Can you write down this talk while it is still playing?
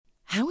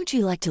How would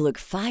you like to look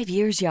 5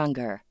 years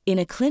younger? In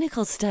a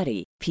clinical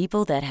study,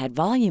 people that had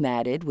volume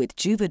added with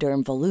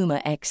Juvederm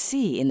Voluma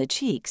XC in the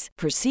cheeks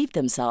perceived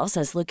themselves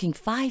as looking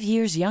 5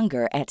 years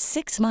younger at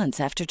 6 months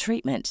after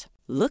treatment.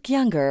 Look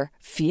younger,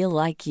 feel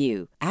like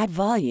you. Add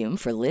volume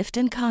for lift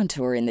and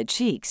contour in the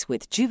cheeks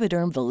with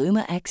Juvederm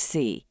Voluma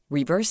XC.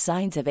 Reverse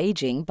signs of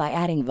aging by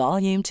adding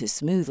volume to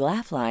smooth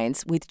laugh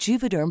lines with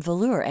Juvederm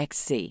Volure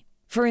XC.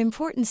 For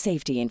important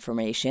safety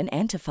information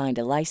and to find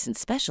a licensed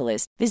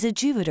specialist, visit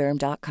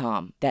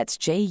Juvederm.com. That's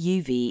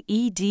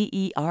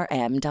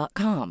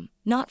JUVEDERM.com.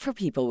 Not for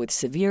people with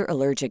severe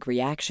allergic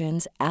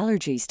reactions,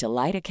 allergies to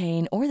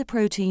lidocaine, or the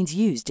proteins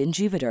used in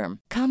Juvederm.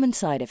 Common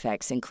side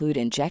effects include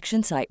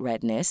injection site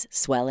redness,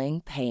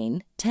 swelling,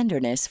 pain,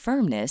 tenderness,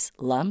 firmness,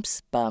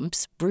 lumps,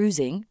 bumps,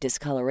 bruising,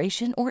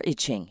 discoloration, or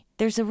itching.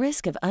 There's a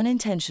risk of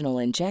unintentional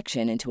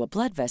injection into a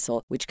blood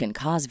vessel, which can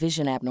cause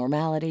vision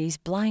abnormalities,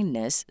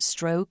 blindness,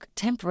 stroke,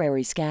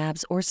 temporary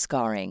scabs, or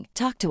scarring.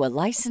 Talk to a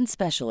licensed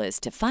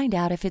specialist to find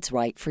out if it's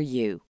right for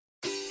you.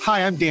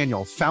 Hi, I'm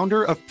Daniel,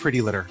 founder of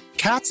Pretty Litter.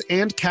 Cats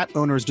and cat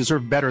owners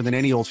deserve better than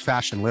any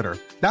old-fashioned litter.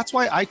 That's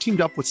why I teamed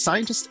up with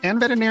scientists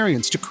and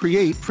veterinarians to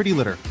create Pretty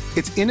Litter.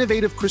 Its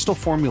innovative crystal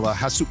formula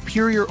has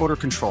superior odor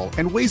control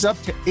and weighs up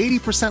to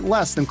 80%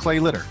 less than clay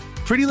litter.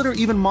 Pretty Litter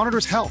even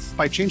monitors health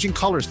by changing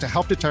colors to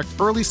help detect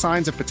early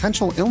signs of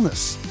potential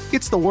illness.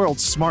 It's the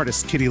world's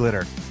smartest kitty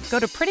litter. Go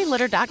to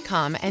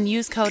prettylitter.com and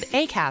use code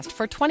ACAST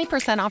for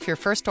 20% off your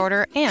first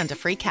order and a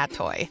free cat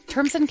toy.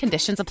 Terms and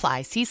conditions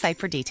apply. See site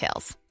for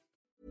details.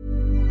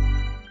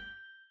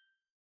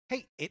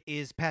 Hey, it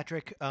is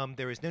Patrick.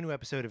 There is no new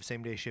episode of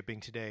Same Day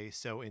Shipping today,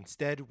 so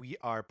instead we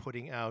are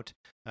putting into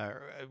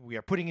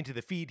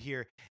the feed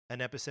here an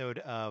episode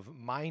of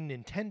my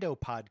Nintendo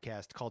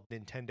podcast called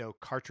Nintendo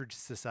Cartridge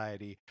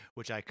Society,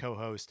 which I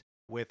co-host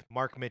with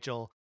Mark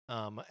Mitchell.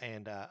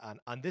 And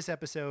on this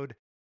episode,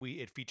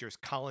 it features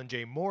Colin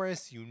J.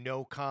 Morris. You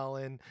know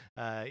Colin.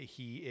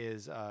 He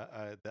is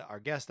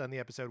our guest on the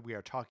episode. We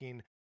are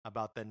talking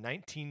about the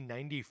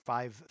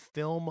 1995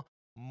 film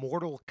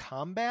Mortal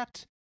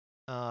Kombat.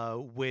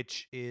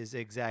 Which is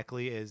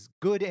exactly as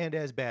good and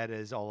as bad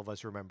as all of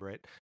us remember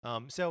it.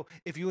 So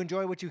if you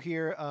enjoy what you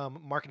hear,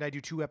 Mark and I do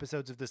 2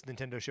 episodes of this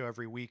Nintendo show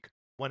every week.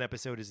 One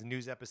episode is a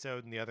news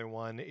episode, and the other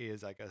one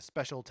is like a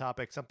special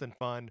topic, something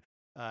fun.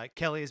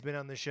 Kelly has been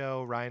on the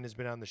show, Ryan has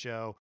been on the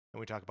show, and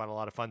we talk about a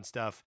lot of fun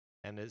stuff.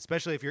 And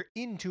especially if you're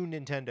into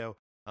Nintendo,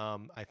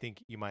 I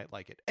think you might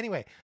like it.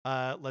 Anyway,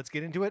 let's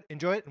get into it,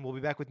 enjoy it, and we'll be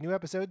back with new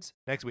episodes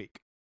next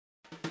week.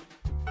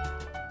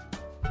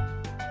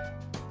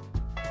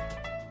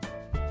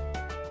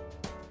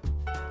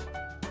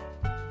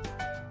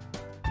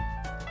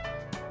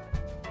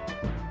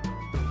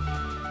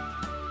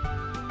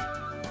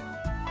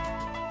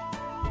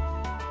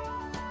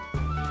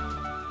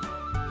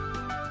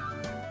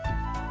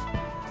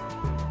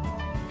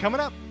 Coming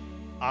up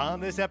on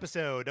this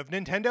episode of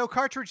Nintendo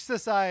Cartridge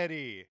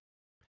Society,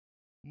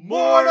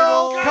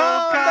 Mortal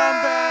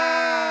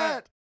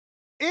Kombat!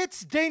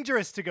 It's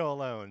dangerous to go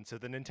alone, so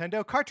the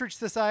Nintendo Cartridge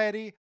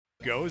Society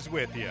goes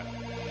with you.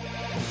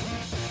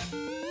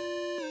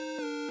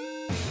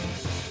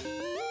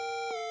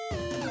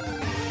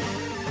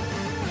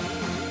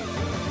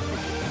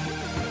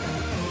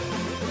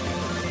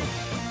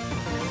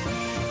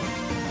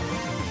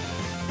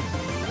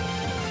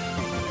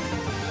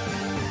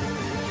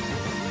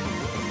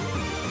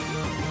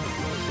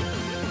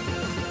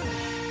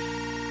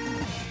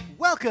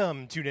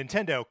 Welcome to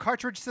Nintendo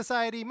Cartridge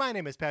Society. My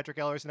name is Patrick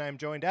Ellers, and I am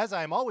joined, as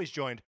I am always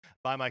joined,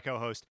 by my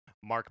co-host,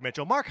 Mark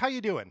Mitchell. Mark, how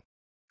you doing?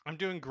 I'm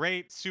doing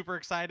great. Super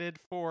excited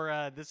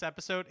for this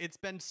episode. It's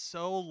been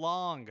so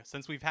long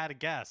since we've had a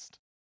guest.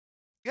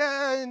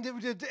 And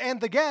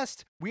the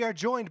guest, we are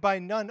joined by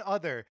none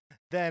other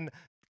than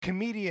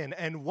comedian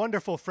and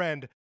wonderful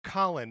friend,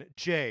 Colin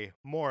J.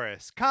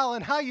 Morris.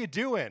 Colin, how you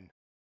doing?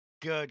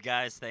 Good,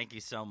 guys. Thank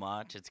you so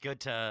much. It's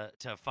good to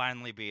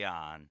finally be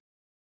on.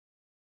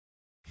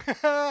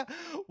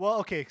 Well,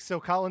 okay, so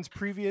Colin's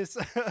previous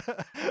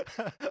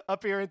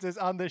appearances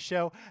on this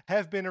show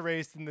have been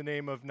erased in the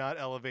name of not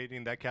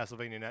elevating that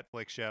Castlevania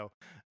Netflix show.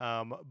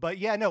 But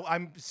yeah, no,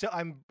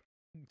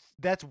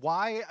 that's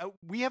why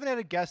we haven't had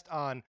a guest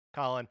on,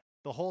 Colin,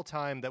 the whole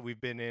time that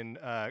we've been in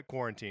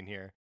quarantine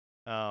here.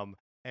 And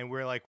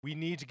we're like, we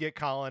need to get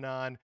Colin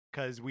on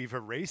because we've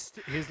erased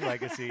his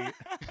legacy.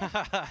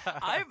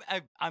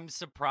 I'm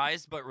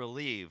surprised but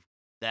relieved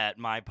that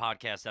my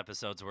podcast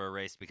episodes were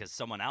erased because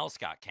someone else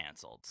got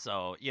canceled.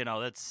 So,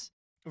 that's...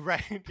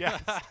 Right, yes.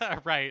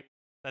 Right.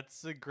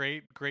 That's a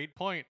great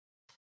point.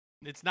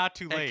 It's not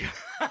too late.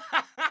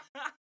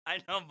 I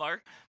know,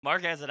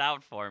 Mark has it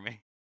out for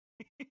me.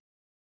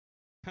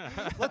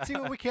 Let's see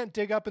what we can't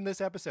dig up in this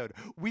episode.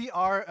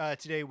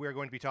 Today we're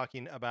going to be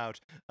talking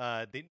about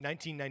the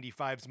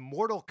 1995's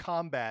Mortal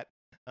Kombat,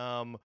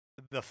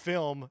 the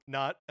film,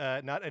 not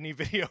any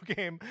video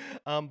game.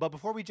 But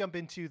before we jump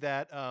into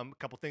that, a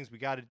couple things we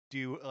got to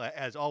do,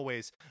 as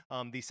always.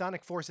 The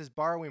Sonic Forces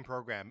borrowing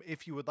program.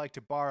 If you would like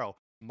to borrow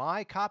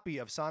my copy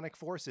of Sonic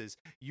Forces,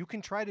 you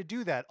can try to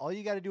do that. All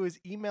you got to do is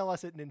email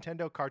us at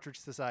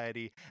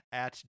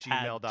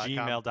nintendocartridgesociety@gmail.com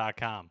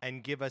gmail.com.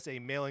 and give us a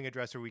mailing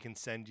address where we can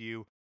send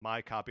you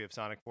my copy of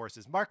Sonic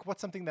Forces. Mark,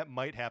 what's something that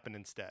might happen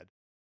instead?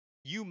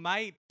 You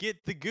might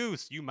get the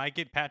Goose. You might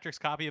get Patrick's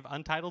copy of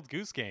Untitled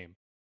Goose Game.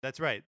 That's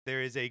right.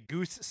 There is a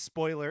Goose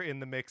spoiler in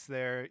the mix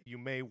there. You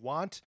may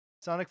want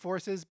Sonic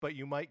Forces, but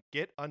you might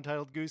get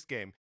Untitled Goose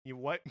Game.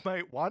 You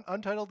might want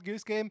Untitled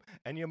Goose Game,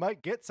 and you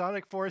might get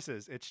Sonic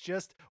Forces. It's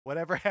just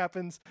whatever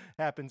happens.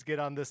 Get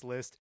on this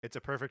list. It's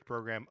a perfect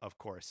program, of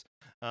course.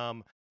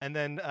 And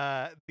then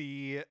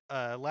the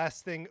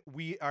last thing,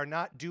 we are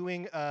not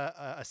doing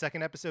a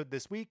second episode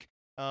this week.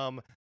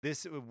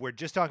 We're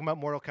just talking about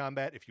Mortal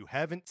Kombat. If you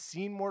haven't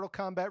seen Mortal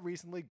Kombat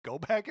recently, go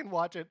back and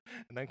watch it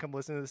and then come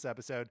listen to this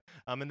episode.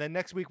 And then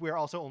next week, we're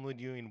also only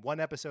doing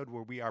one episode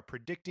where we are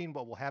predicting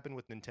what will happen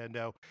with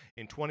Nintendo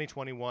in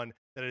 2021.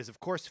 That is, of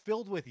course,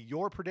 filled with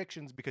your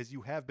predictions because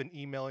you have been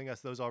emailing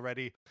us those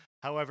already.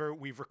 However,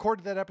 we've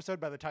recorded that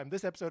episode by the time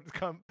this episode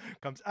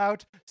comes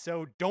out.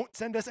 So don't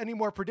send us any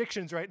more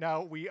predictions right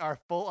now. We are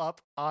full up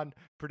on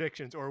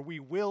predictions, or we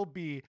will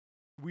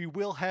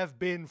have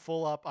been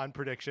full up on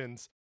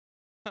predictions.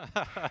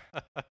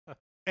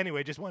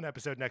 Anyway, just one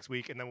episode next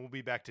week, and then we'll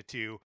be back to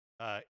 2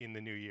 in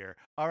the new year.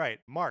 All right,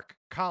 Mark,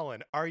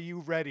 Colin, are you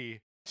ready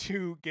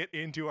to get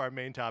into our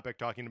main topic,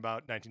 talking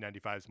about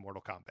 1995's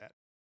Mortal Kombat?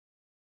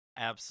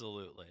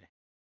 Absolutely.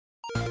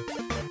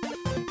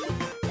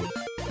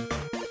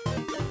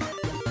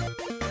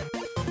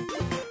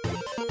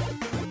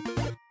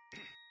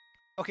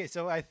 Okay,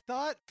 so I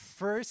thought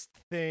first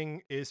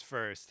thing is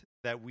first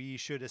that we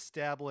should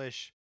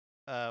establish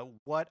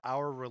what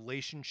our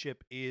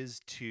relationship is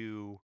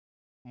to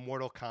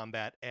Mortal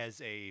Kombat as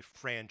a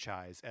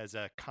franchise, as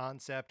a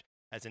concept,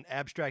 as an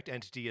abstract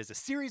entity, as a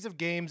series of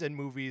games and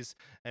movies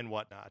and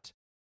whatnot.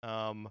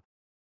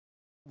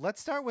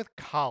 Let's start with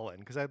Colin,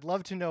 because I'd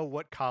love to know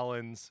what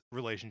Colin's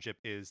relationship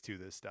is to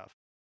this stuff.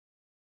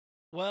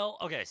 Well,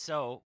 okay,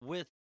 so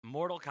with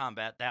Mortal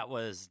Kombat, that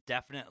was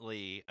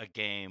definitely a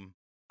game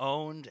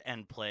owned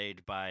and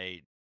played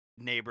by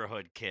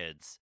neighborhood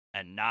kids.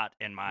 And not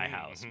in my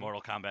house.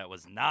 Mortal Kombat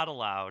was not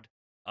allowed.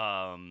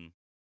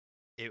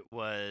 It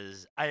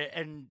was I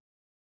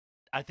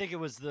think it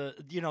was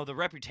the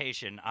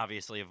reputation,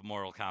 obviously, of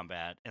Mortal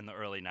Kombat in the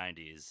early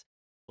 90s.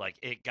 Like,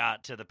 it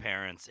got to the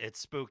parents. It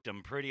spooked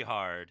them pretty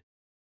hard.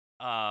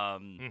 I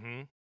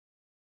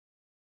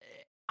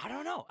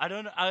don't know.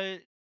 I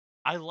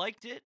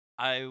liked it.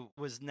 I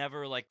was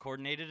never like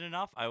coordinated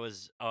enough. I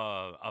was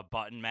a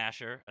button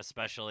masher,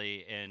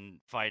 especially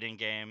in fighting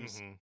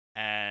games,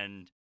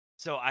 and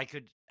so I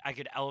could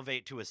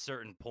elevate to a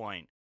certain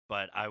point,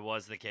 but I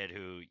was the kid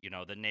who,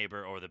 the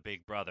neighbor or the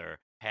big brother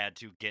had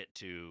to get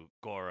to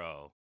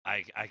Goro.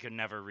 I could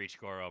never reach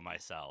Goro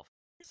myself.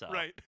 So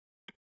right.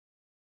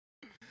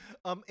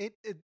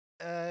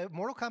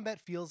 Mortal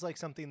Kombat feels like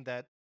something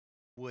that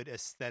would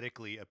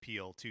aesthetically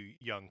appeal to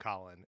young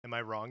Colin. Am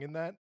I wrong in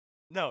that?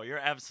 No, you're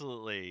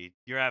absolutely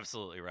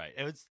right.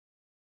 It was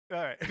all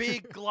right.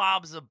 Big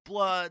globs of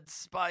blood,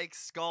 spikes,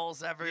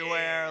 skulls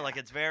everywhere. Yeah. Like,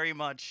 it's very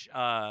much,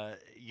 that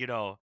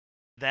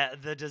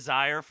the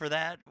desire for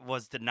that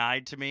was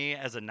denied to me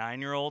as a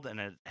 9-year-old, and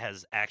it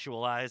has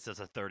actualized as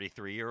a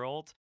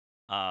 33-year-old.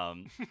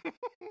 Now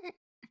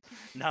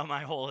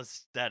my whole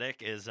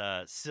aesthetic is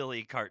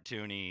silly,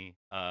 cartoony,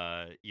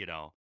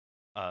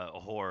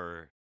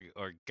 horror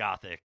or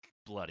gothic,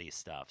 bloody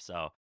stuff.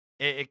 So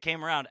it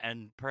came around,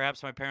 and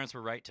perhaps my parents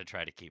were right to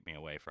try to keep me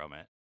away from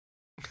it.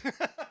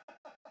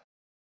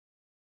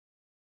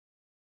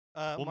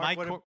 Well, Mark,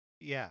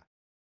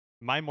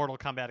 my Mortal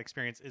Kombat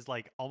experience is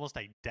like almost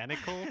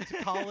identical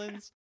to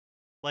Colin's.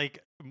 Like,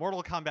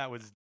 Mortal Kombat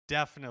was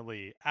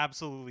definitely,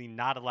 absolutely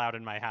not allowed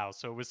in my house.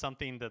 So it was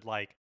something that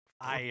like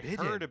Forbidden.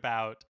 I heard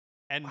about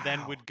and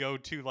then would go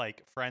to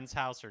like friend's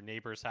house or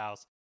neighbor's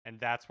house,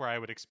 and that's where I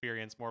would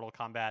experience Mortal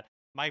Kombat.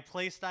 My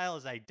play style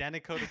is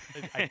identical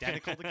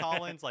to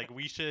Colin's. Like,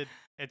 we should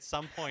at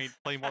some point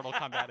play Mortal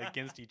Kombat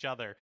against each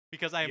other.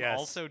 Because I am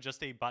also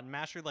just a button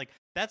masher. Like,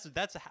 that's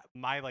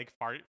my like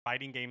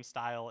fighting game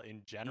style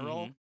in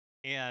general.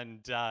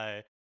 And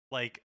so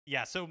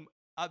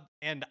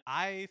and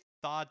I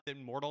thought that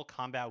Mortal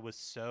Kombat was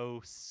so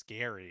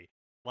scary.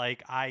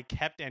 Like, I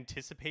kept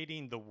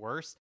anticipating the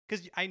worst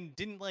because I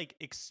didn't like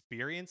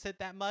experience it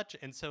that much,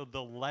 and so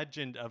the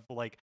legend of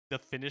like the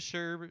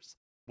finishers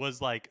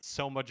was like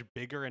so much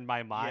bigger in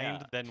my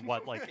mind than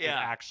what like it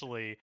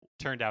actually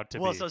turned out to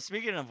be. Well, so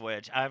speaking of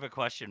which, I have a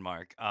question,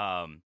 Mark.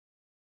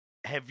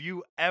 Have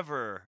you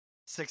ever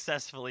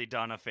successfully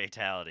done a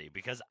fatality?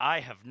 Because I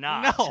have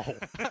not. No.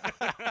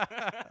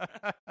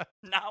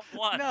 Not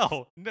once.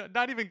 No,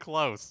 not even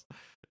close.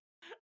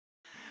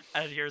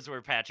 And here's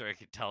where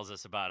Patrick tells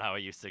us about how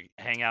he used to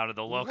hang out at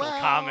the local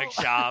comic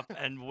shop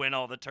and win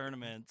all the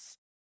tournaments.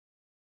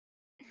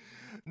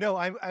 No,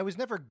 I was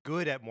never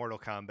good at Mortal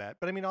Kombat,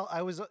 but I mean,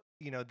 I was,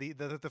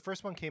 the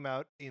first one came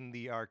out in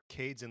the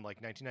arcades in like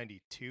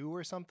 1992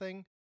 or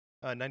something,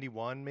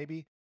 91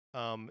 maybe.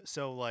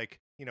 So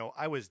like,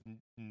 I was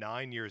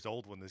 9 years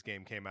old when this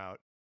game came out,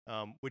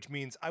 which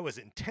means I was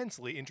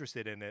intensely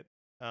interested in it,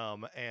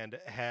 and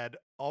had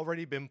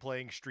already been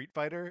playing Street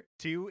Fighter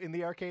 2 in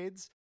the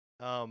arcades,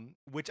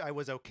 which I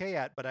was okay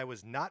at, but I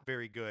was not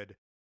very good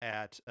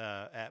at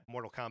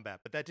Mortal Kombat.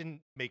 But that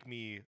didn't make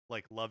me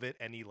like love it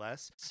any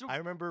less. So I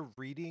remember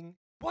reading.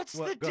 what's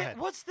Well, go ahead.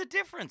 what's the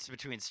difference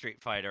between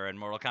Street Fighter and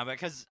Mortal Kombat?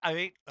 Because I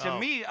mean, to Oh,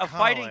 me, a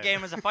fighting Colin.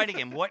 game is a fighting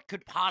game. What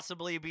could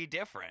possibly be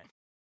different?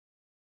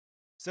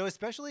 So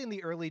especially in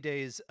the early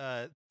days,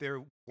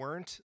 there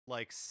weren't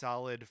like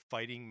solid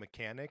fighting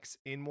mechanics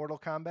in Mortal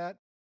Kombat.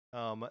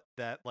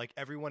 That like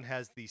everyone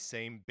has the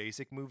same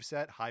basic move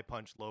set: high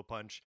punch, low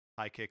punch,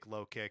 high kick,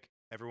 low kick.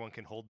 Everyone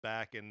can hold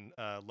back and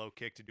low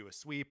kick to do a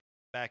sweep,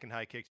 back and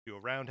high kick to do a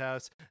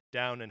roundhouse,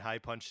 down and high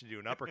punch to do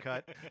an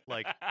uppercut.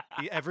 Like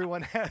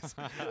everyone has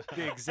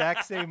the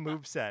exact same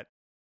move set.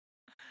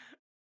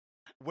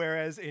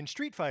 Whereas in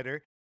Street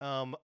Fighter,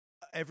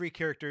 every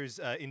character's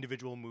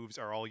individual moves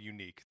are all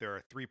unique. There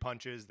are 3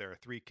 punches, there are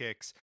 3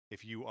 kicks.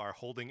 If you are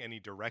holding any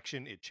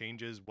direction, it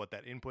changes what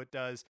that input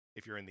does.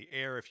 If you're in the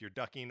air, if you're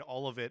ducking,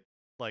 all of it,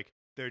 like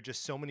there are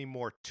just so many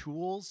more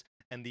tools,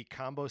 and the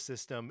combo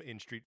system in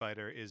Street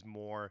Fighter is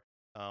more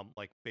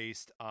like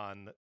based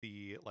on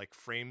the like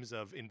frames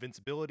of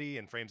invincibility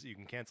and frames that you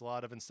can cancel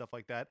out of and stuff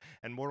like that.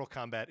 And Mortal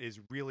Kombat is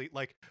really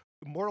like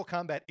Mortal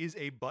Kombat is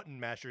a button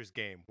masher's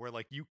game where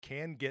like you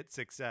can get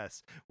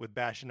success with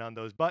bashing on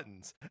those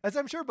buttons, as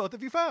I'm sure both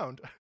of you found.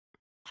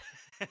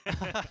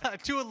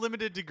 To a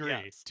limited degree.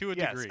 Yes. To a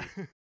Yes.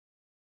 degree.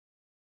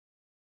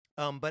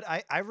 But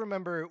I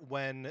remember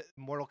when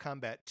Mortal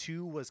Kombat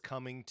 2 was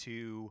coming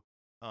to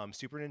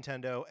Super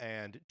Nintendo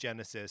and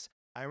Genesis.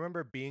 I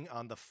remember being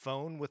on the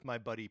phone with my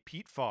buddy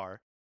Pete Farr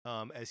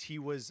as he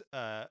was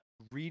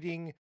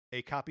reading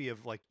a copy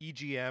of like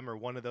EGM or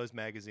one of those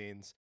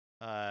magazines.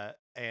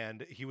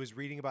 And he was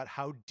reading about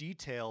how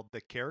detailed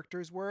the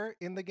characters were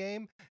in the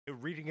game,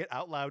 reading it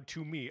out loud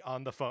to me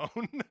on the phone.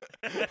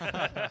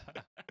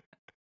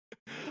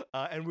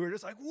 And we were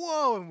just like,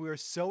 whoa, and we were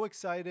so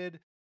excited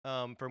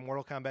for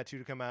Mortal Kombat 2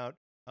 to come out.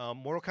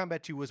 Mortal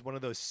Kombat 2 was one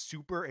of those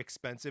super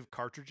expensive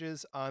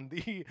cartridges on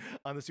the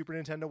Super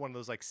Nintendo, one of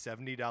those like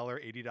 $70,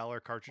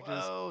 $80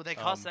 cartridges. Whoa, they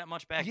cost that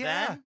much back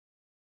yeah. then?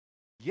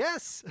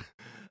 Yes.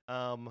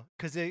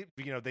 Because they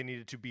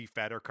needed to be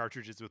fatter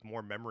cartridges with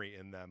more memory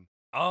in them.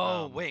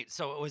 Oh, wait.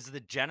 So it was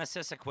the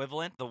Genesis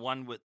equivalent, the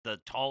one with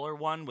the taller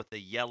one with the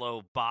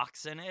yellow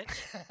box in it?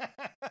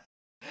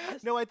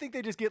 No, I think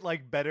they just get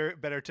like better.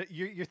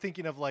 You're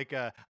thinking of like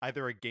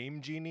either a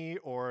Game Genie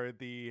or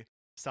the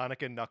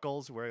Sonic and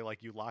Knuckles, where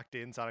like you locked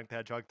in Sonic the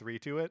Hedgehog 3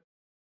 to it.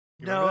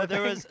 You remember No, that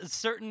there thing?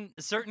 was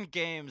certain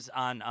games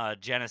on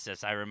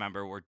Genesis I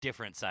remember were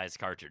different size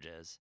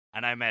cartridges,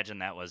 and I imagine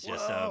that was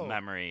just Whoa. a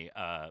memory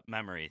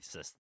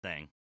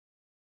thing.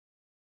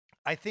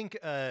 I think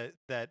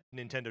that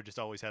Nintendo just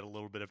always had a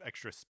little bit of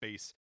extra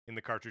space in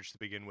the cartridge to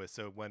begin with.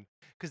 So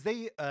because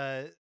they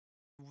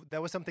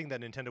that was something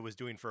that Nintendo was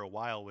doing for a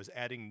while, was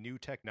adding new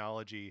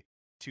technology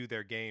to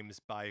their games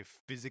by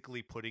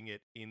physically putting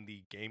it in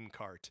the game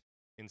cart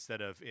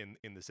instead of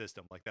in the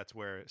system. Like that's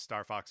where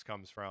Star Fox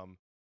comes from,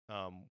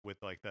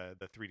 with like the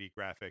 3D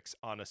graphics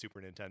on a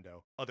Super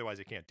Nintendo. Otherwise,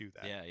 it can't do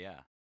that.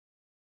 Yeah.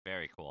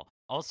 Very cool.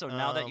 Also,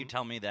 now that you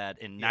tell me that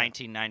in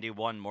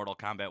 1991 Mortal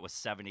Kombat was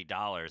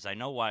 $70, I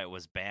know why it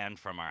was banned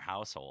from our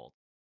household.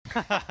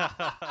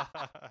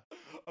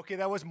 Okay,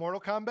 that was Mortal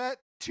Kombat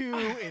 2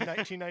 in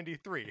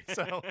 1993.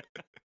 So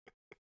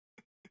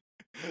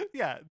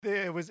yeah,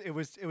 it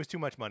was too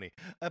much money.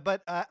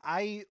 But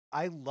I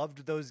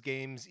loved those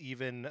games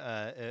even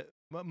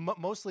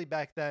mostly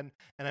back then,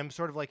 and I'm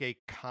sort of like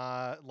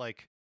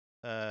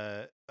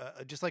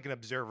just like an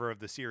observer of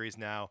the series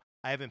now.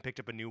 I haven't picked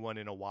up a new one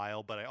in a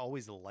while, but I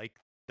always liked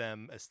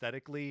them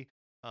aesthetically.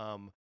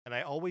 And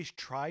I always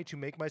try to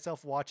make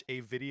myself watch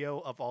a video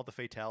of all the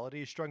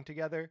fatalities strung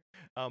together.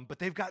 But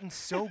they've gotten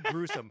so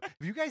gruesome. Have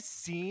you guys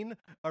seen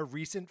a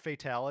recent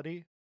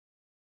fatality?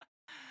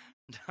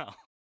 No.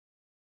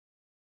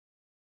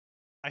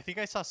 I think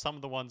I saw some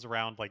of the ones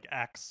around like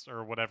X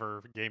or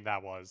whatever game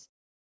that was.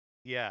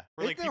 Yeah.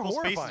 Where like They're people's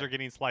faces horrifying. are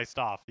getting sliced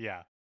off.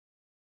 Yeah.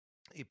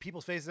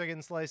 People's faces are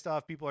getting sliced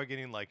off. People are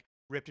getting like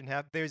ripped in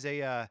half. There's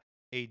a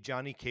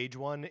Johnny Cage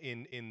one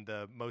in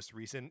the most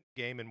recent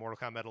game in Mortal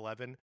Kombat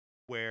 11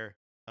 where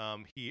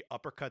he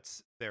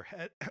uppercuts their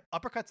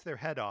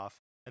head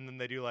off, and then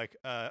they do like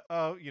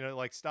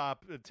like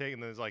stop take,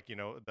 and then there's like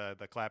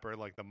the clapper,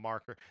 like the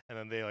marker, and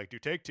then they like do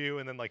take 2,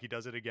 and then like he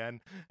does it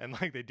again, and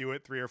like they do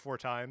it 3 or 4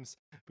 times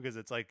because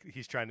it's like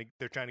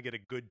they're trying to get a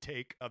good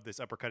take of this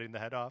uppercutting the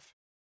head off.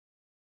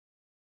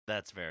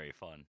 That's very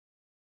fun.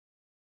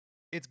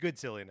 It's good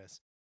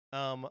silliness.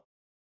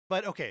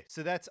 But okay,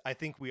 so I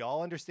think we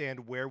all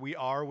understand where we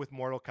are with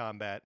Mortal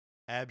Kombat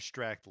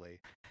abstractly.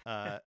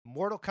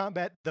 Mortal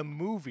Kombat the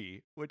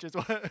movie, which is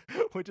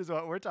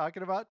what we're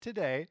talking about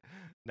today,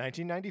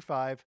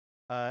 1995.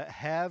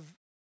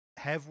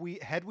 Had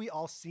we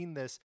all seen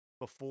this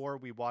before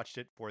we watched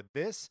it for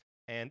this?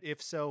 And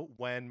if so,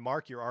 when?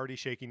 Mark, you're already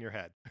shaking your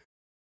head.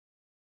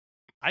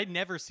 I'd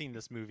never seen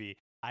this movie.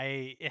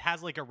 It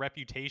has like a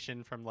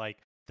reputation from like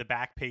the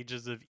back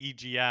pages of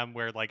EGM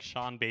where like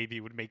Sean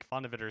Baby would make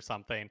fun of it or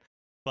something.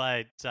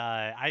 But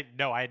I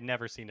had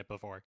never seen it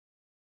before.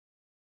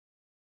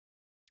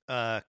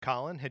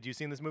 Colin, had you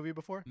seen this movie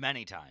before?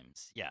 Many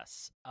times,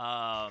 yes.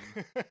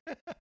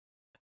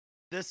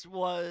 This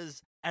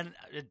was, and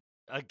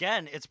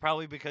again, it's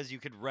probably because you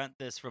could rent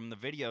this from the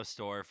video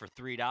store for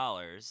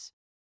 $3,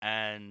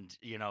 and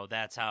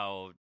that's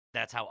how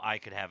I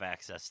could have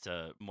access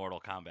to Mortal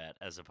Kombat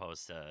as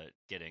opposed to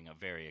getting a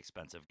very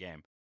expensive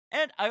game.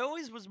 And I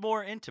always was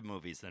more into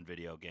movies than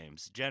video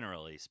games,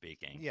 generally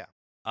speaking. Yeah.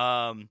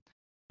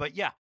 But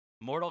yeah,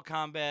 Mortal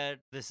Kombat.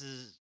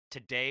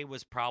 Today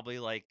was probably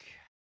like,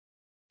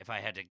 if I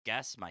had to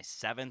guess, my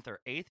 7th or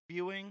 8th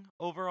viewing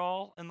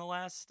overall in the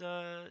last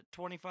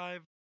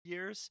 25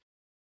 years.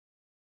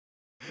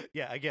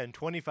 Yeah, again,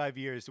 25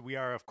 years. We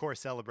are, of course,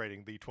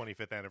 celebrating the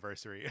 25th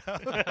anniversary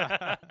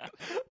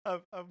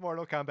of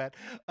Mortal Kombat.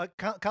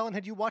 Colin,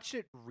 had you watched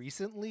it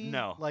recently?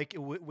 No. Like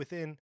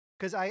within...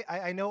 Because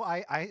I know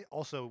I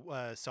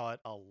also saw it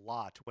a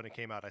lot when it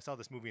came out. I saw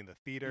this movie in the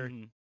theater.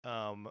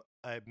 Mm-hmm.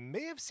 I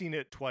may have seen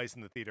it twice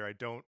in the theater. I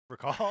don't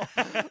recall.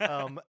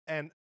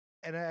 And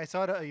I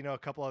saw it, a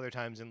couple other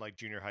times in like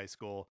junior high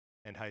school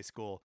and high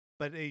school,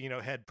 but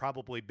it had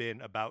probably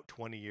been about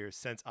 20 years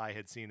since I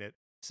had seen it.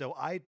 So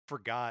I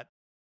forgot,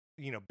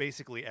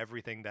 basically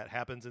everything that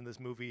happens in this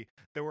movie.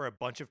 There were a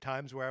bunch of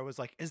times where I was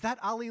like, is that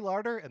Ali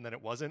Larder? And then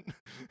it wasn't,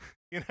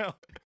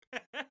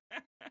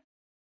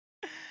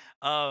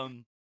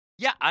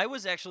 Yeah, I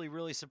was actually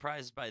really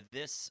surprised by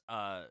this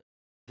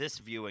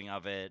viewing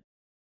of it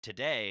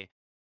today,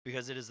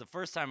 because it is the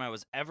first time I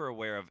was ever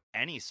aware of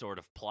any sort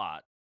of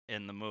plot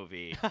in the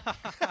movie.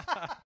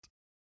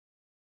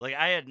 Like,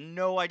 I had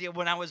no idea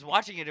when I was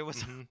watching it. It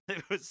was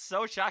it was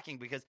so shocking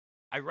because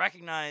I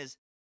recognize,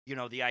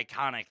 the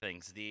iconic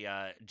things, the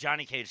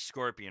Johnny Cage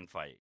Scorpion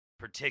fight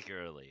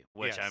particularly,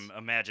 which Yes. I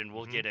imagine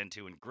we'll get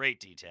into in great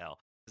detail,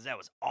 because that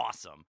was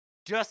awesome,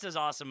 just as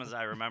awesome as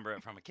I remember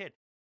it from a kid.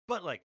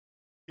 But like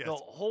Yes. the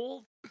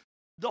whole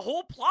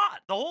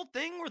plot, the whole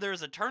thing where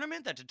there's a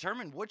tournament that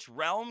determined which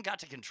realm got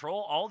to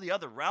control all the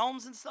other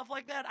realms and stuff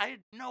like that, I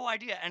had no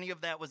idea any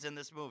of that was in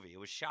this movie. It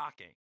was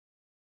shocking.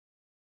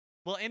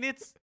 Well, and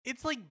it's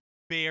like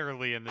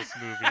barely in this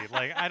movie.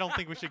 Like, I don't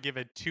think we should give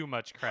it too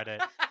much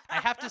credit. I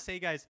have to say,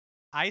 guys,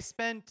 I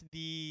spent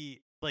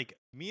me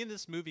and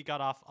this movie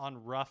got off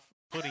on rough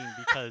footing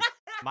because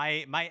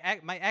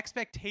my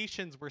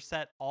expectations were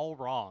set all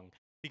wrong.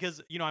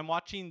 Because I'm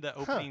watching the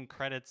opening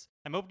credits.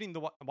 I'm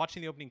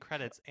watching the opening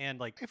credits,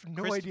 and like I have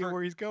no idea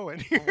where he's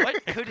going.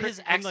 What could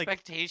his And, like-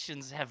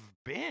 expectations have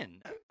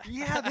been?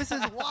 Yeah, this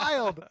is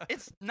wild.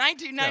 It's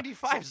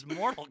 1995's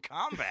Mortal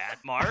Kombat,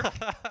 Mark.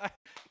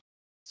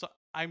 So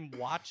I'm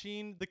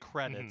watching the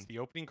credits, the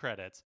opening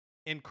credits,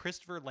 and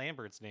Christopher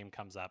Lambert's name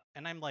comes up,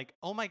 and I'm like,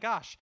 oh my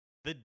gosh,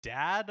 the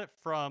dad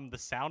from The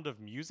Sound of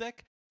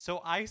Music.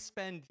 So I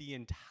spend the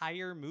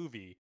entire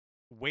movie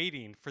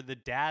waiting for the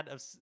dad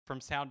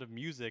from Sound of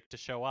Music to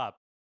show up,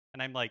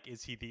 and I'm like,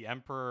 is he the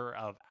Emperor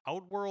of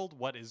Outworld?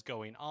 What is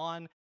going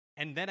on?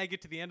 And then I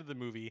get to the end of the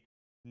movie,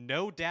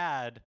 no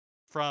dad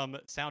from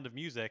Sound of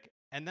Music,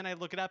 and then I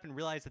look it up and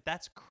realize that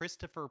that's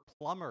Christopher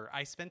Plummer.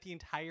 I spent the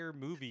entire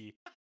movie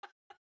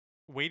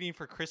waiting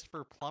for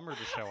Christopher Plummer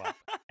to show up,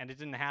 and it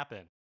didn't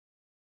happen.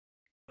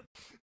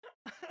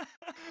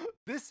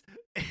 This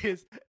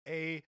is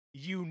a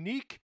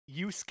unique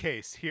use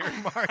case here,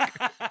 Mark.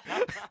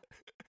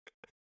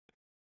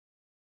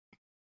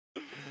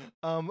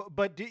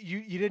 But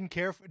you didn't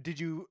care? Did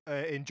you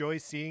enjoy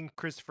seeing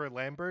Christopher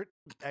Lambert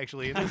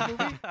actually in this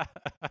movie?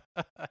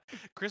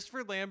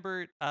 Christopher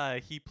Lambert,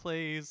 he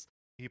plays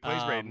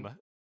Raiden.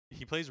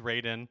 He plays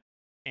Raiden,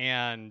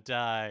 and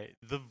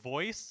the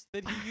voice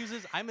that he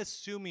uses, I'm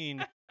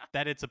assuming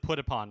that it's a put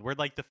upon. Where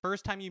like the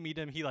first time you meet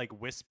him, he like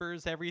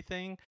whispers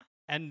everything,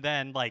 and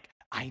then like,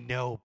 I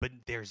know, but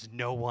there's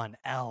no one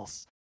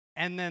else.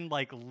 And then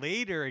like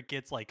later, it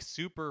gets like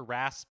super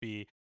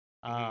raspy.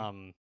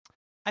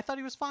 I thought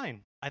he was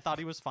fine.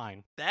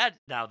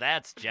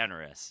 That's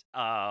generous.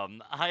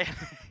 I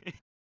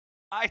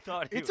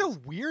thought It's a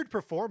weird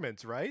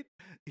performance, right?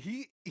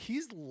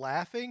 He's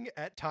laughing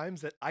at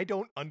times that I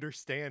don't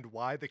understand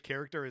why the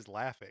character is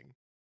laughing.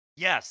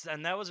 Yes,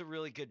 and that was a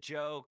really good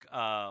joke.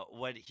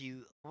 What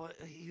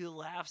he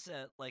laughs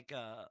at, like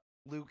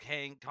Liu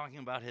Kang talking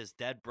about his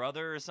dead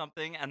brother or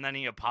something, and then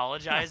he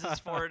apologizes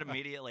for it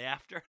immediately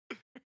after.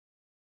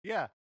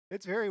 Yeah.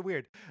 It's very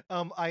weird.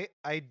 I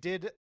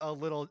did a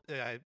little.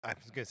 I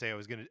was gonna say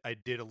I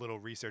did a little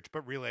research,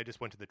 but really I just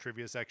went to the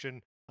trivia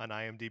section on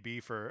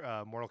IMDb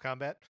for Mortal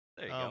Kombat.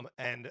 There you go.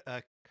 And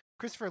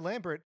Christopher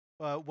Lambert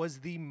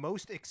was the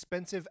most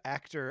expensive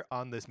actor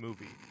on this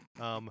movie.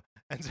 And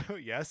so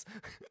yes,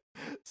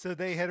 so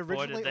they had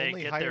originally Boy, did they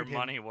only get hired their him.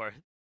 money worth.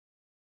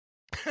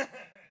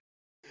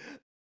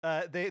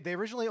 They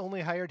originally only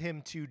hired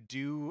him to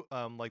do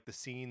like the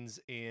scenes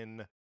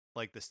in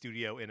like the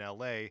studio in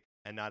LA,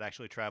 and not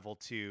actually travel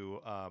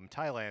to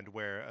Thailand,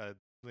 where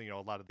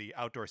a lot of the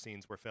outdoor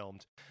scenes were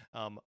filmed.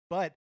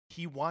 But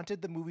he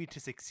wanted the movie to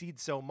succeed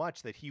so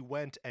much that he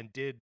went and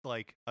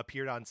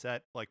appeared on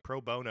set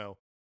pro bono.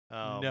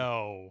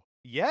 No.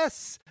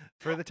 Yes,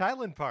 for the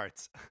Thailand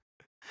parts.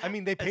 I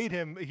mean, they paid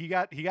him. He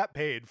got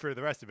paid for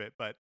the rest of it,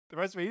 but the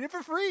rest of it he did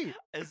for free.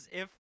 As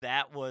if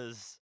that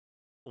was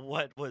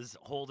what was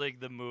holding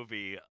the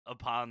movie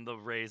upon the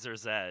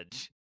razor's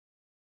edge.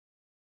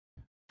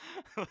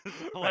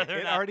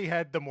 It already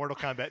had the Mortal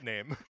Kombat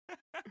name.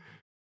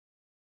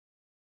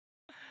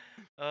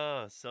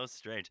 Oh, so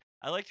strange.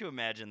 I like to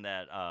imagine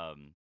that.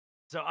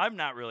 So I'm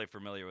not really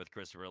familiar with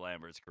Christopher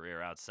Lambert's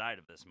career outside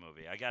of this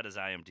movie. I got his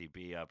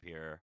IMDb up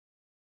here.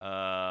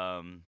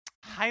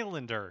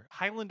 Highlander.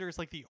 Highlander is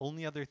the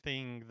only other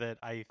thing that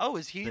I. Oh,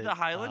 is he the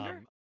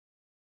Highlander?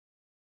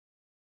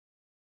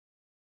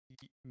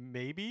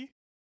 Maybe.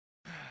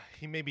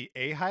 He may be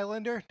a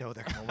Highlander. No,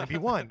 there can only be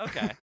one.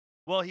 Okay.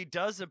 Well, he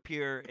does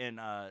appear in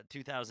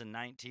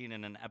 2019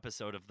 in an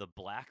episode of The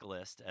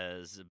Blacklist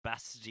as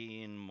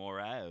Bastien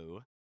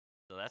Moreau.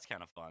 So that's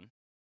kind of fun.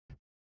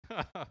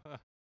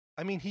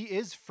 I mean, he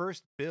is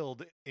first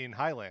billed in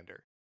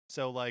Highlander.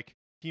 So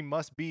he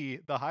must be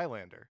the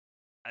Highlander.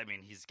 I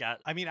mean, he's got.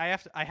 I mean, I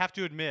have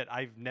to admit,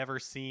 I've never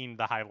seen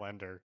the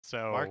Highlander,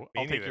 so Mark,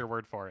 I'll take your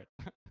word for it.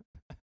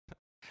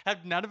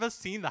 Have none of us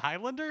seen the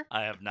Highlander?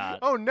 I have not.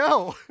 Oh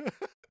no!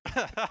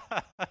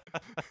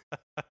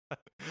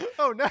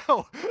 Oh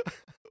no!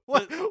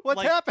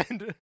 What's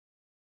happened?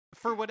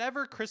 For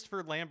whatever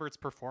Christopher Lambert's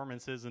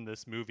performance is in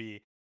this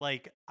movie,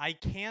 I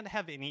can't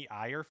have any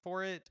ire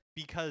for it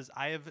because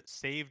I have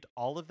saved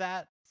all of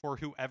that for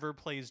whoever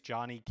plays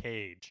Johnny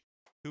Cage,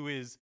 who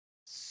is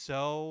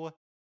so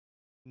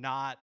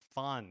not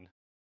fun.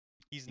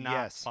 He's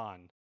not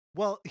fun.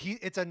 Well,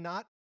 it's a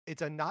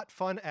not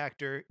fun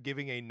actor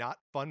giving a not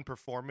fun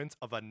performance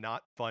of a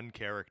not fun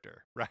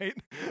character, right?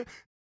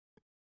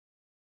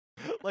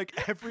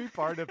 Every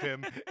part of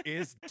him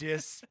is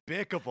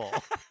despicable.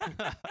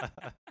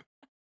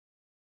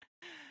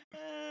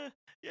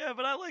 Yeah,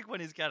 but I like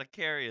when he's got to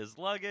carry his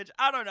luggage.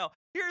 I don't know.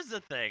 Here's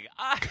the thing.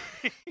 I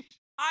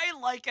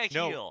like a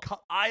heel.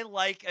 I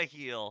like a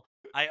heel.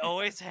 I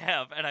always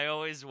have, and I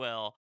always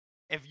will.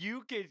 If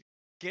you could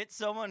get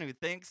someone who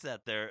thinks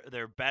that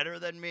they're better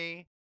than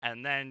me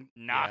and then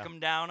knock them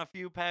down a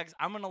few pegs,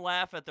 I'm going to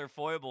laugh at their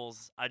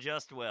foibles. I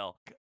just will.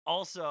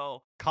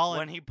 Also,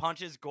 when he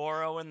punches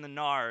Goro in the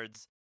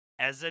nards,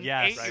 as an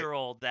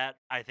 8-year-old, that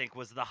I think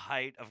was the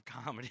height of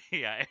comedy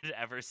I had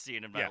ever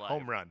seen in my life.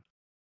 Home run.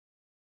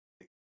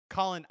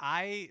 Colin,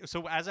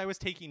 so as I was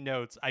taking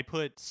notes, I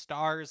put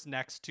stars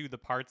next to the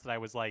parts that I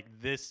was like,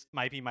 this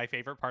might be my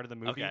favorite part of the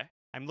movie. Okay.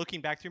 I'm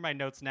looking back through my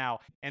notes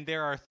now, and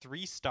there are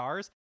 3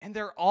 stars, and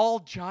they're all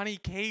Johnny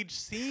Cage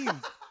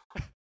scenes.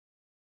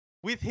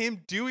 With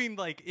him doing,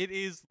 it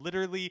is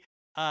literally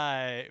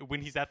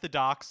when he's at the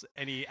docks,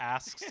 and he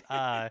asks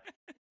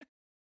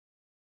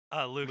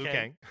Liu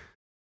Kang.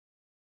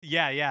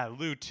 Yeah,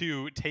 Liu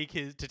to take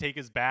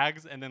his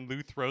bags, and then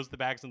Liu throws the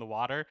bags in the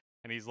water.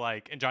 And he's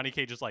and Johnny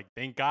Cage is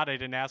thank God I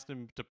didn't ask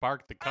him to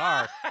park the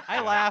car.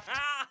 I laughed.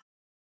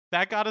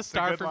 That got a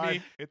star for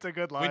me. It's a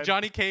good line. When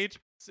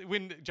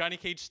Johnny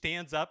Cage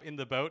stands up in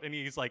the boat and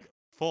he's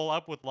full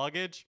up with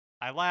luggage,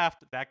 I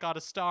laughed. That got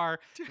a star.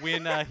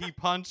 When he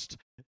punched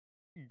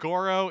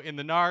Goro in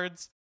the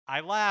nards, I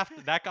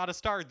laughed. That got a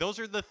star. Those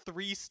are the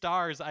 3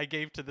 stars I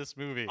gave to this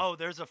movie. Oh,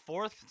 there's a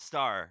 4th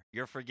star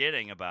you're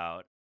forgetting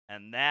about,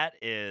 and that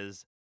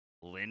is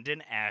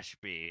Lyndon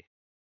Ashby,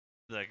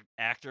 the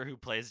actor who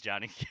plays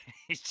Johnny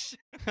Cage.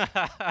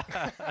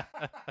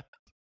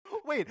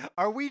 Wait,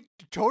 are we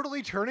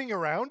totally turning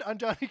around on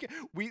Johnny Cage?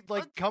 We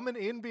coming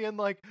in being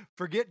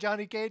forget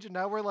Johnny Cage, and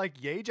now we're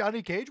yay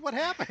Johnny Cage? What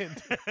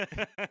happened?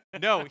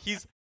 No,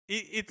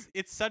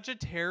 it's such a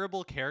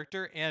terrible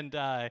character, and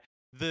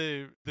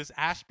this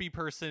Ashby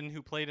person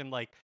who played him,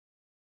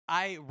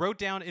 I wrote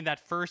down in that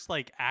first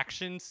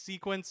action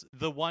sequence,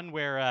 the one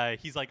where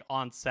he's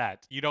on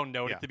set. You don't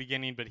know it at the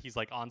beginning, but he's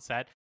on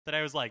set. That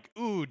I was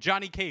ooh,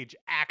 Johnny Cage,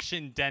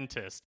 action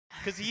dentist.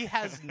 Because he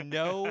has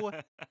no,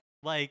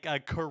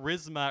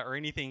 charisma or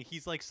anything.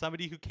 He's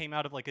somebody who came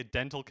out of a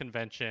dental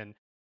convention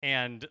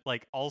and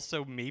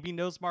also maybe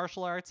knows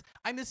martial arts.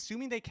 I'm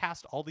assuming they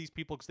cast all these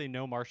people because they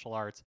know martial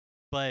arts.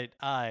 But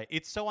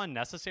it's so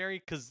unnecessary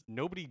because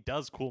nobody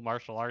does cool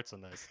martial arts in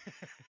this.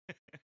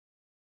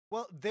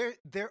 Well,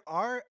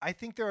 I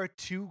think there are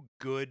 2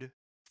 good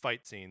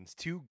fight scenes,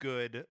 2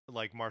 good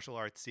martial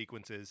arts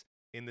sequences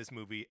in this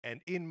movie,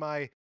 and in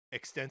my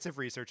extensive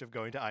research of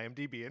going to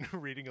IMDb and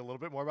reading a little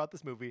bit more about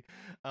this movie,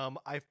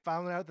 I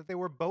found out that they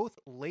were both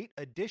late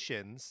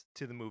additions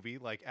to the movie,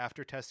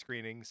 after test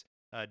screenings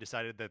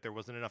decided that there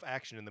wasn't enough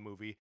action in the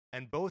movie,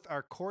 and both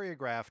are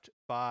choreographed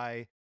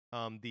by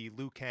the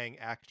Liu Kang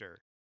actor,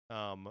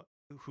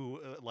 who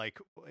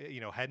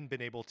hadn't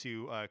been able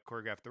to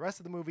choreograph the rest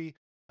of the movie,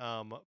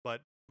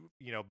 but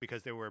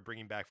because they were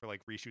bringing back for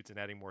reshoots and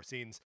adding more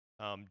scenes,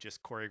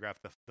 just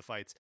choreographed the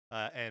fights,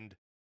 and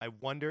I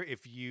wonder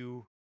if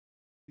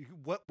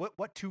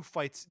what 2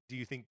 fights do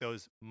you think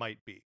those might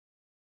be?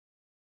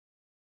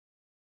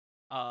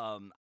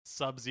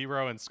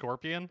 Sub-Zero and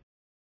Scorpion.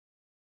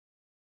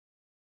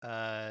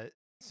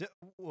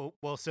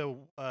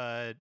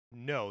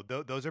 No,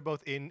 those are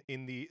both in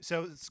the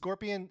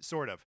Scorpion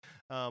sort of.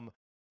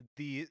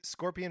 The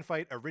Scorpion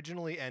fight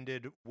originally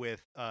ended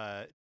with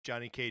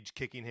Johnny Cage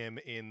kicking him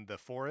in the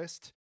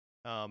forest,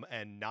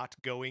 and not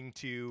going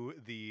to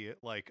the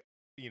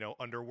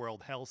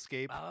underworld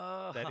hellscape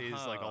that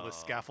is like all the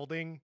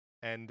scaffolding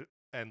and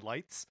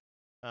lights.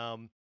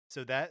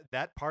 So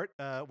that part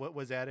what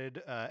was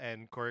added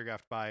and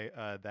choreographed by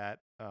that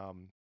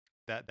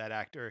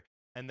actor,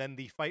 and then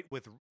the fight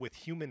with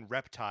human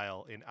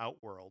reptile in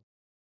Outworld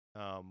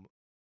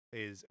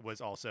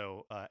was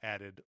also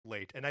added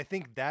late, and I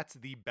think that's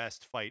the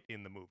best fight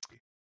in the movie.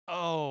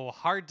 Oh,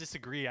 hard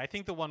disagree. I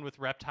think the one with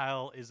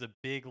Reptile is a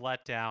big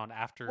letdown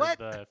after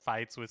the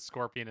fights with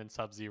Scorpion and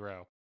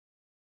Sub-Zero.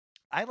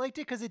 I liked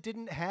it because it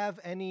didn't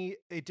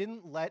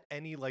let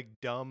any like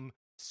dumb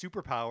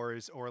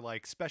superpowers or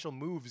like special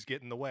moves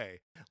get in the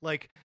way.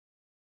 Like,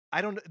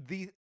 I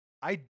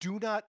do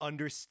not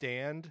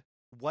understand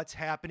what's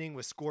happening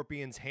with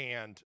Scorpion's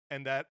hand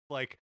and that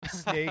like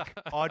snake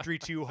Audrey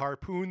 2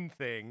 harpoon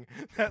thing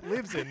that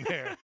lives in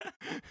there.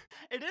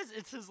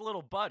 It's his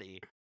little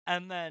buddy.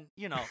 And then,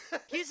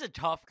 he's a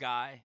tough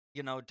guy,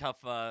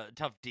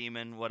 tough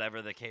demon,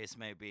 whatever the case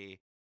may be.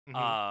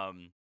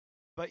 Mm-hmm.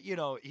 But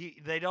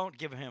they don't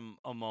give him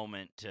a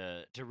moment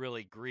to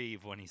really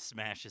grieve when he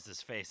smashes his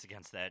face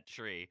against that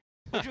tree,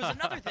 which was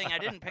another thing I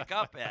didn't pick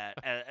up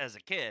at as a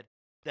kid,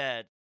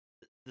 that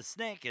the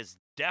snake is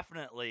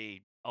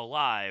definitely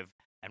alive,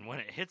 and when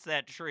it hits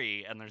that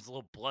tree and there's a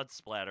little blood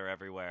splatter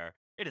everywhere,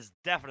 it is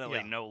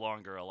definitely no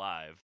longer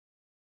alive.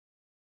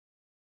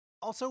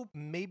 Also,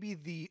 maybe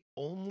the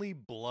only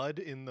blood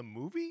in the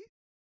movie?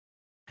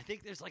 I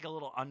think there's like a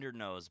little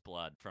undernose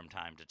blood from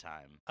time to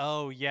time.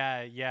 Oh,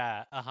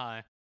 yeah,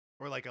 uh-huh.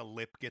 Or like a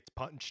lip gets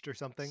punched or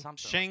something.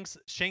 Shang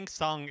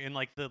Tsung in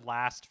like the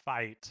last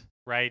fight,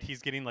 right?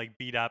 He's getting like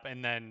beat up,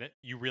 and then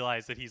you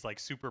realize that he's like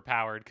super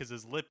powered because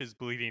his lip is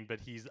bleeding,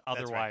 but he's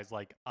otherwise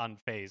like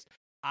unfazed.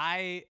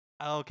 I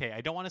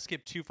don't want to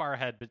skip too far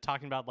ahead, but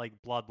talking about like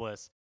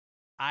Bloodless,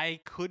 I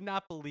could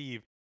not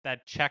believe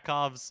that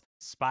Chekhov's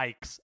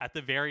spikes at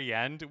the very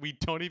end, we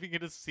don't even get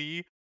to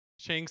see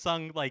Shang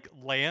Tsung like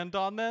land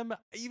on them.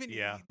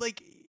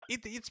 Like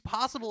it's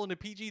possible in a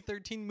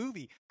PG-13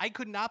 movie. I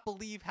could not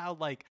believe how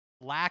like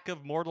lack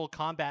of Mortal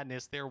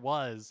Kombatness there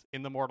was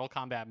in the Mortal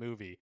Kombat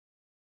movie.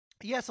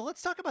 Yeah, so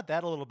let's talk about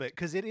that a little bit,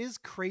 because it is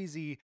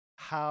crazy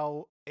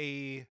how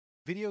a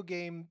video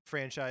game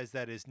franchise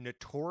that is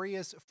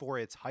notorious for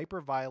its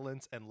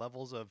hyper-violence and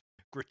levels of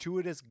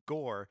gratuitous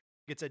gore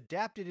gets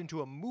adapted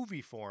into a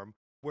movie form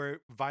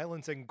where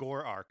violence and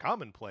gore are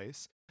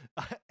commonplace,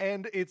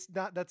 and it's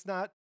not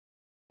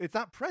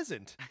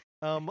present.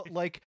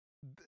 Like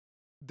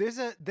there's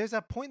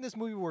a point in this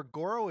movie where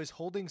Goro is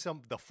holding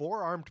the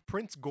four-armed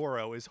Prince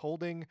Goro is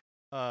holding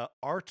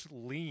Art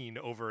Lean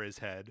over his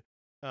head,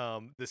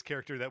 this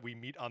character that we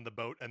meet on the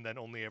boat and then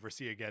only ever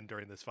see again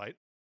during this fight.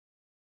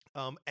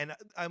 And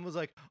I was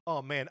like,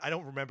 oh man, I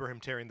don't remember him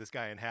tearing this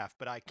guy in half,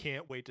 but I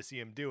can't wait to see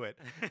him do it.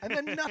 And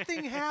then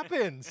nothing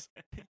happens.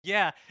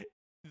 Yeah,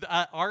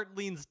 Art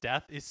Lean's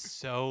death is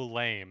so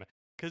lame,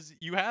 because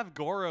you have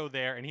Goro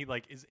there and he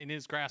like is in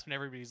his grasp and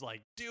everybody's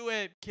like, do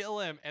it, kill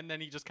him, and then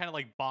he just kind of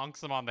like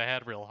bonks him on the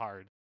head real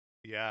hard.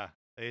 Yeah,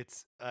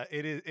 it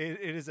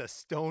is a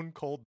stone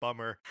cold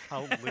bummer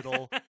how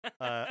little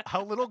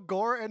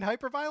gore and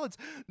hyperviolence.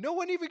 No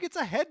one even gets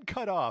a head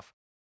cut off.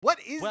 What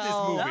is this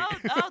movie?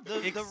 No,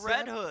 the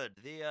Red Hood,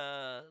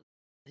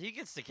 he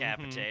gets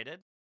decapitated.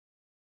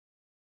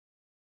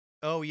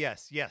 Oh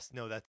yes,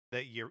 no,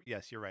 you're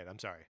right. I'm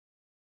sorry.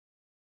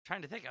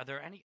 Trying to think, are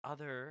there any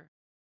other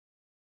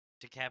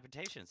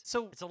decapitations?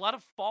 So it's a lot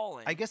of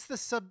falling. I guess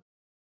the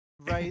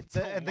guy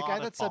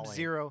that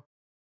Sub-Zero,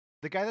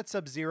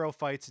 Sub-Zero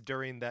fights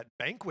during that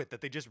banquet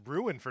that they just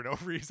ruined for no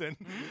reason.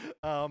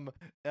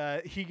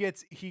 He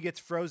gets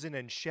frozen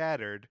and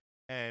shattered.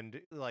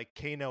 And like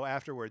Kano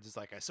afterwards is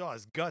like, I saw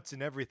his guts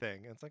and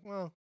everything. And it's like,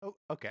 well,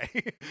 okay.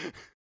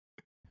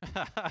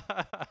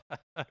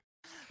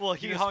 Well,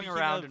 he hung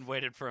around and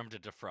waited for him to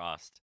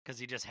defrost because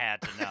he just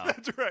had to know.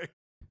 That's right.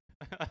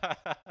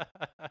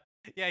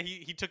 Yeah,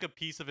 he took a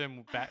piece of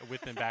him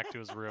with him back to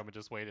his room and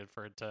just waited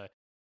for it to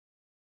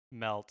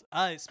melt.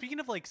 Speaking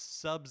of like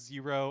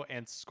Sub-Zero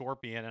and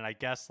Scorpion, and I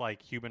guess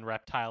like Human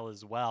Reptile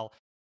as well,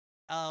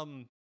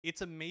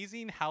 it's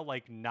amazing how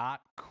like not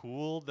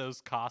cool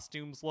those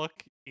costumes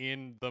look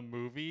in the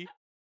movie.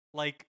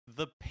 Like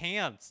the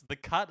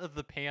cut of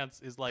the pants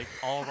is like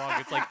all wrong.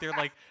 It's like they're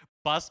like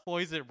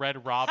busboys at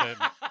Red Robin.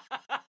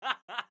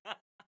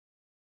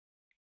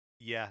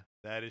 Yeah,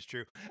 that is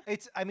true.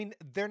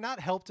 They're not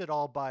helped at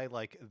all by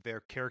like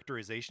their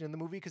characterization in the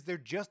movie, because they're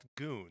just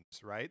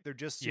goons, right? They're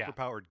just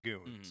superpowered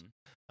goons.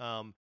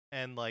 Mm-hmm.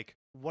 And like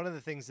one of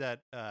the things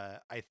that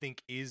I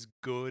think is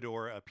good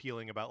or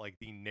appealing about like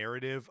the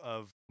narrative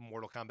of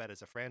Mortal Kombat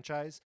as a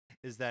franchise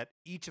is that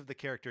each of the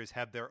characters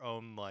have their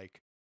own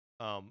like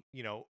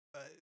You know,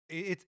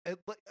 it's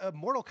a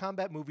Mortal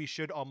Kombat movie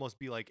should almost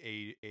be like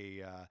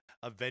a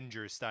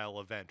Avengers style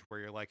event where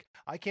you're like,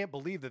 I can't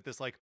believe that this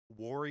like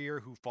warrior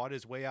who fought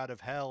his way out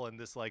of hell and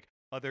this like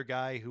other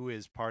guy who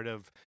is part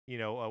of, you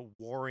know,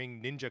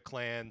 warring ninja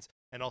clans,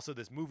 and also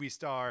this movie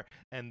star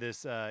and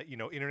this you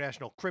know,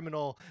 international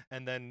criminal,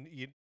 and then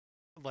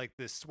like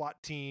this SWAT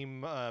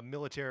team,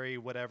 military,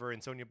 whatever,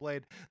 and Sonya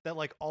Blade, that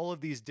like all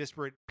of these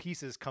disparate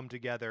pieces come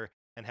together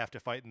and have to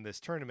fight in this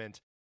tournament.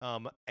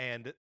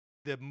 And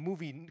the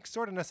movie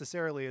sort of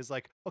necessarily is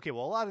like, okay,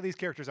 well, a lot of these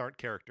characters aren't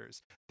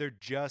characters. They're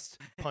just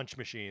punch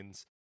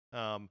machines.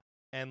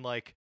 And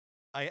like,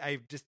 I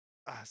just,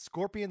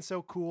 Scorpion's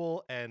so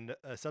cool and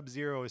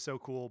Sub-Zero is so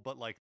cool, but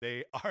like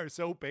they are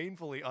so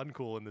painfully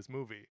uncool in this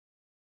movie.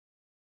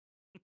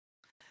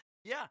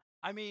 Yeah,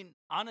 I mean,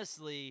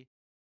 honestly,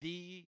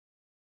 the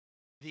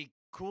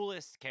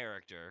coolest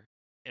character,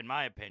 in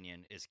my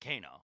opinion, is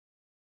Kano.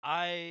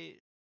 I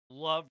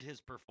loved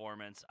his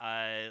performance.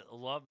 I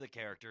loved the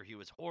character. He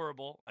was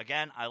horrible.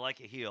 Again, I like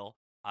a heel.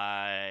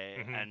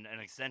 And an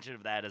extension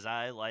of that is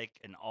I like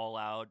an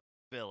all-out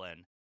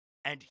villain.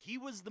 And he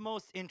was the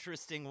most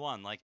interesting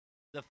one. Like,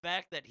 the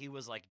fact that he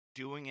was, like,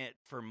 doing it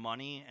for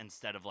money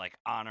instead of, like,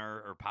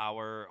 honor or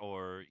power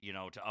or, you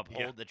know, to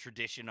uphold the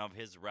tradition of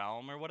his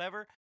realm or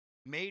whatever,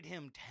 made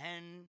him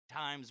 10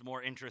 times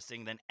more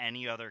interesting than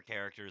any other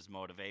character's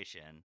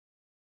motivation.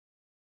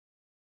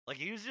 Like,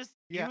 he was just,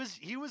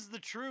 he was the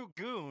true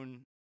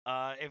goon,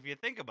 if you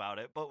think about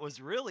it, but was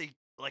really,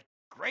 like,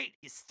 great.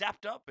 He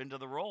stepped up into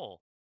the role.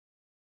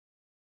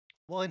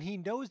 Well, and he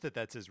knows that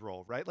that's his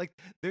role, right? Like,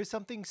 there's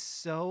something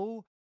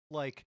so,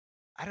 like,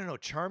 I don't know,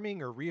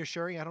 charming or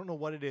reassuring, I don't know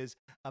what it is,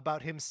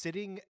 about him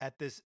sitting at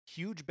this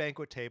huge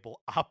banquet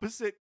table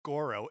opposite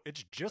Goro.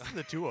 It's just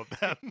the two of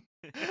them.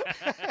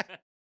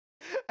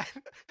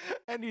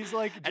 And he's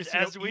like, just,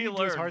 and as we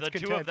learned, the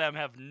two of them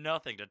have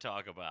nothing to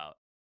talk about.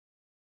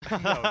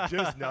 No,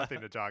 just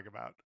nothing to talk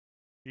about.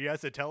 He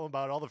has to tell him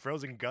about all the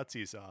frozen guts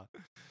he saw.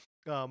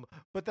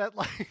 But that,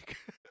 like,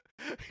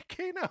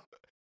 Kano,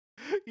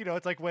 you know,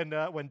 it's like when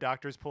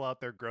doctors pull out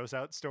their gross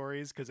out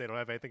stories because they don't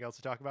have anything else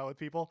to talk about with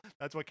people.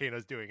 That's what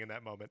Kano's doing in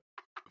that moment.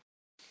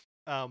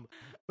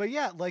 But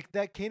yeah, like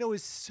that Kano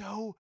is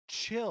so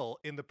chill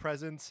in the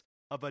presence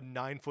of a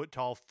 9-foot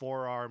tall,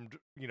 4-armed,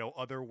 you know,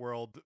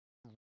 otherworld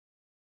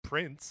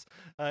prince.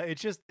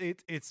 It's just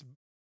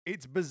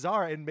it's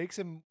bizarre and makes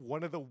him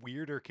one of the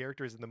weirder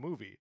characters in the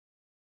movie.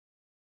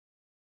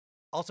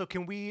 Also,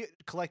 can we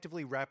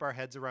collectively wrap our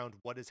heads around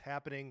what is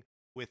happening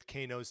with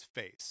Kano's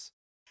face?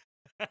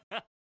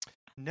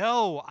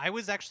 No, I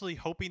was actually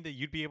hoping that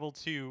you'd be able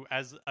to,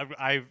 as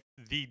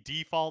the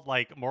default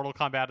like Mortal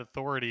Kombat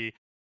authority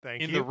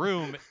the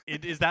room.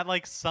 Is that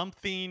like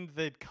something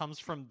that comes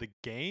from the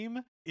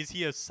game? Is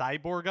he a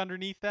cyborg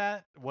underneath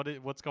that?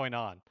 What's going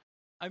on?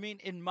 I mean,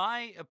 in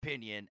my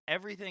opinion,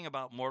 everything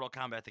about Mortal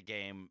Kombat the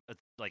game,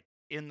 like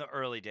in the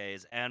early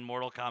days, and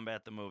Mortal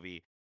Kombat the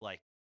movie, like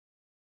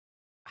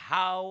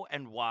how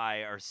and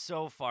why are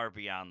so far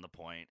beyond the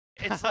point.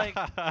 It's like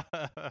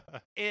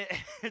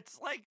it's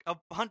like a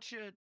bunch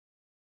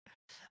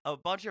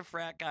of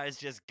frat guys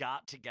just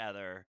got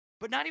together,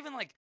 but not even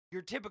like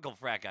your typical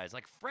frat guys,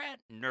 like frat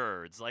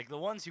nerds, like the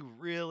ones who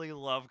really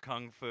love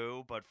kung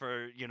fu, but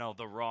for, you know,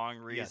 the wrong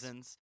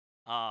reasons.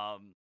 Yes.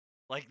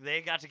 Like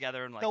they got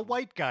together and like the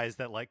white guys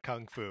that like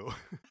kung fu.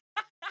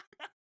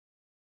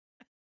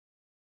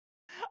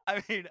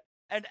 I mean,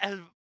 and as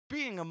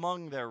being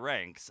among their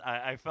ranks,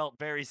 I felt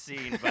very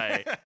seen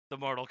by the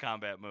Mortal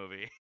Kombat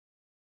movie.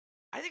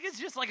 I think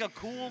it's just like a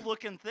cool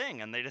looking thing,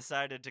 and they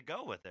decided to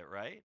go with it,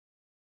 right?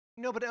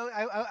 No, but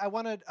I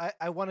want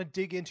to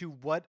dig into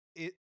what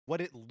it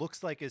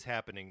looks like is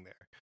happening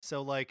there.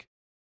 So like,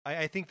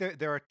 I think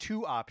there are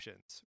two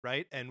options,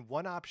 right? And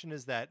one option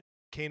is that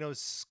Kano's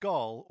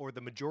skull, or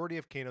the majority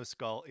of Kano's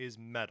skull, is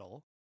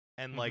metal,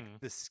 and like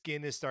the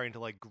skin is starting to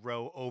like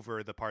grow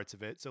over the parts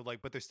of it. So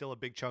like, but there's still a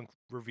big chunk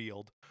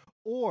revealed.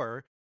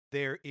 Or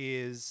there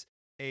is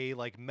a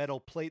like metal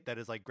plate that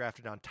is like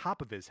grafted on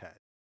top of his head.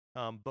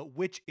 But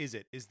which is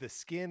it? Is the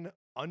skin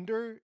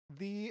under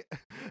the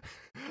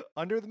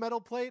under the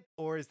metal plate,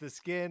 or is the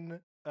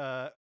skin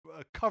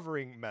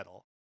covering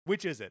metal?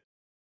 Which is it?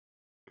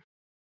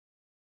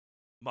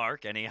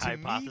 Mark, any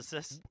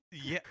hypothesis?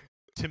 Yeah.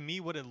 To me,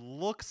 what it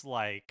looks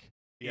like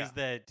is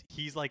that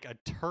he's like a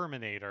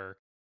Terminator.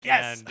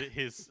 Yes! And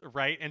his,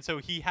 right? And so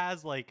he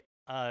has like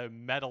a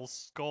metal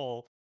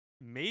skull,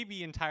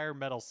 maybe entire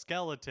metal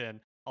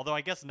skeleton, although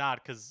I guess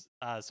not, because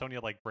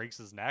Sonya like breaks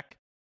his neck.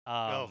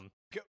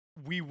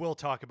 We will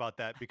talk about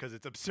that because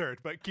it's absurd,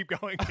 but keep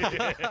going.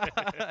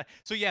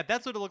 So yeah,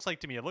 that's what it looks like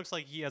to me. It looks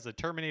like he has a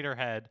Terminator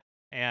head,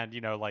 and,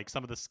 you know, like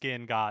some of the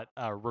skin got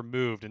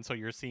removed, and so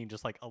you're seeing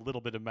just like a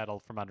little bit of metal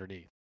from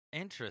underneath.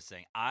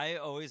 Interesting. I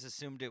always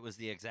assumed it was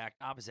the exact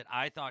opposite.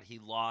 I thought he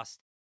lost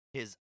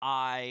his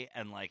eye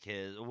and like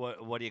his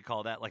what do you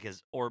call that? Like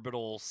his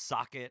orbital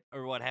socket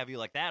or what have you.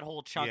 Like that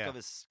whole chunk of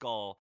his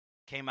skull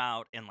came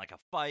out in like a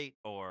fight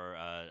or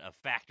a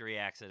factory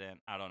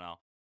accident. I don't know.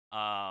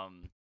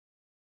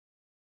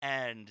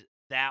 And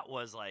that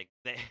was like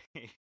they.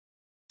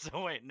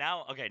 So wait,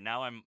 now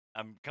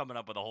I'm coming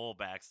up with a whole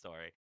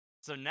backstory.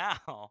 So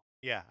now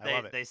Yeah, I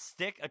love it. they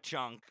stick a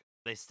chunk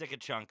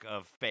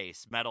of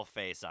metal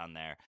face on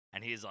there,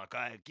 and he's like,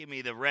 "Give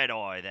me the red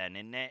eye then,"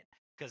 isn't it?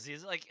 Because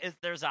he's like,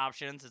 there's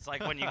options. It's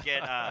like when you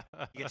get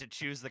to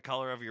choose the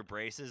color of your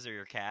braces or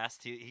your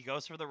cast. He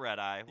goes for the red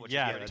eye, which is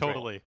Yeah, pretty cool.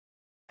 totally.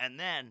 And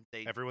then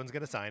Everyone's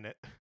gonna sign it.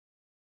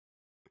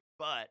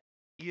 but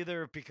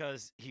either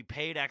because he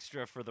paid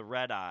extra for the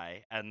red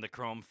eye and the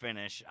chrome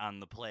finish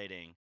on the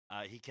plating,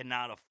 he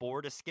cannot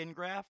afford a skin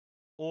graft,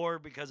 or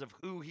because of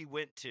who he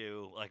went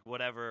to, like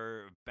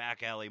whatever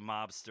back alley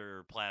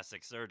mobster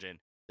plastic surgeon,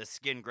 the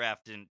skin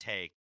graft didn't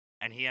take,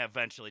 and he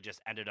eventually just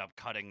ended up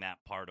cutting that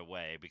part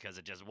away because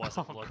it just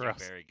wasn't looking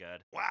gross. very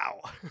good.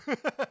 Wow.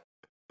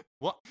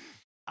 Well,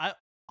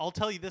 I'll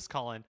tell you this,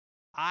 Colin.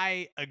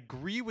 I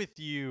agree with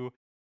you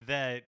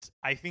that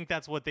I think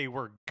that's what they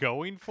were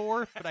going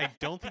for, but I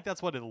don't think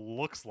that's what it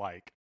looks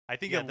like. I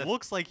think it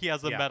looks like he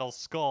has a metal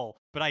skull,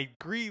 but I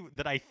agree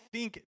that I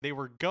think they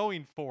were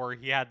going for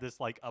he had this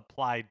like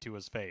applied to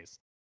his face.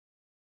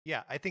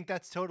 Yeah, I think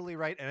that's totally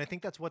right, and I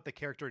think that's what the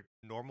character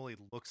normally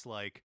looks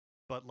like.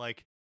 But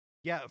like,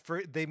 yeah,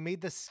 they made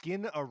the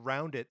skin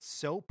around it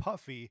so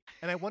puffy,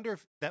 and I wonder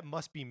if that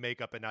must be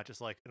makeup and not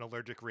just like an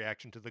allergic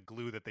reaction to the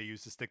glue that they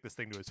used to stick this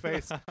thing to his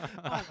face. Oh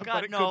But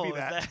God, it no! could be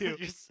that too.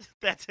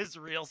 That's his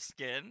real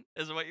skin,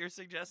 is what you're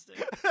suggesting?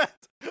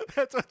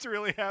 That's what's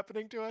really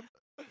happening to him.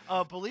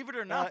 Believe it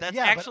or not, that's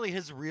yeah, but- actually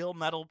his real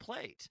metal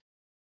plate.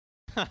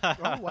 Oh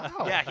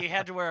wow! Yeah, he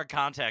had to wear a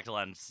contact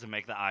lens to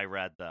make the eye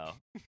red, though.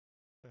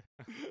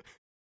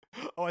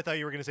 Oh, I thought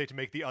you were going to say to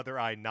make the other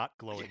eye not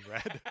glowing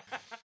red.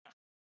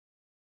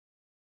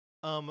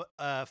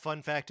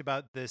 Fun fact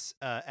about this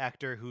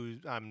actor, who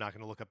I'm not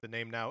going to look up the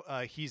name now.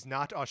 He's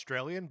not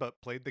Australian,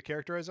 but played the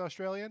character as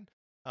Australian.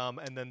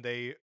 And then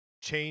they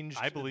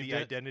changed the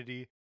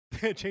identity.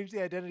 Changed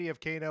the identity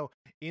of Kano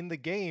in the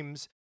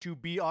games to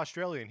be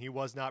Australian. He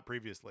was not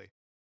previously.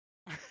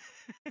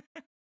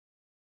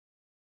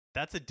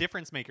 That's a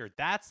difference maker.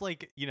 That's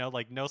like,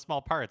 like no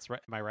small parts,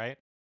 right? Am I right?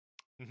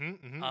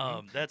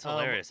 That's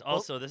hilarious.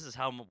 Also, this is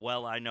how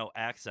well I know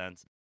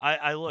accents.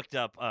 I looked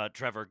up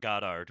Trevor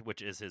Goddard,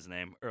 which is his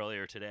name,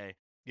 earlier today.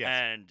 Yes.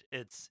 And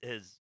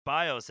his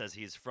bio says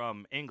he's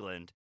from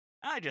England.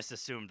 I just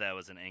assumed that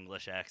was an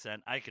English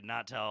accent. I could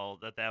not tell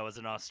that was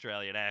an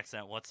Australian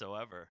accent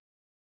whatsoever.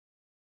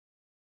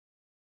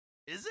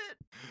 Is it?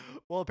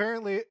 Well,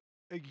 apparently,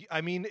 I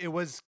mean, it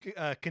was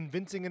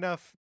convincing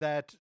enough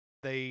that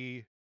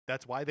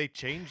that's why they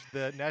changed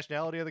the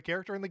nationality of the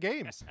character in the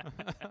games.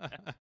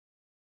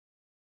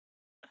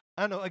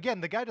 I don't know.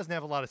 Again, the guy doesn't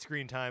have a lot of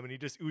screen time, and he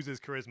just oozes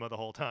charisma the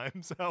whole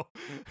time. So,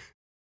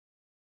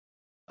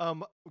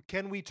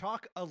 can we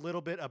talk a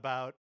little bit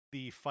about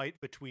the fight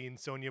between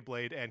Sonya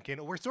Blade and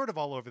Kano? We're sort of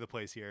all over the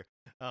place here.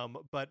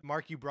 But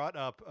Mark, you brought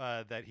up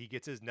that he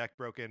gets his neck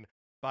broken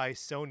by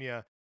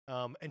Sonya,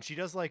 and she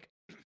does like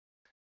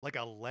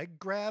a leg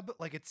grab.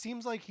 Like it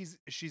seems like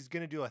she's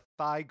gonna do a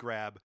thigh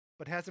grab,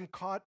 but has him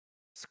caught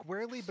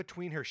squarely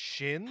between her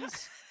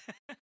shins.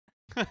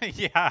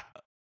 Yeah.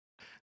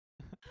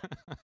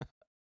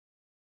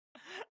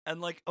 And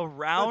like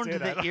around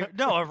the ear,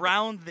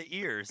 around the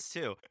ears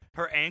too.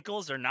 Her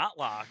ankles are not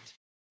locked.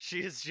 She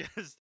is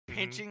just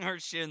pinching her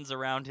shins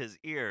around his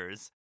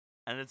ears,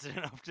 and it's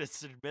enough to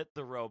submit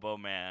the Robo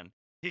Man.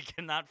 He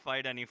cannot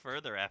fight any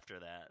further after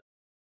that.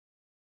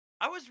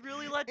 I was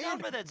really let down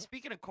by that.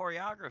 Speaking of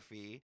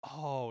choreography,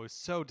 oh,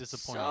 so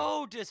disappointing.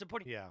 So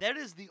disappointing. Yeah, that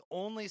is the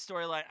only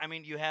storyline. I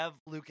mean, you have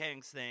Liu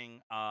Kang's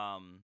thing,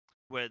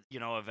 with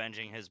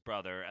avenging his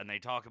brother, and they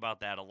talk about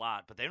that a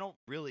lot, but they don't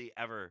really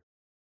ever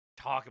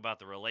talk about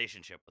the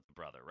relationship with the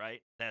brother,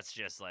 right? That's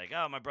just like,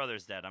 oh, my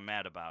brother's dead, I'm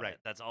mad about it.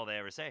 That's all they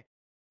ever say.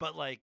 But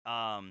like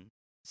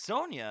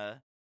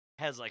Sonya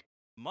has like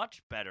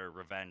much better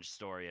revenge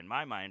story in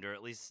my mind, or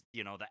at least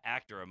the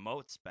actor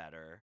emotes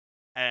better.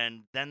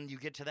 And then you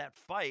get to that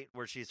fight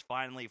where she's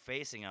finally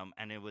facing him,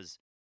 and it was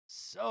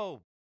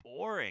so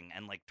boring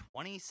and like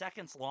 20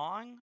 seconds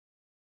long.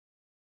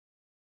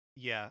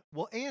 Yeah,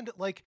 well, and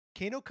like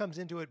Kano comes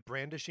into it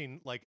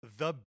brandishing like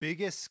the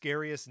biggest,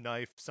 scariest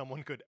knife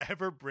someone could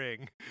ever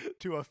bring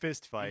to a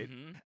fist fight.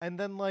 And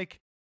then like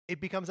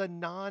it becomes a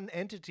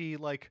non-entity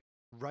like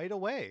right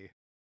away.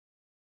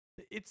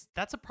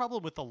 That's a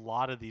problem with a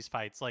lot of these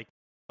fights. Like,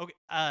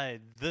 okay,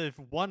 the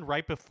one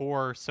right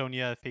before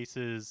Sonya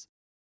faces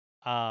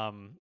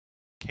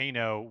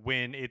Kano,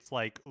 when it's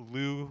like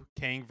Liu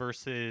Kang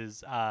versus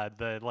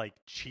the like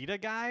cheetah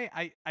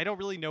guy. I don't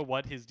really know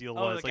what his deal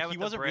was. Like he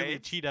wasn't really a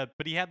cheetah,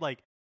 but he had like,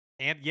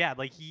 and yeah,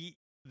 like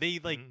they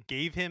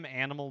gave him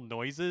animal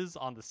noises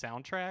on the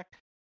soundtrack.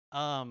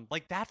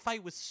 Like that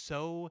fight was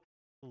so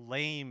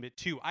lame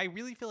too. I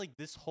really feel like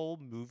this whole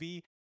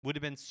movie would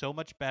have been so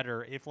much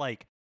better if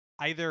like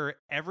either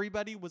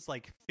everybody was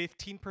like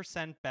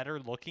 15% better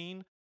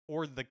looking,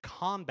 or the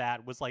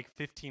combat was like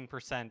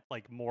 15%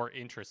 like more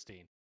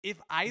interesting. If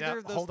either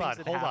of those things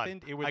had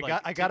happened, it would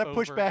I gotta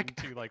push back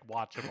into like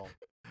watchable.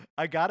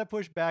 I gotta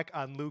push back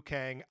on Liu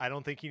Kang. I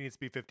don't think he needs to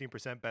be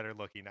 15% better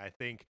looking. I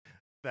think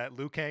that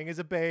Liu Kang is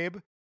a babe.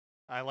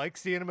 I like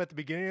seeing him at the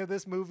beginning of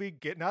this movie,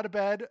 getting out of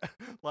bed.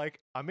 Like,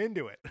 I'm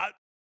into it.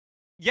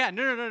 Yeah,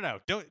 no.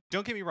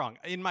 Don't get me wrong.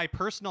 In my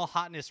personal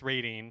hotness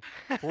rating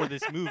for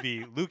this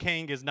movie, Liu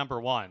Kang is number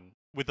 1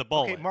 with a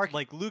bullet. Okay, Mark,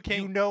 like Liu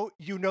Kang.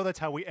 You know that's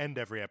how we end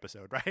every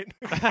episode, right?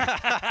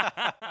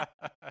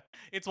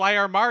 It's why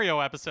our Mario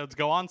episodes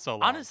go on so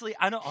long. Honestly,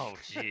 I don't. Oh,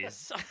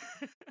 jeez.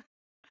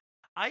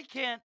 I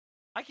can't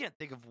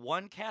think of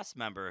one cast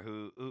member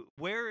who.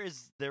 Where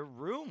is there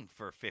room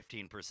for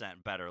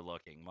 15% better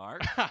looking,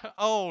 Mark?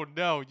 Oh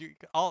no!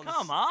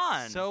 Come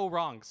on. So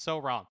wrong.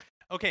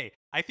 Okay,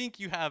 I think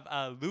you have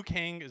Liu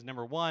Kang is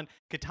number 1.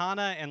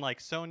 Katana and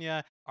like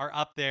Sonya are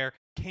up there.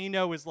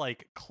 Kano is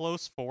like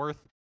close 4th.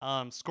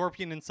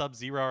 Scorpion and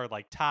Sub-Zero are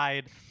like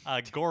tied.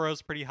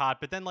 Goro's pretty hot,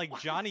 but then like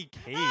Johnny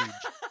Cage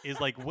is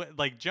like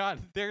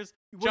there's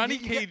Johnny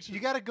Cage.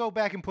 You got to go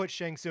back and put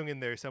Shang Tsung in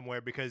there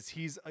somewhere because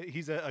he's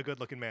a good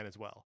looking man as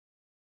well.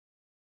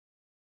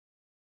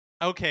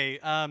 Okay,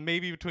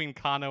 maybe between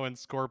Kano and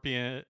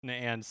Scorpion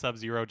and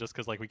Sub-Zero, just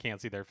because like we can't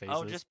see their faces.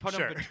 Oh, just put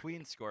him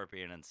between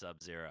Scorpion and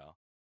Sub-Zero.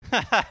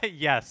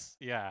 Yes,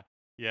 yeah.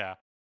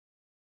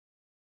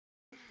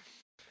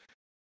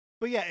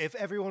 But yeah, if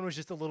everyone was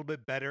just a little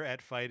bit better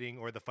at fighting,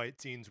 or the fight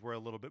scenes were a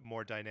little bit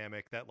more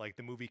dynamic, that like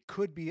the movie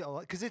could be a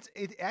lot. Because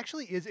it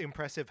actually is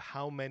impressive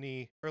how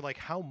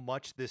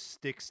much this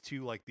sticks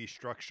to like the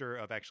structure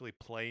of actually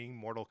playing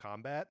Mortal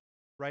Kombat,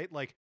 right?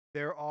 Like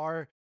there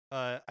are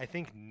I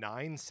think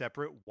 9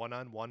 separate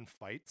one-on-one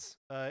fights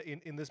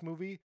in this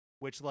movie,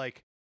 which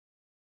like,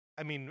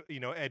 I mean,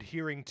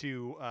 adhering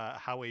to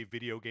how a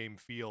video game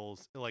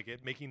feels, like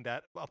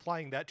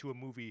applying that to a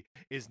movie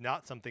is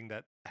not something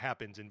that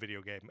happens in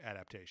video game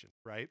adaptations,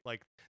 right?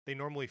 Like they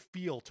normally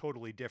feel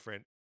totally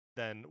different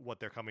than what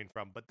they're coming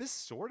from, but this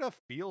sort of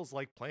feels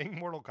like playing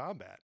Mortal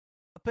Kombat.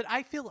 But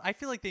I feel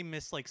like they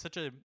missed like such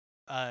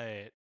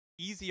a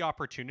easy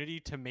opportunity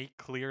to make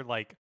clear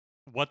like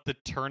what the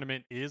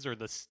tournament is or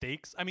the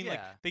stakes. I mean, like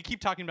they keep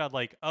talking about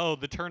like, oh,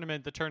 the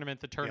tournament.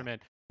 Yeah.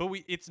 But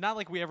it's not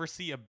like we ever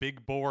see a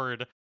big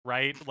board,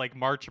 right? Like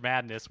March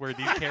Madness, where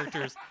these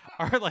characters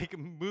are like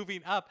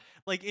moving up.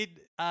 Like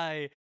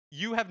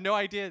you have no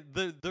idea.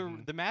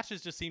 The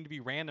matches just seem to be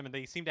random, and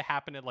they seem to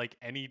happen at like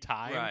any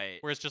time. Right.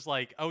 Where it's just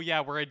like, oh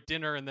yeah, we're at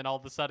dinner, and then all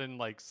of a sudden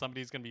like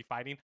somebody's gonna be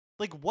fighting.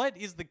 Like, what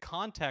is the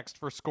context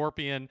for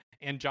Scorpion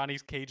and Johnny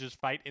Cage's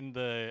fight in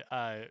the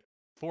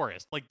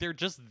forest? Like they're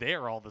just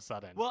there all of a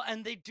sudden. Well,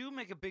 and they do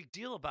make a big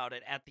deal about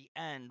it at the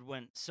end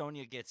when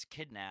Sonya gets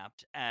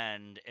kidnapped,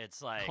 and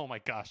it's like, oh my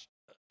gosh,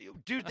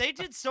 dude, they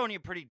did Sonya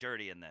pretty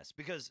dirty in this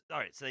because all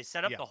right, so they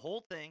set up the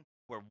whole thing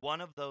where one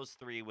of those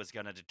 3 was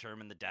going to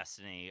determine the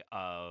destiny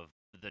of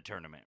the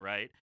tournament,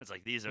 right? It's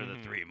like these are the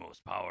 3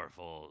 most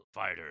powerful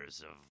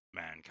fighters of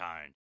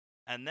mankind,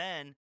 and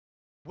then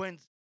when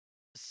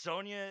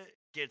Sonya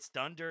gets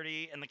done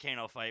dirty in the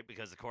Kano fight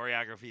because the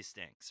choreography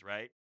stinks,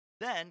 right?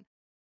 Then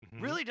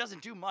really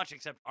doesn't do much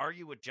except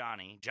argue with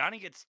Johnny. Johnny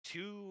gets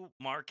 2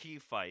 marquee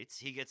fights.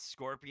 He gets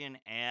Scorpion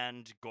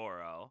and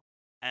Goro.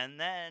 And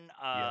then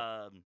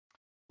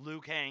Liu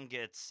Kang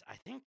gets, I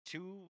think,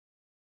 2...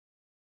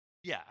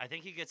 Yeah, I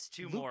think he gets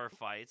 2 more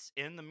fights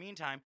in the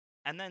meantime.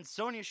 And then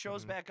Sonya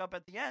shows back up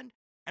at the end,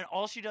 and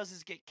all she does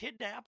is get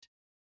kidnapped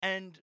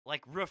and,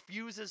 like,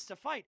 refuses to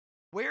fight.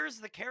 Where's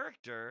the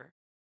character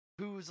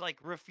who's, like,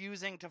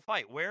 refusing to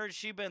fight? Where has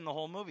she been the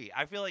whole movie?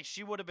 I feel like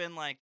she would have been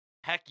like,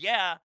 heck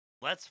yeah,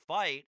 let's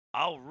fight.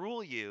 I'll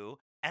rule you.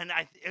 And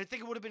I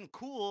think it would have been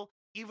cool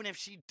even if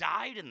she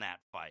died in that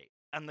fight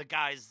and the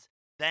guys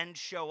then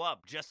show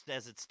up just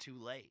as it's too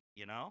late,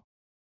 you know?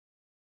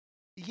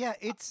 Yeah,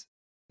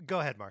 Go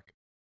ahead, Mark.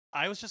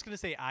 I was just going to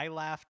say I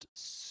laughed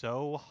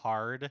so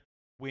hard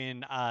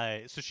when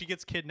so she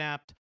gets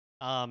kidnapped.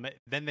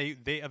 Then they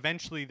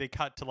eventually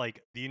cut to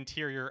like the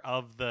interior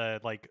of the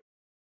like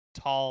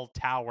tall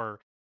tower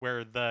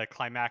where the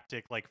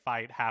climactic like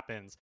fight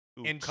happens.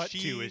 Ooh, and cut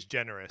to is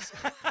generous.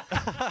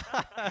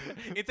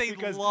 It's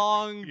a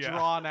long,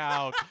 drawn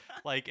out,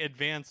 like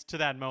advance to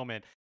that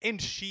moment.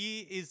 And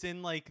she is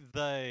in like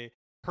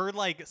her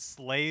like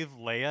slave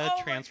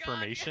Leia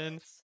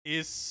transformation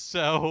is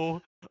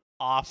so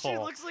awful. She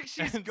looks like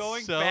she's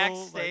going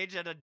backstage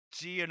at a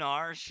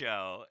GNR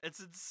show.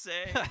 It's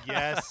insane.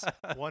 Yes,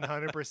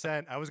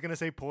 100%. I was going to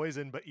say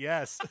Poison, but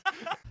yes.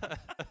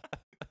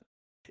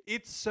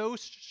 It's so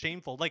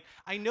shameful. Like,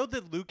 I know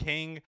that Liu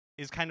Kang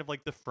is kind of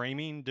like the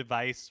framing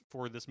device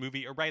for this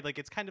movie, right? Like,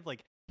 it's kind of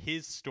like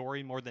his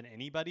story more than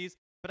anybody's.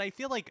 But I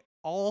feel like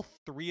all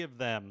 3 of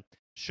them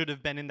should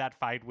have been in that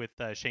fight with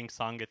Shang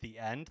Tsung at the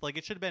end. Like,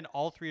 it should have been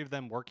all 3 of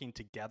them working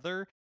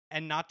together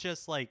and not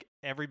just like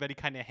everybody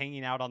kind of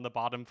hanging out on the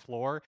bottom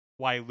floor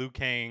while Liu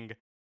Kang,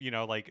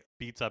 like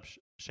beats up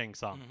Shang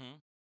Tsung.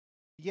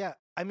 Yeah,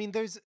 I mean,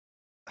 it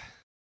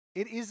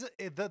is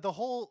the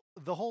whole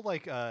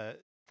like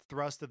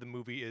thrust of the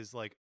movie is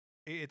like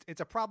it's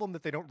a problem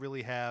that they don't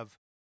really have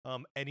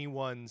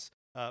anyone's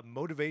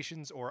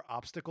motivations or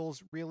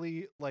obstacles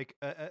really like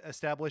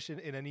established in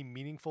any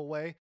meaningful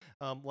way.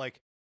 Like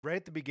right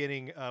at the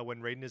beginning,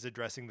 when Raiden is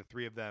addressing the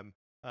three of them,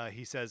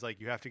 he says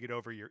like you have to get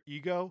over your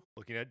ego,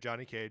 looking at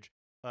Johnny Cage,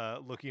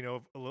 looking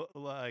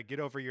over get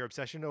over your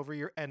obsession over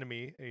your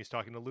enemy, and he's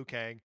talking to Liu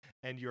Kang,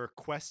 and your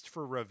quest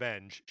for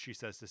revenge, she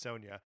says to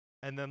Sonya.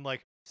 And then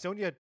like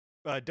Sonya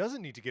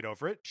doesn't need to get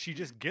over it, she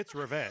just gets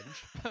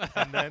revenge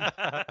and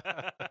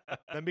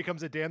then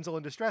becomes a damsel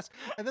in distress.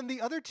 And then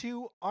the other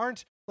two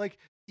aren't like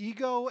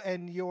ego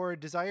and your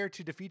desire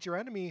to defeat your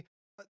enemy.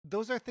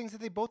 Those are things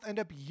that they both end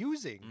up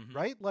using,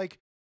 right? Like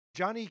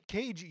Johnny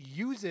Cage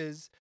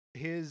uses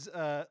his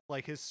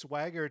his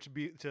swagger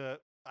to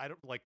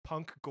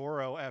punk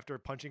Goro after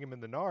punching him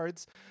in the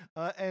nards,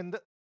 and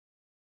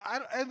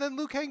then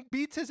Liu Kang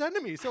beats his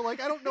enemy. So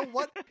like I don't know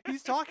what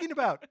he's talking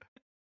about.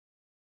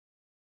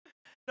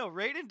 No,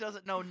 Raiden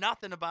doesn't know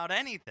nothing about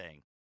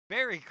anything.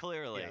 Very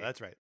clearly. Yeah, that's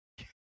right.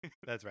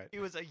 That's right. He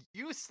was a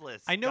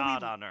useless I know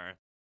god on Earth.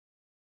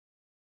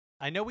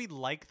 I know we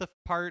like the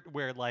part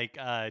where like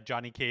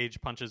Johnny Cage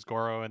punches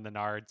Goro in the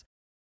nards,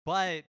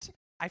 but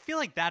I feel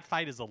like that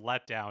fight is a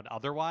letdown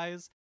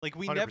otherwise. Like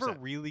we 100%. never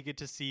really get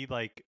to see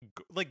like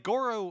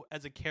Goro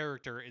as a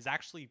character is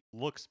actually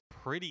looks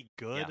pretty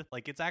good. Yeah.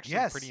 Like it's actually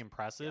Yes. pretty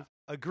impressive.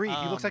 Agreed.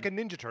 He looks like a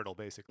Ninja Turtle,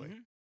 basically.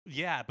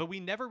 Yeah, but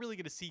we never really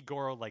get to see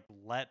Goro like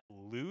let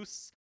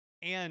loose.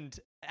 And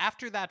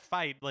after that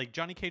fight, like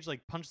Johnny Cage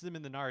like punches him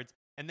in the nards,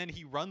 and then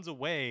he runs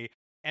away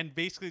and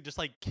basically just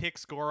like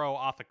kicks Goro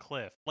off a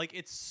cliff. Like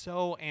it's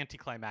so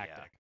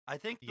anticlimactic. I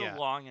think the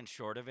long and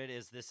short of it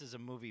is this is a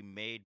movie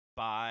made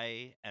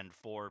by and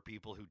for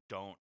people who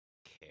don't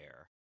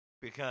care.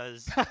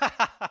 Because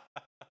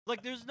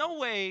like there's no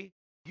way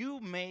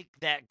you make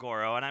that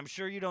Goro, and I'm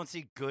sure you don't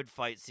see good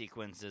fight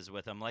sequences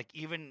with him. Like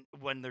even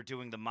when they're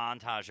doing the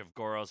montage of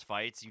Goro's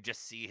fights, you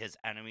just see his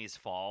enemies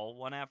fall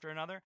one after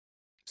another.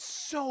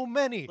 So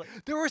many.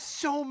 There were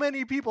so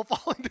many people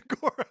falling to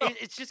Goro.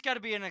 It's just got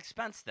to be an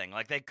expense thing.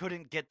 Like they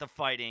couldn't get the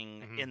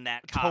fighting in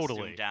that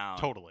costume down.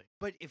 Totally.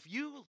 But if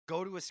you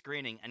go to a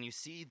screening and you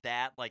see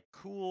that like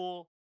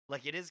cool,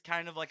 like it is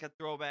kind of like a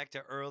throwback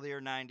to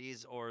earlier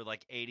 90s or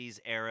like 80s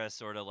era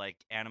sort of like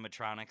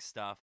animatronic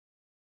stuff.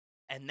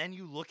 And then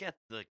you look at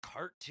the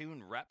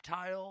cartoon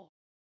reptile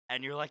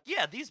and you're like,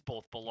 yeah, these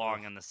both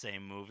belong in the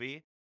same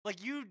movie. Like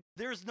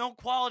there's no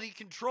quality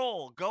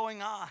control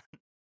going on.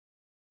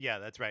 Yeah,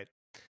 that's right.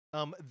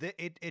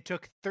 It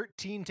took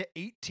 13 to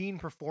 18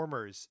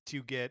 performers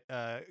to get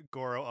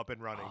Goro up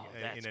and running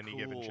in any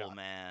given shot.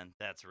 Man,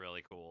 that's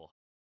really cool.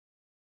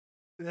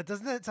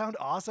 Doesn't that sound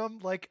awesome?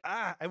 Like,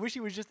 I wish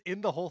he was just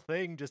in the whole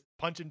thing, just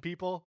punching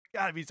people.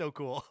 Gotta be so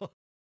cool.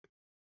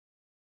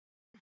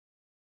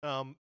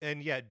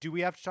 And yeah, do we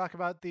have to talk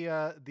about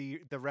the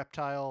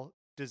reptile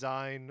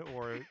design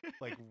or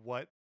like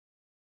what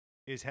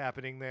is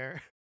happening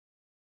there?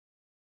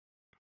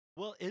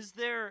 Well, is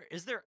there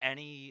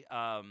any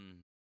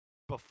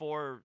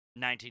before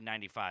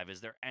 1995?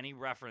 Is there any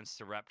reference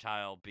to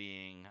reptile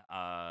being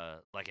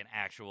like an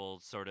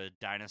actual sort of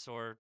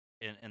dinosaur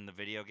in the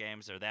video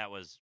games, or that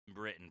was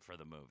written for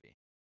the movie?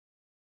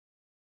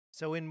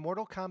 So in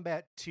Mortal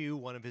Kombat 2,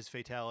 one of his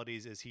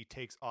fatalities is he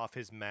takes off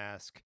his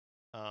mask.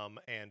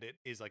 And it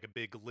is like a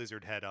big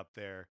lizard head up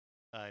there,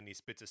 and he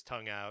spits his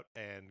tongue out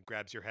and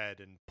grabs your head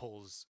and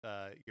pulls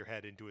your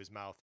head into his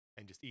mouth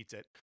and just eats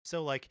it.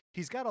 So like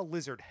he's got a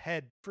lizard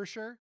head for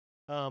sure,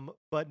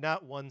 but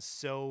not one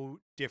so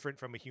different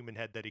from a human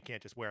head that he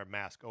can't just wear a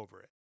mask over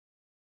it.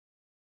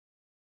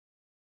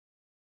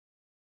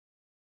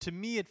 To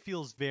me, it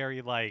feels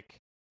very like,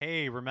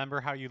 hey,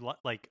 remember how you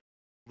like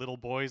little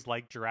boys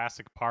like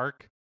Jurassic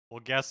Park?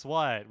 Well, guess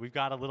what? We've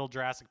got a little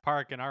Jurassic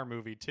Park in our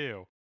movie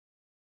too.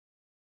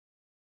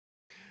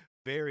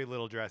 Very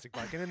little Jurassic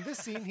Park. And in this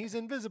scene, he's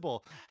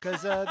invisible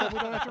because then we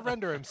don't have to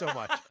render him so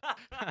much.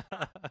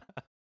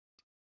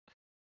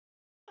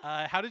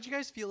 How did you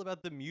guys feel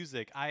about the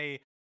music? I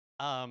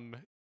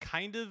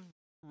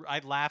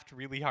laughed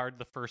really hard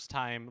the first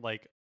time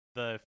like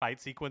the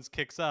fight sequence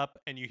kicks up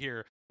and you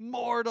hear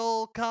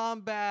Mortal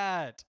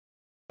Kombat.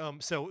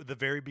 So the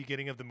very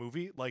beginning of the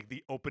movie, like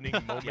the opening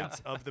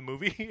moments of the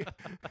movie.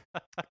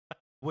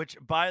 Which,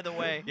 by the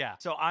way, yeah.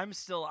 So I'm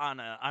still on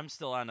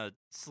a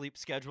sleep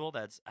schedule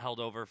that's held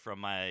over from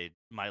my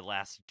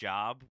last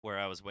job where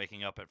I was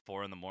waking up at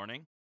 4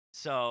 a.m.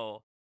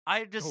 So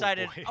I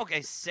decided,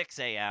 okay, 6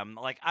 a.m.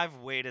 Like I've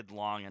waited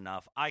long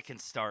enough. I can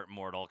start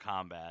Mortal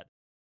Kombat.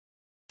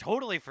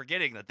 Totally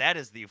forgetting that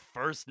is the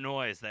first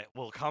noise that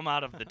will come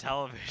out of the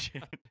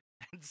television,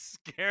 and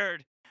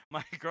scared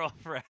my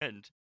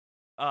girlfriend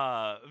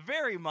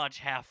very much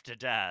half to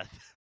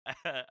death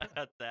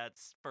at that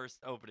first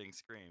opening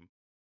scream.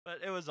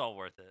 But it was all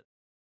worth it.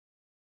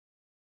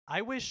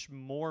 I wish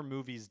more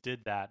movies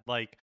did that.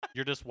 Like,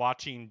 you're just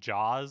watching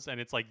Jaws,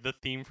 and it's like the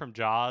theme from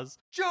Jaws.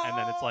 Jaws! And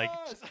then it's like,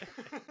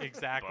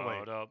 exactly.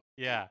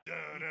 Yeah.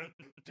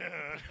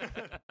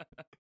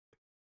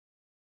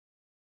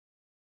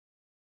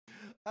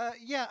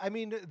 Yeah, I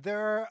mean, there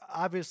are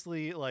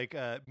obviously like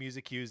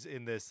music cues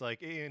in this,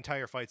 like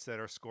entire fights that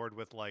are scored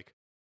with like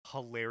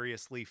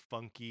hilariously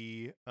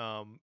funky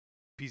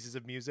pieces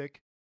of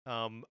music.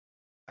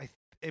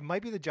 It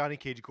might be the Johnny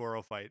Cage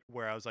Goro fight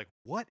where I was like,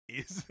 what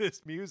is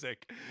this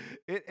music?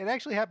 It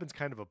actually happens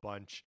kind of a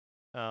bunch.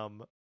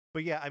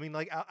 But yeah, I mean,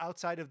 like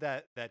outside of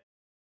that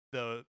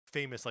the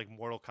famous like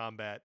Mortal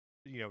Kombat,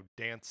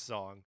 dance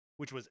song,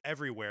 which was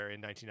everywhere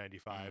in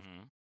 1995.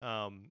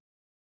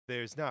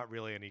 There's not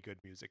really any good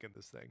music in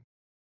this thing.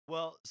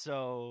 Well,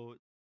 so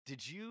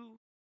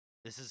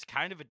this is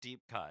kind of a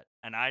deep cut,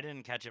 and I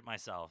didn't catch it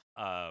myself.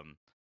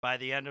 By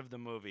the end of the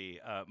movie,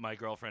 my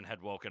girlfriend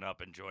had woken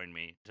up and joined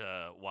me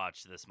to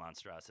watch this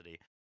monstrosity.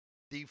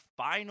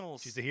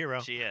 She's a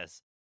hero. She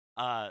is.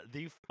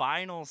 The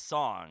final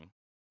song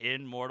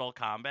in Mortal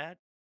Kombat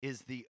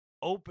is the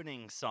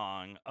opening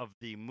song of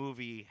the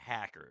movie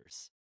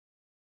Hackers.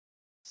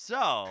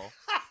 So,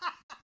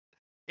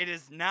 it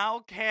is now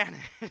canon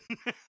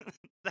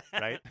that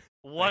Right?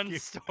 one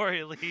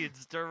story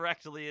leads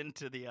directly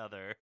into the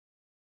other.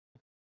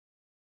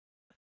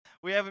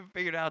 We haven't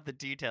figured out the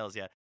details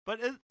yet, but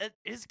it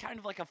is kind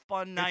of like a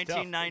fun It's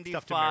tough. It's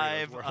tough to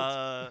marry those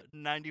worlds.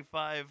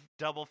 95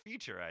 double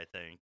feature, I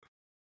think.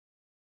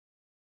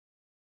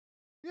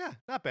 Yeah,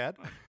 not bad.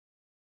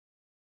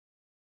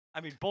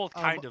 I mean, both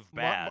kind of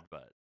bad,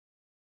 but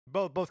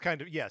Both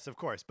kind of, yes, of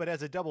course. But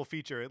as a double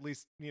feature, at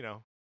least, I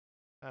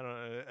don't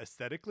know,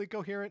 aesthetically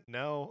coherent?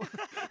 No.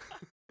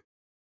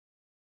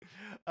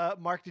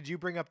 Mark, did you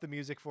bring up the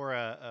music for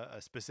a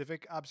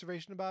specific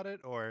observation about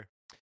it, or?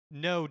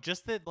 No,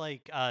 just that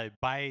like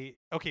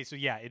so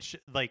yeah, it's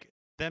like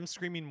them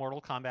screaming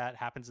Mortal Kombat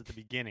happens at the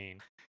beginning,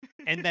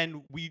 and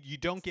then you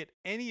don't get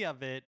any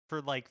of it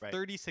for like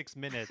 36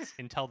 minutes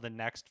until the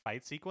next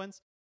fight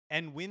sequence.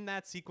 And when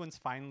that sequence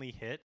finally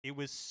hit,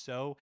 it's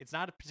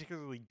not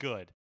particularly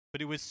good,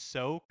 but it was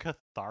so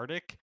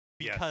cathartic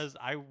because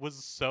I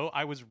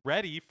was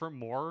ready for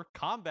more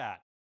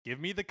combat. Give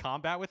me the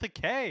combat with a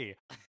K.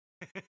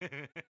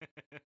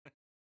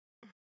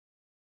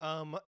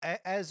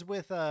 As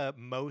with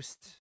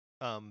most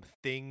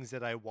things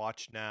that I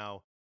watch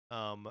now,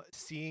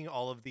 seeing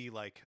all of the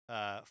like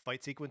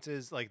fight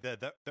sequences, like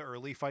the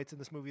early fights in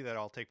this movie that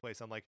all take place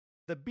on like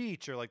the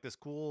beach or like this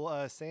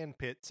cool sand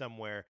pit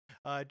somewhere,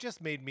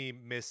 just made me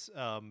miss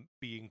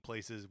being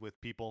places with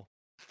people.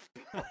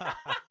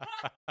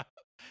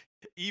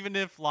 Even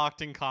if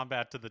locked in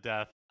combat to the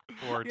death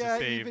or to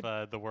save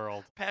the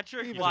world.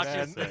 Patrick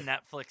watches the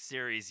Netflix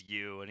series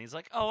You, and he's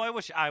like, "Oh, I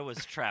wish I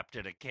was trapped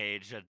in a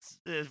cage.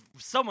 If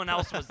someone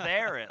else was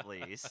there, at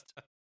least."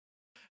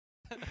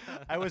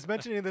 I was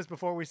mentioning this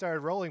before we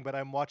started rolling, but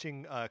I'm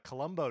watching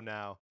Columbo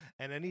now,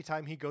 and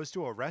anytime he goes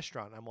to a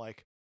restaurant, I'm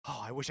like,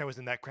 oh, I wish I was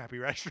in that crappy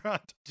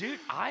restaurant. Dude,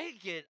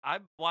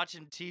 I'm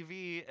watching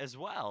TV as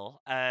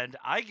well, and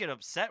I get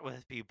upset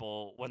with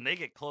people when they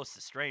get close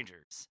to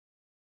strangers.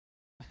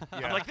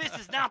 Yeah. I'm like, this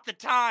is not the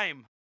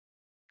time.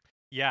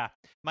 Yeah.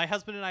 My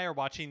husband and I are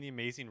watching The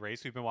Amazing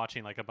Race. We've been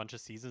watching like a bunch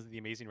of seasons of The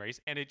Amazing Race,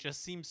 and it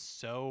just seems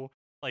so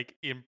like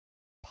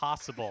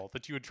impossible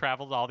that you would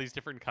travel to all these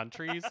different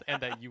countries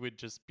and that you would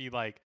just be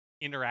like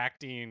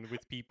interacting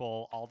with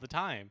people all the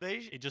time.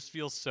 It just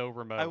feels so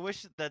remote. I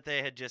wish that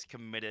they had just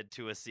committed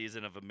to a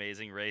season of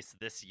Amazing Race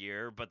this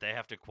year, but they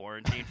have to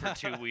quarantine for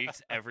 2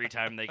 weeks every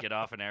time they get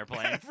off an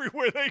airplane.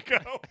 Everywhere they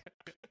go.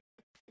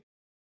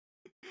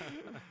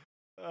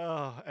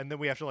 Oh, and then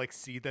we have to like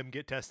see them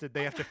get tested.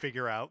 They have to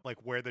figure out like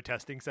where the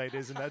testing site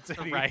is in that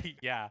city. Right,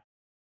 yeah.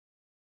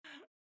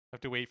 Have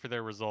to wait for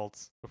their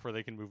results before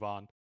they can move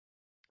on.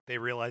 They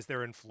realize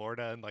they're in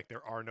Florida and like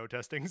there are no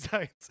testing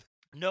sites.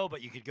 No,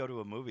 but you could go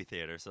to a movie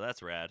theater, so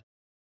that's rad.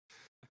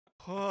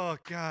 Oh,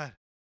 God.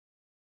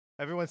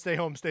 Everyone stay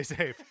home, stay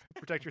safe.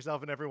 Protect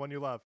yourself and everyone you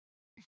love.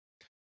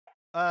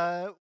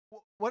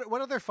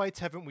 What other fights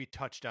haven't we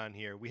touched on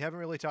here? We haven't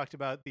really talked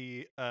about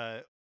the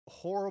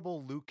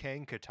horrible Liu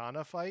Kang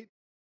katana fight.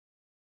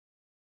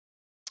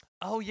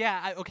 Oh,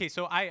 yeah. Okay,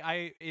 so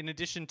I in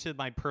addition to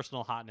my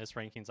personal hotness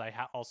rankings, I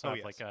also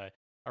have like a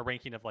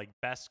ranking of like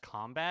best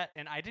combat,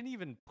 and I didn't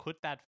even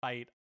put that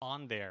fight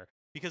on there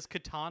because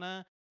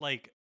katana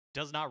like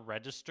does not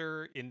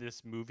register in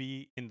this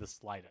movie in the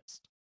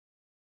slightest.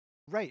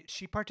 Right.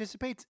 She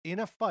participates in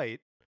a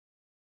fight,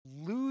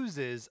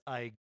 loses,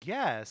 I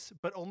guess,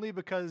 but only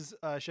because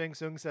Shang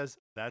Tsung says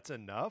that's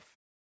enough,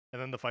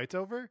 and then the fight's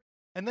over,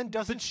 and then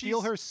doesn't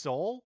steal her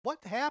soul.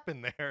 What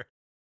happened there?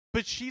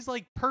 But she's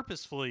like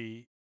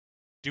purposefully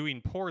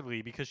doing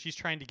poorly because she's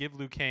trying to give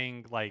Liu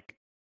Kang like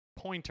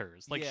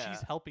pointers, like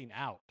she's helping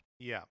out.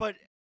 Yeah. But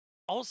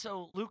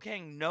also, Liu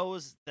Kang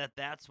knows that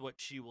that's what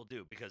she will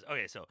do because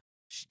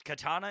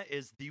Katana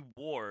is the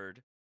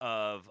ward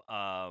of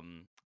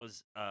the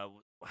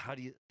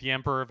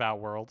Emperor of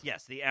Outworld.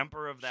 Yes, the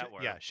Emperor of that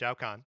world. Yeah, Shao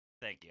Kahn.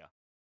 Thank you.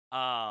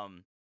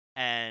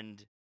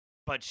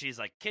 But she's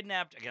like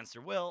kidnapped against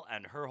her will,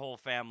 and her whole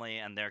family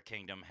and their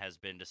kingdom has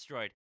been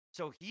destroyed.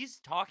 So he's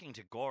talking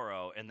to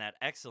Goro in that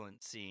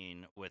excellent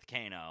scene with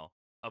Kano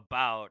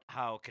about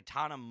how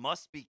Katana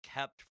must be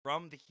kept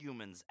from the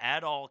humans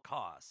at all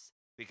costs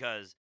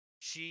because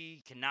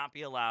she cannot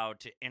be allowed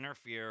to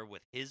interfere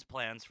with his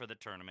plans for the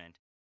tournament.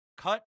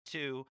 Cut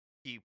to,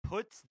 he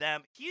puts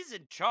them, he's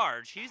in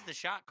charge, he's the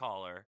shot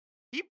caller.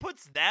 He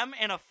puts them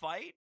in a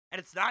fight, and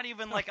it's not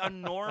even like a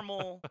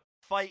normal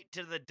fight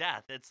to the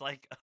death. It's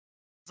like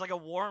a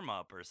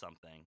warm-up or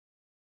something.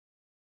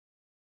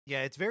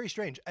 Yeah, it's very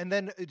strange. And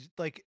then,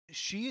 like,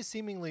 she is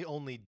seemingly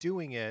only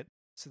doing it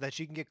so that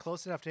she can get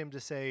close enough to him to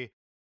say,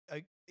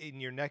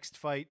 in your next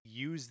fight,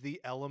 use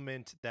the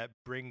element that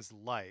brings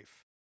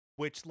life.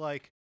 Which,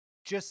 like,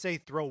 just say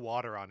throw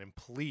water on him,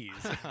 please.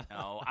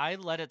 No, I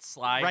let it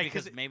slide Right,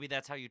 because maybe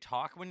that's how you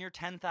talk when you're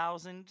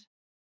 10,000.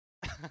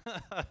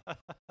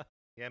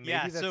 Yeah, maybe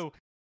Yeah, that's... so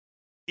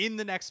in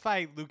the next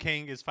fight, Liu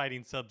Kang is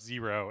fighting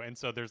Sub-Zero, and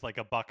so there's like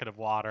a bucket of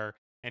water,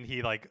 and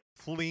he like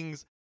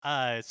flings.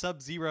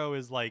 Sub-Zero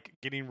is like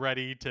getting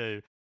ready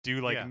to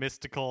do like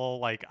mystical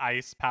like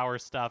ice power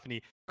stuff, and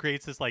he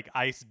creates this like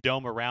ice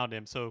dome around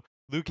him. So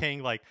Liu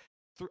Kang like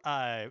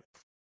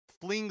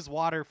flings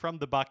water from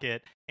the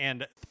bucket,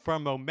 and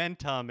from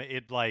momentum,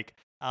 it like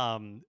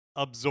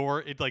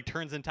it like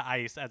turns into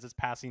ice as it's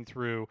passing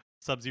through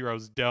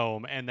Sub-Zero's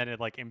dome, and then it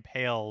like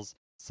impales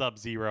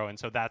Sub-Zero, and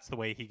so that's the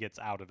way he gets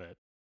out of it.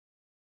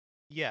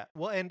 Yeah,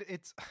 well, and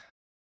it's,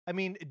 I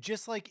mean,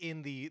 just like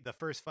in the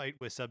first fight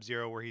with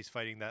Sub-Zero where he's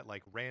fighting that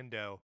like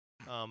rando,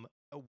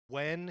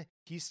 when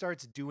he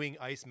starts doing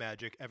ice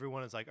magic,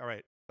 everyone is like, all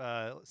right,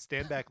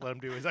 stand back, let him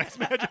do his ice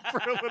magic for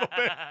a little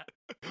bit.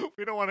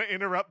 We don't want to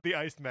interrupt the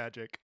ice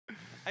magic.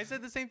 I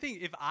said the same thing.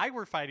 If I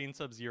were fighting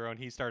Sub-Zero and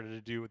he started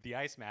to do the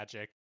ice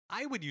magic,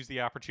 I would use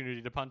the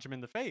opportunity to punch him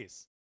in the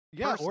face.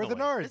 Yeah, or the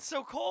nards. It's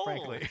so cold.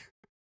 Frankly.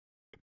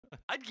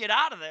 I'd get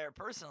out of there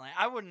personally.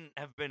 I wouldn't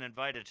have been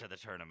invited to the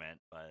tournament,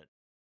 but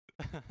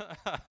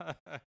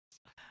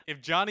if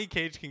Johnny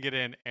Cage can get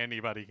in,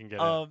 anybody can get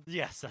in.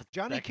 Yes,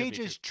 Johnny Cage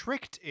is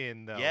tricked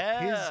in though.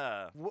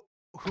 Yeah.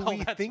 Who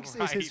he thinks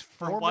is his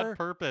former... For what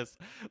purpose?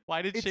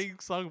 Why did Shang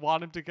Tsung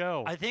want him to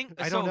go? I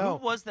think I don't know.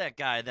 Who was that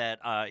guy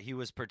that he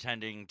was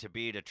pretending to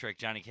be to trick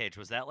Johnny Cage?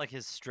 Was that like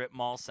his strip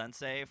mall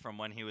sensei from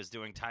when he was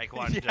doing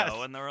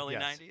Taekwondo in the early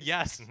 90s?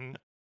 Yes. Mm-hmm.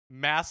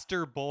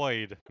 Master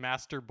Boyd.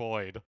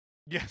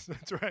 Yes,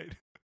 that's right.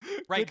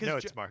 Right, Good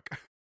notes, Mark.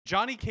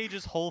 Johnny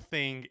Cage's whole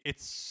thing,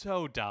 it's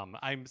so dumb.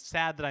 I'm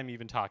sad that I'm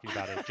even talking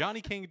about it.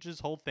 Johnny Cage's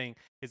whole thing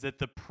is that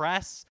the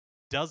press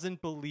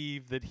doesn't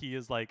believe that he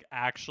is like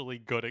actually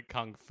good at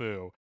kung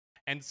fu.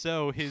 And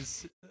so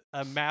his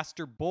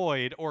Master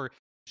Boyd, or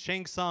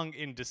Shang Tsung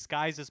in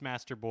disguise as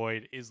Master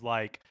Boyd, is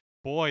like,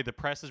 boy, the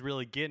press is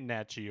really getting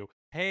at you.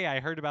 Hey, I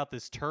heard about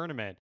this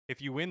tournament.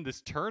 If you win this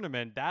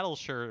tournament, that'll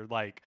sure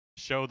like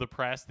show the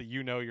press that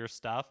you know your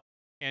stuff.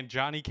 And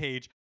Johnny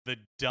Cage, the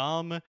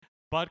dumb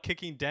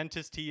butt-kicking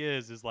dentist he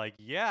is like,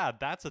 yeah,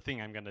 that's a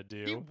thing I'm going to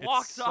do. He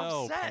walks it's off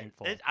so set.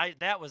 Painful.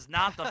 That was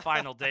not the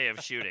final day of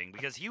shooting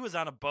because he was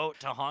on a boat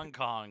to Hong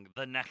Kong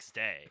the next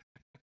day.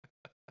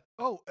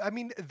 Oh, I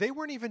mean, they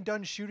weren't even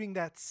done shooting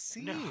that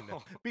scene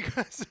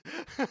because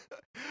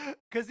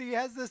he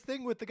has this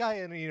thing with the guy,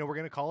 and we're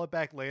gonna call it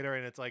back later,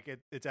 and it's like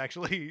it's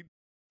actually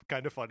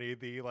kind of funny.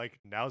 The like,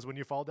 now's when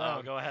you fall down.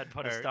 Oh, go ahead,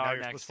 put a Or, star now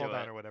you're next supposed to fall it,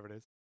 down or whatever it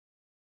is.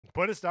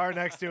 Put a star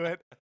next to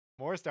it.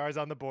 More stars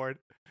on the board.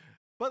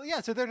 But yeah,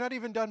 so they're not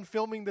even done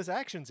filming this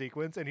action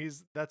sequence, and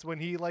that's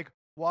when he like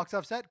walks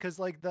off set because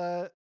like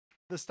the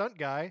stunt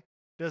guy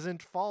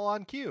doesn't fall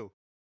on cue.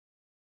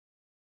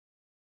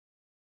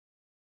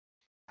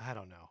 I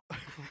don't know.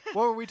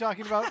 What were we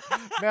talking about?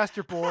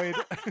 Master Boyd.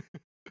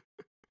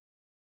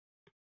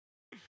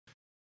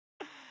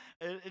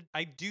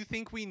 I do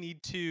think we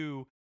need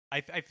to. I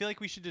feel like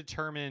we should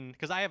determine,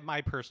 because I have my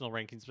personal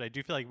rankings, but I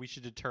do feel like we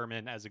should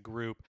determine as a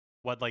group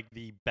what like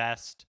the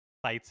best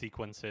fight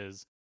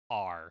sequences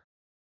are.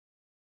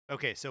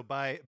 Okay, so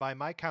by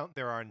my count,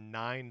 there are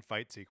 9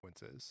 fight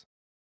sequences.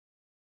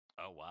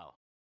 Oh wow!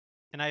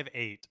 And I have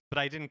 8, but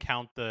I didn't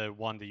count the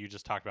one that you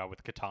just talked about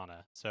with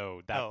Katana,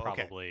 so that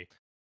probably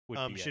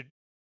would be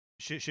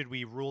should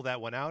we rule that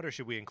one out, or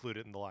should we include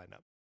it in the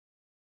lineup?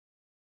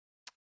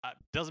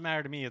 Doesn't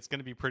matter to me. It's going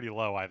to be pretty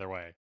low either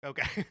way.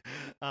 Okay.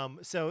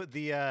 So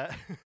the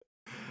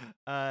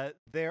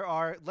there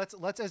are let's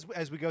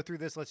as we go through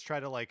this, let's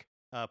try to like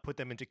put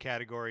them into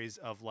categories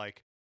of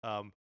like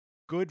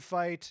good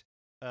fight,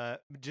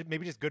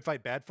 maybe just good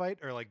fight, bad fight,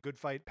 or like good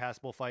fight,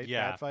 passable fight,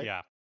 bad fight.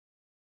 Yeah.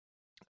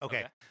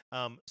 Okay.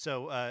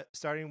 So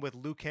starting with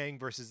Liu Kang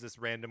versus this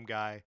random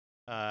guy,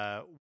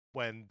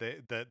 when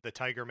the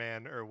Tiger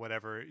Man or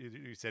whatever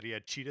you said he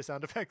had cheetah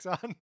sound effects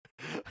on.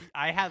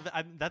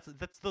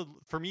 That's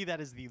for me that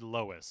is the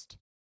lowest.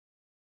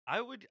 I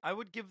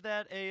would give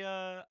that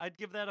I'd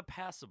give that a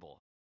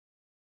passable.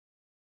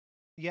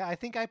 Yeah, I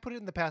think I put it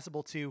in the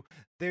passable too.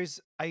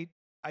 I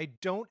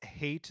don't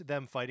hate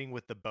them fighting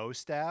with the bow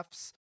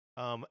staffs.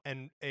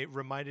 And it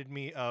reminded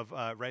me of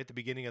right at the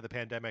beginning of the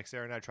pandemic,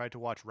 Sarah and I tried to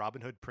watch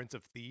Robin Hood, Prince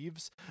of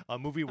Thieves, a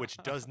movie which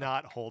does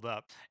not hold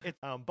up.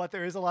 But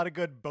there is a lot of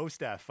good bow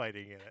staff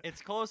fighting in it.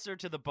 It's closer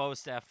to the bow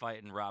staff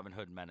fight in Robin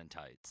Hood Men in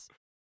Tights.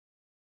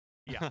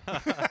 Yeah.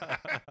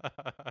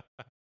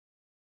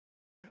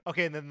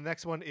 Okay, and then the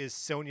next one is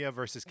Sonya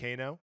versus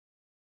Kano.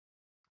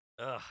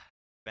 Ugh,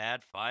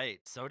 bad fight.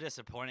 So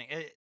disappointing.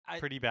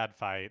 Pretty bad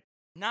fight.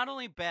 Not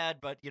only bad,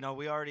 but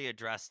we already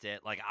addressed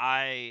it. Like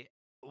I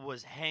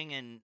was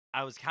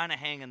kind of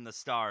hanging the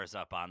stars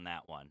up on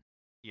that one,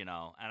 and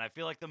I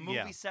feel like the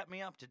movie set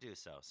me up to do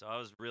so. So I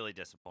was really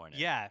disappointed.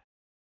 Yeah.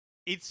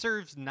 It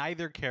serves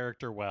neither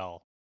character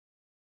well.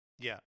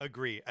 Yeah,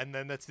 agree. And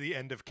then that's the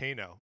end of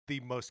Kano,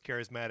 the most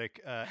charismatic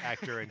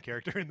actor and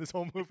character in this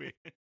whole movie.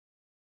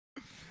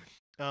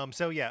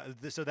 So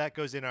that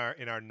goes in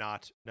our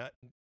not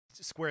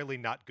squarely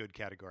not good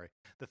category.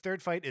 The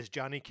third fight is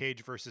Johnny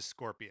Cage versus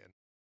Scorpion.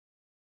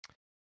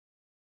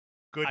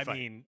 Good fight. I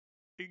mean,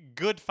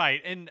 good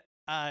fight. And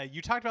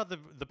you talked about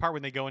the part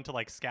when they go into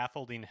like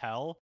scaffolding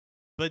hell,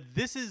 but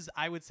this is,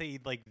 I would say,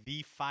 like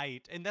the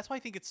fight, and that's why I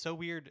think it's so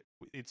weird.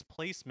 Its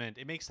placement.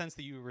 It makes sense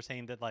that you were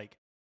saying that like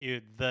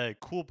the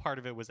cool part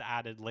of it was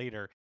added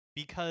later,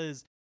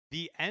 because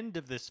the end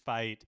of this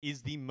fight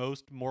is the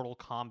most Mortal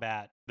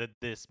Kombat that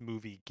this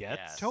movie gets.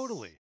 Yes.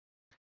 Totally.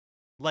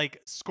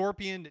 Like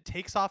Scorpion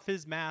takes off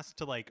his mask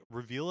to like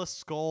reveal a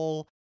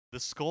skull. The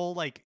skull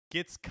like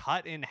gets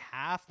cut in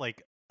half.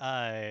 Like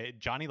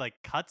Johnny like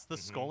cuts the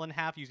skull in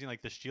half using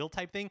like the shield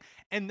type thing,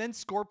 and then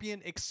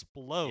Scorpion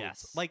explodes.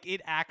 Yes. Like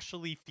it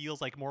actually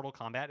feels like Mortal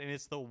Kombat, and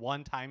it's the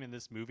one time in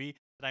this movie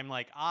that I'm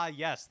like,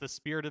 yes, the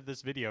spirit of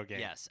this video game.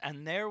 Yes,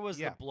 and there was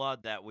the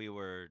blood that we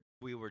were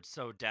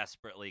so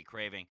desperately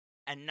craving,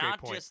 and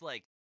not just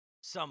like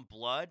some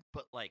blood,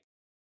 but like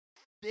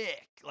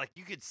thick. Like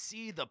you could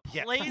see the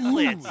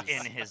platelets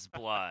in his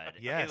blood.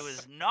 Yes, it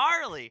was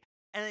gnarly,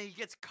 and then he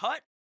gets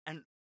cut,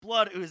 and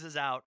blood oozes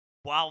out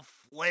while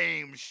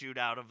flames shoot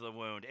out of the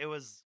wound. It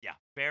was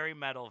very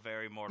metal,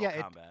 very Mortal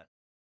Kombat.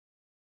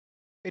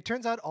 It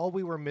turns out all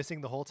we were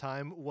missing the whole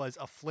time was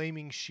a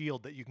flaming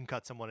shield that you can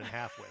cut someone in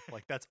half with.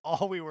 Like, that's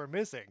all we were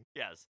missing.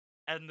 Yes.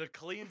 And the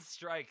clean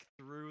strike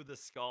through the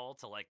skull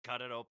to, like,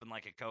 cut it open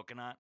like a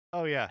coconut.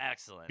 Oh, yeah.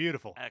 Excellent.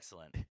 Beautiful.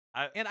 Excellent.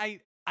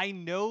 I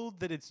know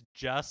that it's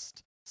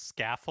just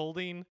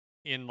scaffolding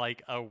in,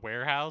 like, a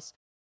warehouse,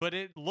 but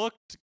it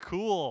looked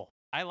cool.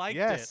 I liked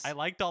it. I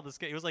liked all this.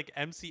 It was like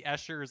MC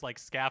Escher's, like,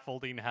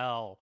 scaffolding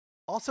hell.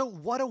 Also,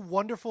 what a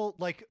wonderful,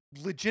 like,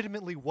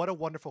 legitimately, what a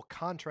wonderful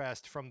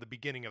contrast from the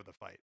beginning of the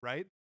fight,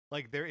 right?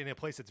 Like, they're in a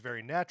place that's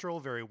very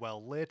natural, very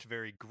well lit,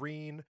 very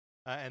green,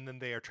 and then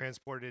they are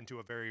transported into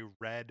a very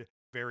red,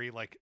 very,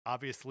 like,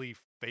 obviously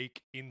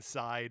fake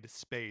inside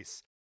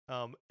space.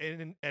 And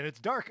it's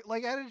dark,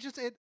 like, and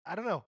I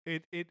don't know,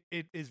 it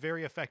is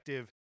very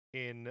effective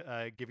in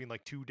giving,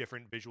 like, two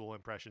different visual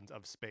impressions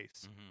of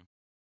space. Mm-hmm.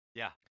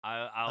 Yeah,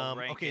 I'll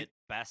rank it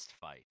best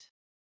fight.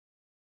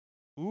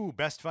 Ooh,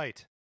 best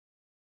fight.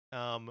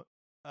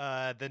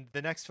 Then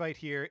the next fight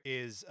here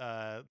is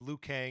Liu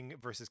Kang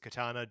versus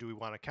Katana. Do we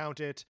want to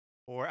count it,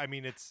 or I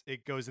mean,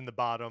 it goes in the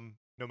bottom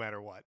no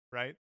matter what,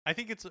 right? I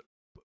think it's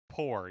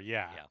poor.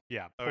 Yeah,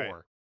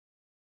 poor.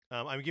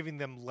 Right. I'm giving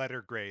them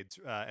letter grades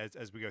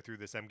as we go through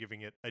this. I'm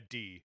giving it a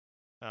D.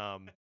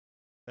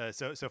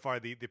 So far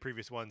the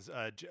previous ones,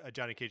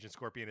 Johnny Cage and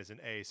Scorpion is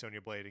an A,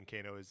 Sonya Blade and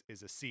Kano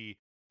is a C,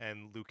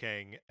 and Liu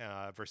Kang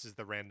versus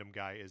the random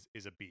guy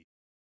is a B.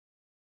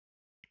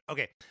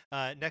 Okay,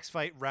 next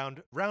fight,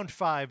 round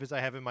 5, as I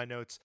have in my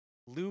notes,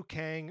 Liu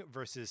Kang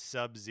versus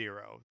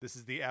Sub-Zero. This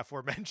is the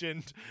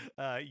aforementioned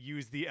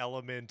use the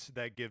element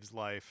that gives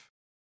life.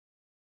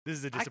 This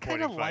is a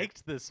disappointing I kind of fight.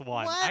 liked this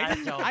one. What?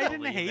 I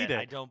didn't hate it.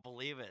 I don't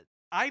believe it.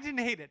 I didn't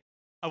hate it.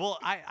 Well,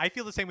 I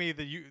feel the same way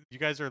that you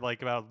guys are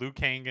like about Liu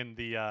Kang and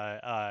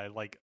the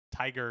like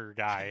tiger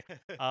guy.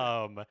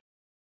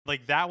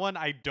 Like that one,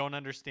 I don't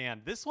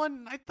understand. This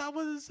one, I thought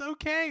was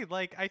okay.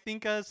 Like, I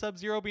think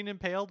Sub-Zero being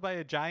impaled by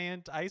a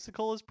giant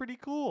icicle is pretty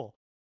cool.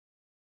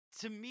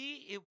 To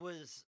me, it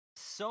was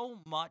so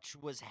much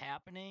was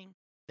happening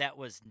that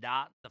was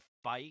not the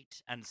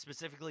fight, and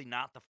specifically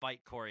not the fight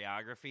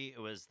choreography.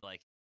 It was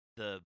like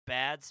the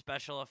bad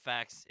special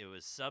effects. It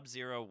was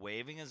Sub-Zero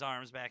waving his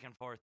arms back and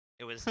forth.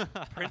 It was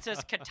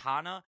Princess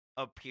Katana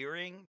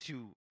appearing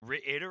to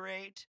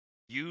reiterate,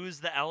 use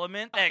the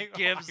element that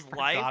gives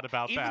life,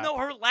 even though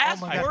her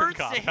last words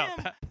to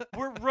him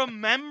were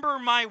 "remember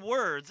my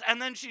words,"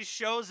 and then she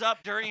shows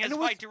up during his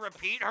fight to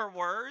repeat her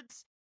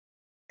words.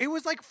 It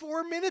was like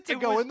 4 minutes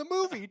ago in the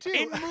movie too.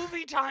 In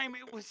movie time,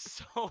 it was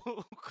so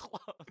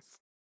close.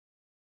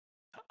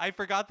 I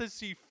forgot that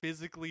she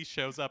physically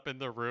shows up in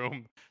the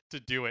room to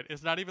do it.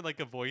 It's not even like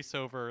a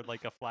voiceover,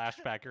 like a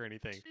flashback or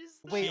anything.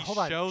 Wait, hold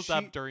on. She shows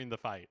up during the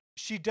fight.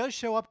 She does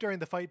show up during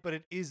the fight, but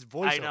it is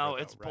voiceover. I know, though,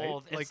 it's right?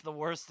 both. Like, it's the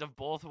worst of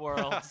both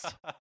worlds.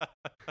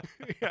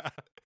 Yeah.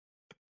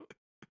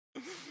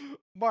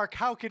 Mark,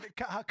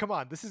 come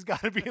on, this has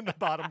got to be in the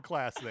bottom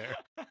class there.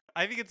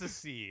 I think it's a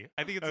C.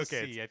 I think it's a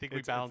C. I think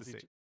we balance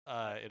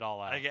it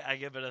all out. I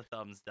give it a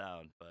thumbs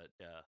down, but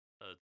yeah.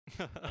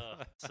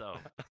 So.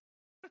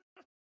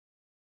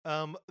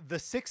 The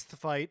sixth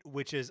fight,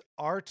 which is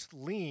Art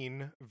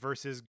Lean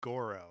versus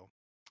Goro.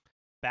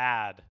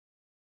 Bad.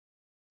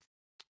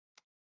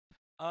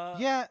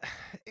 Yeah,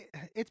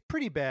 it's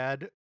pretty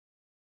bad.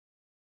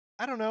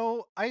 I don't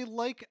know. I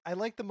like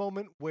the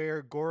moment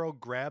where Goro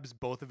grabs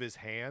both of his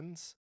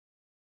hands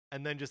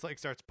and then just like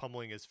starts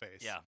pummeling his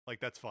face. Yeah. Like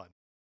that's fun.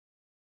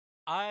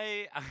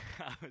 I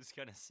was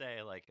gonna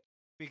say, like,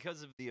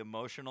 because of the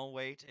emotional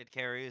weight it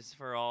carries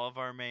for all of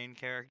our main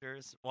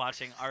characters,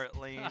 watching Art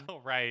Lean.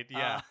 Oh, right.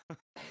 Yeah.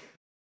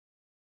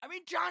 I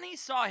mean, Johnny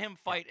saw him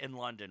fight in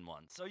London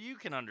once, so you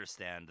can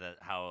understand that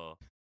how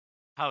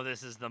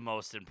this is the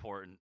most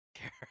important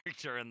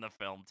character in the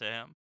film to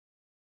him.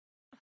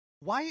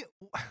 Why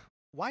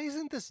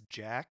isn't this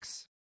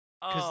Jax?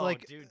 Oh,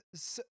 like, dude,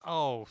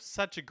 Oh,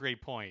 such a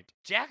great point.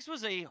 Jax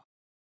was a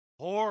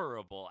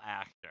horrible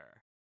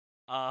actor.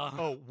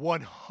 Oh,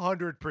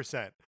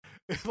 100%.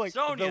 Like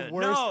Sonia, the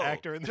worst no,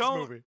 actor in this don't-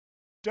 movie.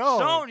 Don't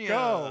Sonia!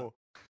 go.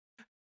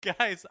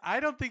 Guys,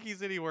 I don't think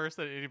he's any worse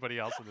than anybody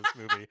else in this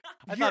movie.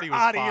 I You're thought he was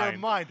out fine. of your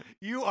mind.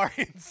 You are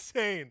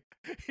insane.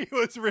 He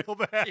was real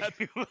bad.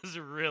 He was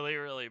really,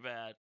 really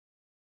bad.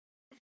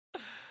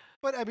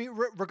 But I mean,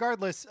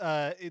 regardless,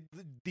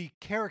 the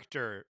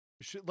character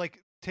should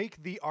like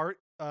take the Art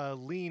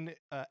Lean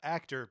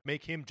actor,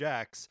 make him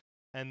Jax,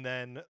 and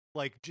then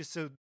like just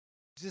so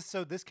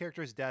this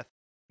character's death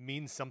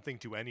means something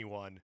to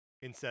anyone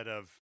instead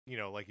of, you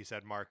know, like you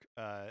said, Mark,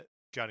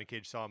 Johnny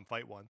Cage saw him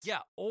fight once. Yeah,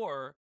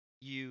 or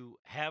you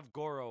have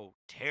Goro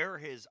tear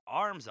his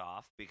arms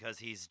off because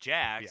he's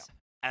Jax,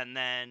 and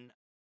then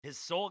his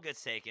soul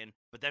gets taken.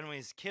 But then when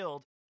he's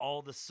killed,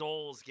 all the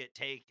souls get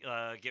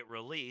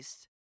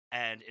released,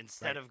 and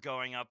instead of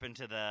going up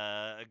into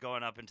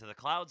the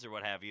clouds or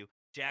what have you,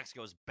 Jax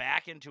goes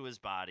back into his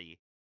body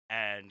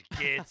and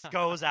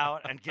goes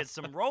out and gets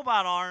some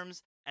robot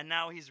arms, and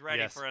now he's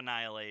ready for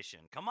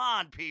annihilation. Come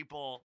on,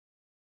 people.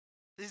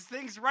 These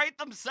things write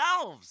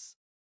themselves.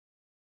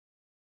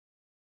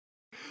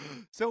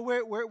 So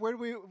where do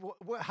we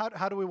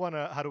how do we want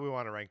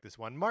to rank this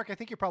one? Mark, I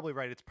think you're probably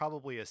right. It's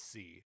probably a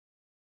C.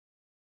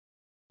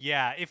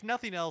 Yeah, if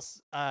nothing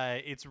else,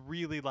 it's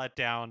really let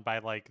down by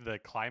like the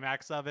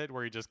climax of it,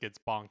 where he just gets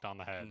bonked on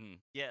the head. Mm-hmm.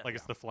 Yeah, Like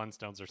it's the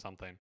Flintstones or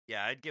something.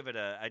 Yeah, I'd give it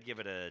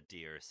a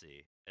D or a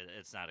C.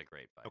 It's not a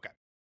great fight. Okay.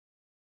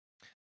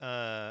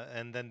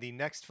 And then the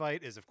next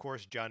fight is, of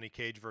course, Johnny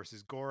Cage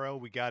versus Goro.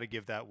 We got to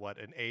give that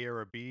an A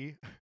or a B?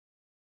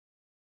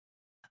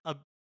 A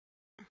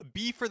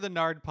B for the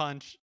Nard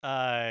Punch.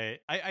 I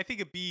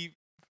think a B,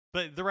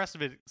 but the rest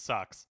of it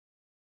sucks.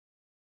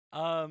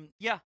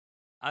 Yeah.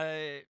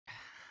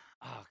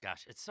 Oh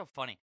gosh, it's so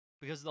funny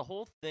because the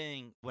whole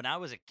thing, when I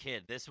was a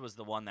kid, this was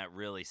the one that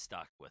really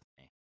stuck with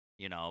me,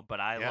 you know, but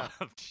I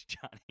loved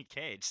Johnny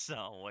Cage,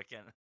 so what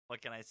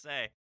can I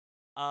say?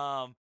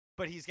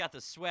 But he's got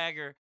the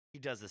swagger. He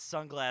does the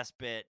sunglass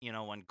bit, you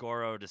know, when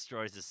Goro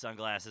destroys his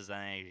sunglasses,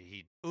 and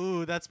he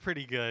Ooh, that's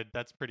pretty good.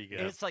 That's pretty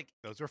good. It's like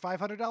those were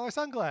 $500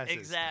 sunglasses.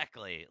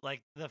 Exactly.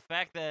 Like the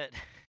fact that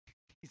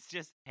he's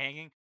just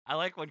hanging. I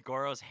like when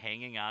Goro's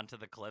hanging onto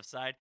the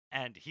cliffside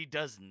and he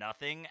does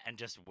nothing and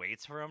just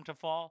waits for him to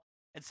fall.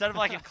 Instead of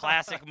like in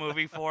classic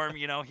movie form,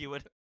 you know, he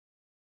would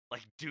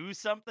like do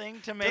something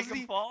to make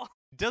him fall.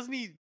 Doesn't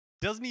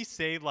he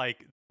say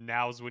like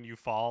now's when you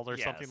fall or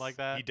something like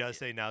that? He does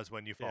say now's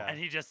when you fall. And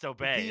he just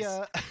obeys.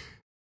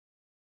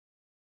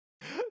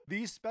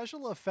 The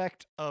special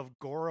effect of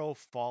Goro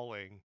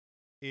falling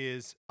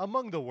is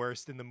among the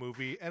worst in the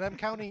movie, and I'm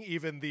counting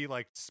even the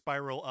like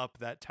spiral up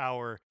that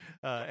tower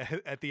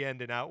at the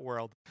end in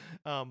Outworld,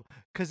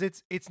 because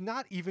it's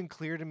not even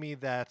clear to me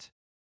that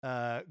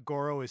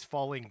Goro is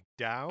falling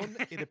down.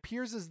 It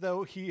appears as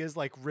though he is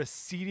like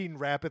receding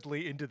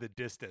rapidly into the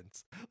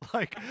distance,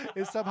 like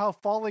is somehow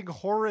falling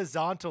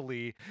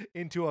horizontally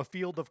into a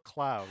field of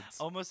clouds.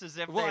 Almost as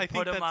if they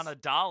put him on a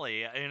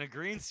dolly in a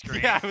green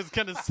screen. Yeah, I was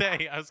gonna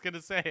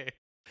say.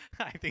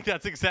 I think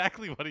that's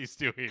exactly what he's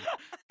doing.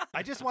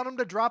 I just want him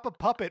to drop a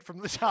puppet from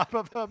the top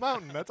of the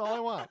mountain. That's all I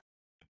want.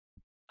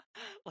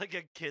 Like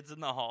a Kids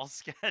in the Hall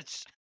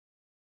sketch.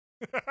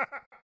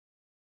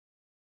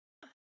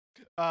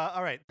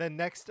 All right. The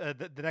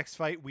next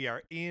fight, we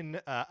are in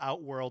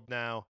Outworld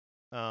now.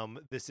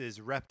 This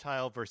is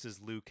Reptile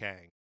versus Liu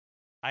Kang.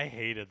 I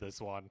hated this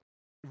one.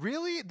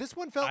 Really? This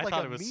one felt I like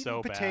thought a it was meat so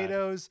and bad.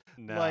 potatoes.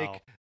 No.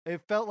 Like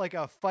it felt like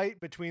a fight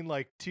between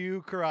like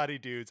two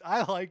karate dudes.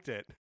 I liked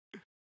it.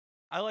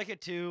 I like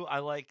it too. I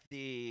like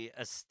the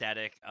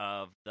aesthetic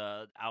of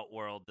the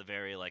Outworld, the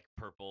very like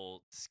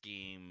purple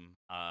scheme,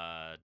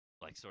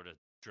 like sort of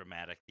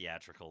dramatic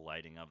theatrical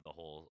lighting of the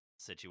whole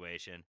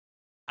situation.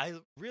 I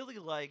really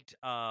liked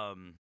I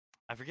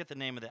forget the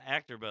name of the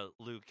actor, but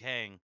Liu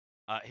Kang,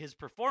 his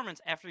performance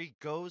after he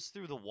goes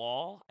through the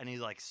wall and he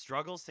like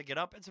struggles to get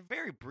up. It's a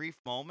very brief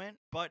moment,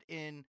 but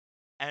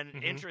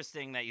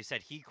interesting that you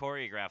said he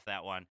choreographed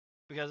that one,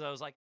 because I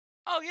was like,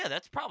 oh yeah,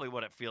 that's probably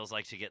what it feels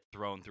like to get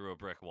thrown through a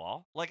brick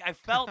wall. Like I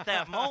felt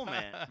that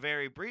moment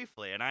very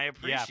briefly, and I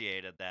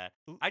appreciated that.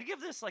 I'd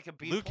give this like a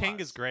B+. Liu Kang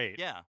is great.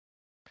 Yeah.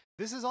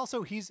 This is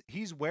also he's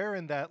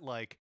wearing that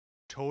like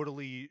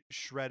totally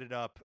shredded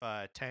up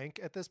tank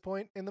at this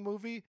point in the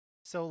movie.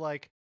 So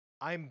like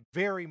I'm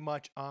very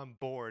much on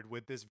board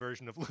with this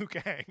version of Liu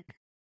Kang.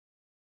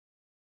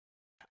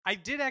 I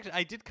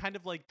did kind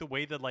of like the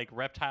way that like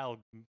Reptile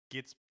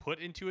gets put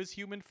into his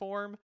human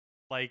form.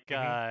 Like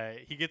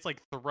he gets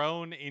like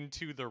thrown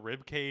into the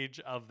rib cage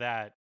of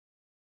that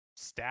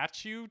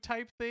statue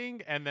type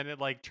thing, and then it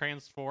like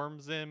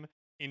transforms him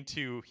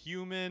into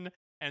human,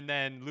 and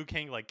then Liu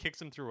Kang like kicks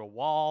him through a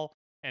wall,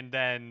 and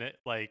then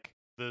like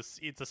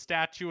it's a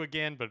statue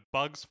again, but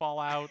bugs fall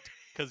out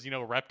because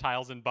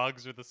reptiles and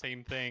bugs are the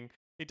same thing.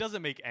 It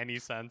doesn't make any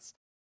sense.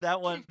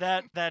 That one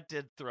that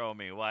did throw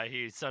me. Why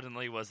he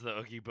suddenly was the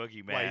Oogie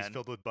Boogie Man? Why he's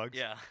filled with bugs?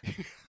 Yeah.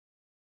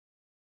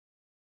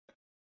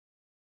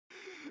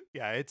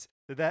 Yeah, it's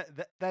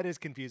that is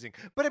confusing.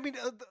 But I mean,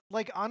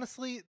 like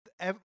honestly,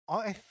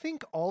 I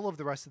think all of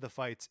the rest of the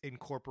fights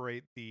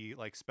incorporate the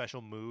like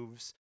special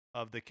moves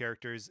of the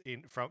characters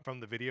from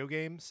the video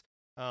games.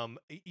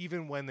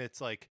 Even when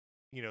it's like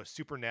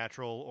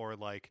supernatural or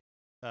like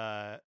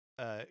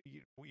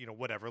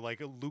whatever. Like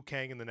Liu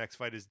Kang in the next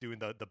fight is doing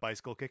the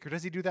bicycle kick, or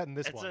does he do that in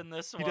this one? It's in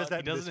this one. He does that.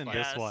 He does it in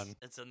this one.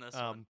 It's in this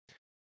one.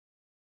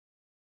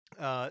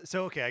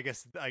 So okay, I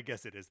guess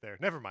it is there.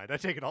 Never mind. I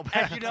take it all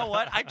back. And you know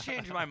what? I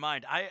changed my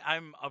mind.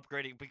 I'm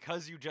upgrading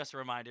because you just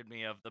reminded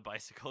me of the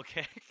bicycle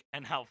kick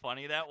and how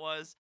funny that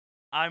was.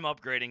 I'm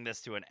upgrading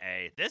this to an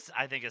A. This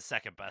I think is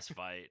second best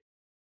fight.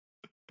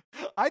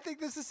 I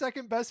think this is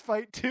second best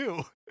fight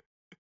too.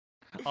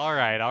 All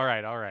right.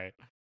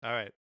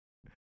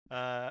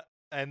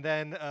 And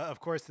then of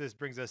course this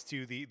brings us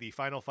to the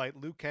final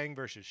fight: Liu Kang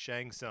versus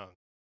Shang Tsung.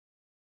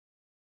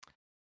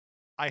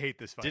 I hate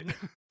this fight.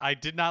 I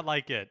did not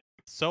like it.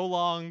 So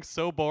long,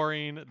 so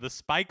boring. The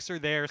spikes are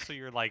there, so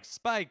you're like,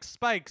 spikes.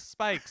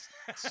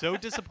 So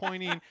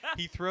disappointing.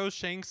 He throws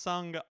Shang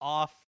Tsung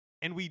off,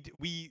 and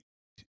we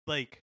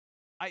like,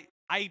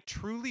 I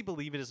truly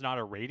believe it is not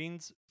a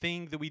ratings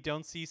thing that we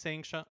don't see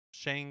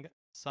Shang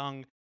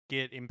Tsung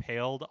get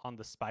impaled on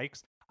the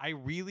spikes. I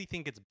really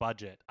think it's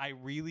budget. I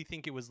really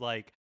think it was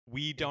like,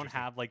 we don't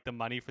have like the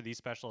money for these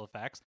special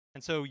effects,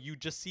 and so you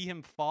just see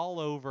him fall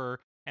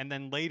over. And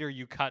then later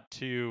you cut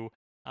to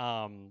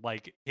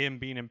like him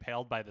being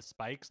impaled by the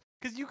spikes,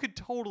 because you could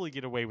totally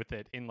get away with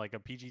it in like a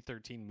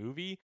PG-13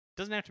 movie. It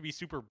doesn't have to be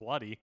super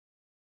bloody.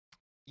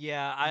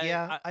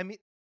 Yeah, I mean,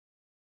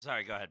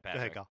 sorry, go ahead, Patrick. Go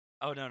ahead, Gal.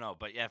 Oh no,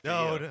 but yeah,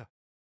 no.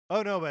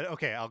 Oh no, but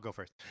okay, I'll go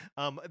first.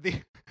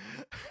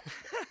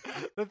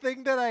 The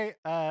thing that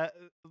I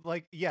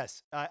like,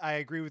 yes, I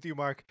agree with you,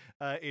 Mark.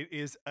 It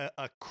is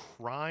a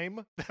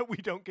crime that we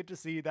don't get to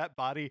see that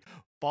body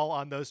fall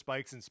on those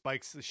spikes and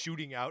spikes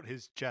shooting out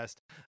his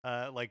chest.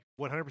 Like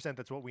 100%,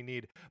 that's what we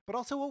need. But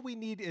also what we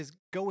need is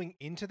going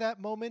into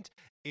that moment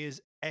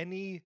is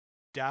any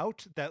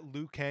doubt that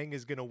Liu Kang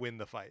is going to win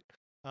the fight.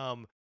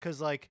 Because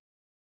like,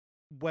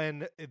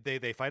 when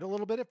they fight a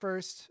little bit at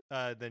first,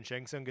 then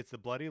Shang Tsung gets the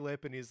bloody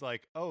lip and he's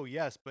like, oh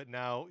yes, but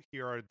now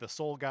here are the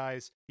Soul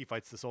Guys. He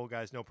fights the Soul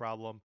Guys, no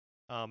problem.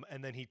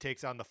 And then he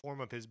takes on the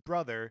form of his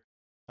brother.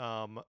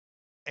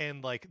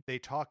 And like they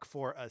talk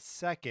for a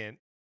second.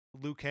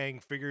 Liu Kang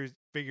figures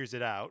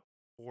it out,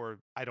 or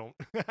I don't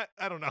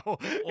know.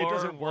 It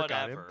doesn't work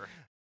on him.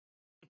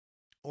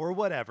 Or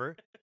whatever.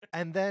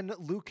 And then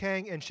Liu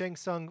Kang and Shang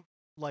Tsung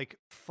like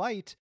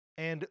fight,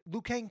 and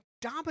Liu Kang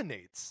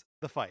dominates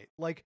the fight.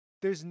 Like,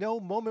 there's no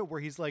moment where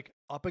he's like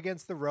up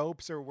against the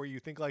ropes or where you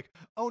think like,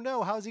 oh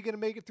no, how's he going to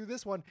make it through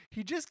this one?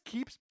 He just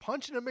keeps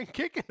punching him and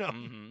kicking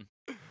him.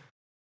 Mm-hmm.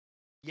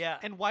 Yeah.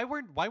 And why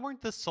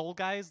weren't the Soul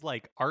Guys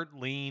like Art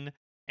Lean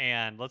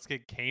and let's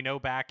get Kano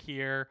back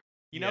here?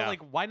 You know,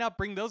 like why not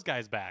bring those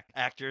guys back?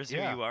 Actors who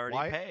you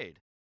already paid.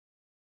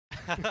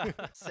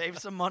 Save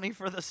some money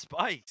for the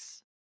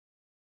spikes.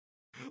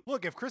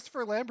 Look, if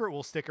Christopher Lambert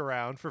will stick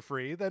around for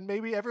free, then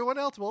maybe everyone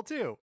else will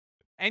too.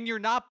 And you're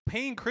not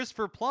paying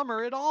Christopher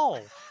Plummer at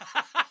all.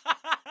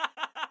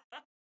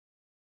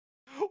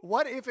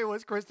 What if it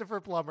was Christopher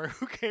Plummer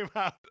who came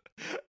out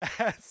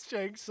as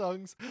Shang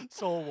Tsung's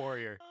Soul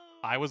Warrior?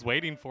 I was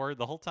waiting for it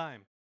the whole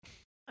time.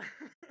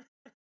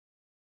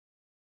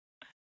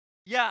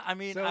 Yeah, I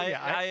mean,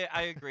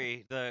 I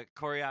agree. The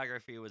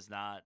choreography was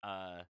not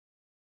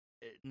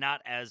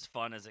as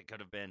fun as it could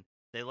have been.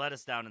 They let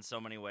us down in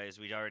so many ways.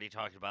 We'd already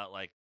talked about,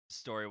 like,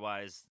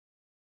 story-wise,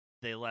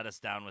 they let us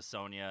down with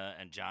Sonya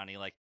and Johnny.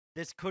 Like,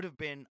 this could have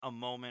been a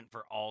moment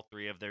for all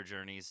three of their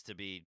journeys to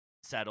be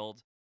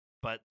settled,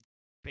 but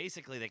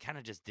basically they kind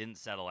of just didn't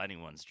settle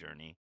anyone's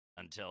journey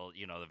until,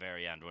 you know, the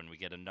very end when we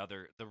get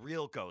the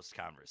real ghost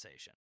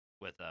conversation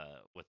with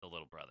the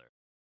little brother.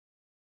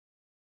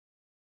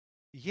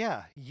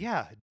 Yeah,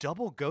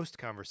 double ghost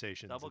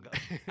conversations. Double ghost.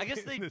 I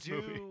guess they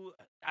do. Movie.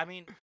 I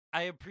mean,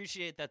 I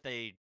appreciate that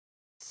they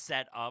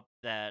set up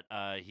that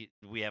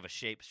we have a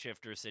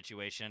shapeshifter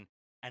situation,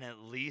 and at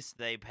least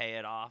they pay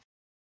it off,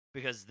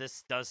 because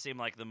this does seem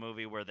like the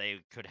movie where they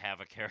could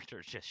have a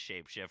character just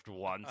shapeshift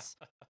once.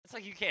 It's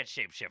like, you can't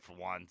shapeshift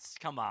once.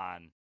 Come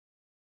on.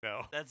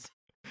 No.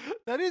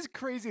 That is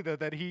crazy, though,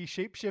 that he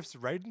shapeshifts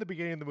right in the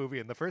beginning of the movie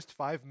in the first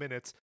 5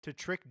 minutes to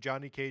trick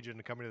Johnny Cage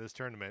into coming to this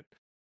tournament.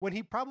 When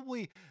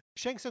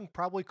Shang Tsung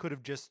probably could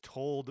have just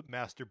told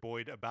Master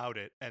Boyd about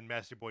it, and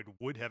Master Boyd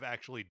would have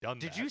actually done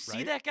that. Did you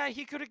see that guy?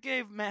 He could have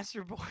gave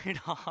Master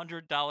Boyd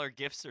 $100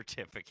 gift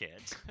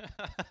certificate.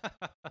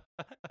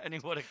 And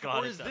he would have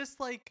gone. Or is this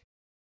like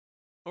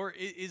Or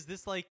is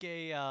this like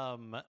a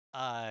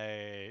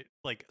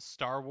like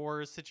Star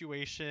Wars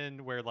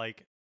situation where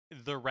like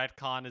the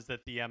retcon is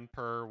that the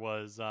Emperor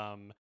was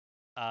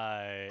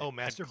Oh,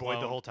 Master had Void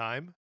the cloned- whole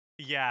time?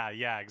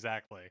 Yeah,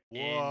 exactly.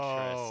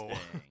 Whoa.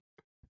 Interesting.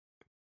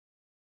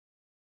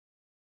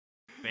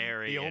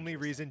 Very The only interesting.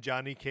 reason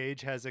Johnny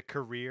Cage has a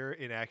career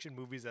in action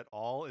movies at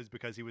all is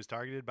because he was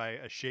targeted by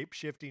a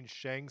shape-shifting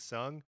Shang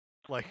Tsung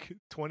like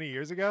 20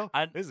 years ago.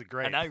 This is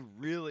great. And I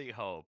really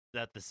hope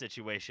that the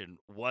situation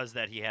was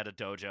that he had a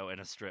dojo in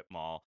a strip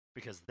mall,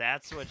 because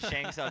that's what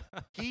Shang Tsung.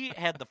 He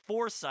had the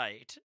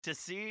foresight to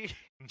see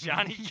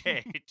Johnny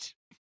Cage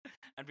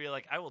and be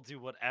like, I will do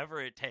whatever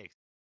it takes.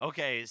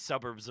 Okay,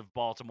 suburbs of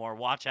Baltimore,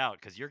 watch out,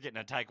 because you're getting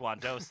a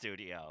Taekwondo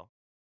studio.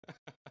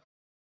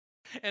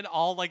 And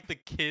all like the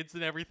kids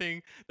and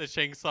everything that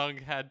Shang Tsung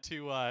had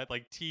to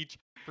like teach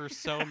for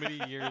so many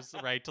years,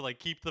 right, to like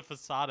keep the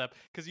facade up,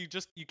 because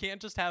you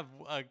can't just have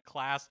a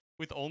class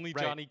with only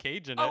Right. Johnny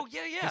Cage in Oh, it.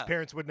 yeah, His yeah.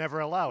 parents would never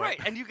allow Right,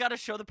 it. and you got to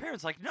show the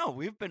parents, like, no,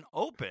 we've been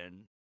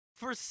open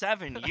for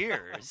 7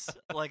 years.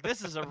 Like,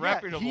 this is a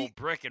reputable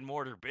brick and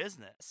mortar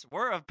business.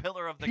 We're a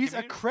pillar of the He's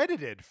community.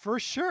 accredited for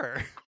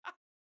sure.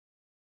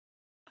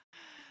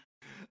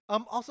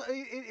 Also,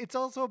 it's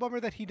also a bummer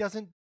that he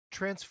doesn't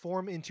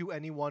transform into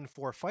anyone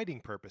for fighting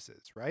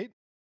purposes, right?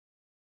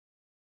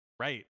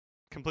 Right,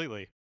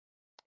 completely.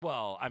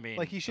 Well, I mean,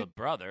 Like, he the should-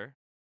 brother.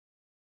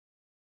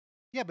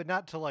 Yeah, but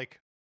not to like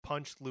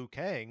punch Liu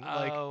Kang.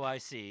 Like, Oh, I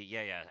see.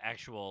 Yeah.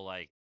 Actual,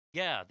 like,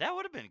 yeah, that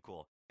would have been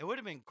cool. It would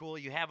have been cool.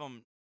 You have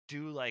him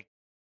do, like,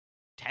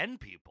 10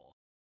 people.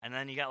 And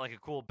then you got, like, a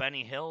cool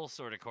Benny Hill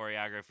sort of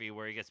choreography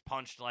where he gets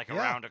punched, like, Yeah.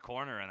 around a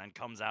corner and then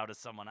comes out as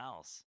someone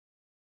else.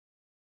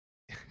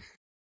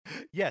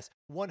 yes,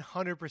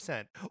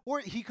 100%. Or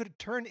he could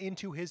turn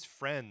into his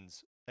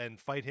friends and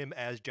fight him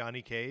as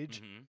Johnny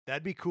Cage. Mhm.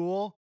 That'd be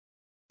cool.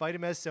 Fight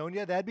him as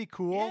Sonya. That'd be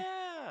cool.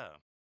 Yeah.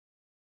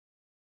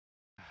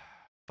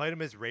 Fight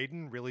him as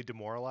Raiden. Really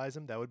demoralize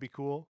him. That would be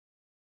cool.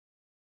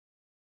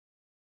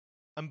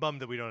 I'm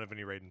bummed that we don't have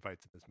any Raiden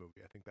fights in this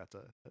movie. I think that's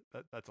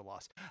a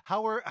loss.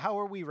 How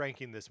are we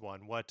ranking this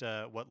one? What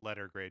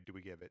letter grade do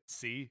we give it?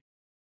 C?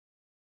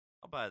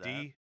 I'll buy that.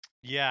 D?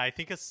 Yeah, I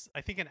think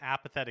an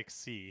apathetic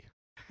C.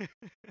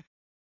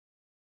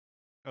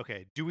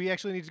 Okay. Do we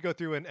actually need to go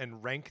through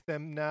and rank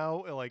them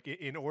now, like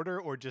in order,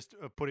 or just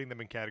putting them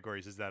in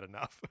categories? Is that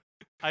enough?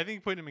 I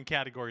think putting them in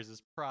categories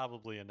is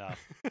probably enough.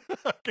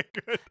 Okay,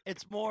 good.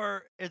 It's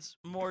more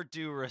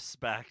due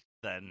respect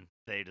than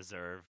they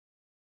deserve.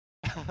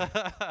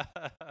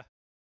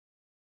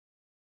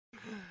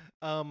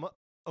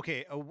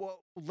 Okay.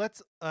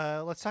 Let's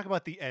talk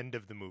about the end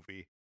of the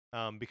movie.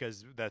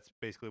 Because that's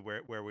basically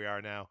where we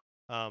are now.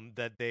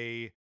 That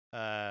they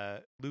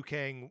Liu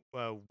Kang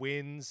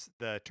wins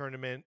the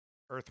tournament.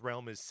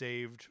 Earthrealm is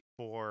saved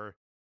for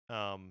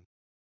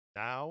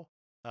now.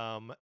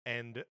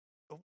 And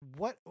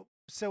what?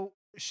 So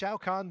Shao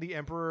Kahn, the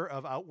Emperor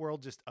of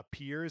Outworld, just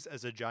appears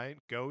as a giant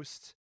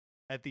ghost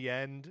at the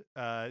end.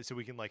 So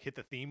we can like hit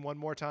the theme one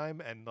more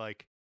time, and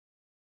like,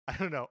 I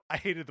don't know. I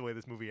hated the way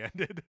this movie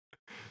ended.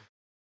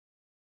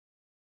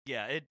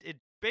 Yeah, it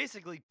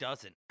basically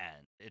doesn't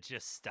end. It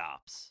just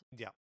stops.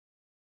 Yeah.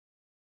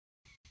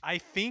 I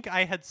think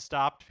I had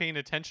stopped paying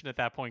attention at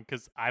that point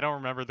because I don't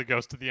remember the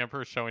Ghost of the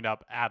Emperor showing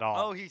up at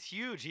all. Oh, he's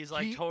huge. He's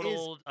like He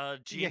total is-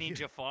 Genie yeah.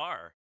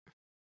 Jafar.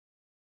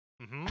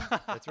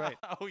 That's right.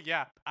 Oh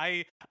yeah,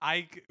 I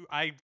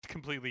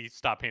completely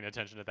stopped paying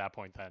attention at that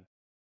point. Then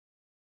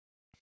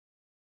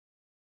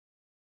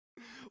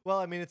Well,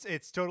 I mean,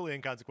 it's totally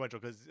inconsequential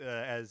because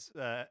as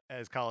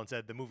Colin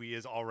said, the movie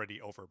is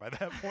already over by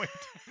that point.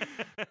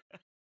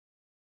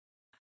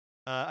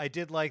 I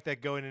did like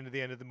that going into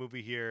the end of the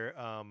movie here.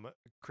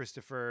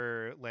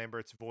 Christopher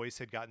Lambert's voice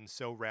had gotten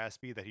so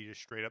raspy that he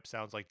just straight up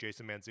sounds like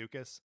Jason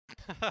Mantzoukas.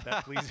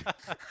 That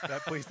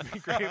pleased me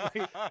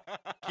greatly.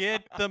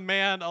 get the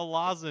man a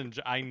lozenge.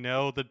 I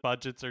know that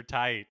budgets are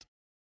tight.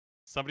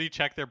 Somebody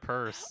check their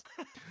purse.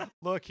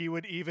 Look, he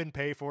would even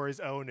pay for his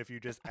own if you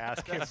just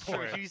ask him That's for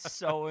true. it. He's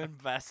so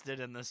invested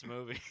in this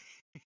movie.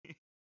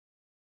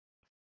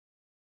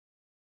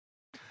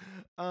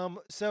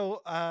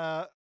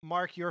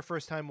 Mark, your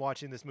first time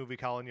watching this movie,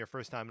 Colin, your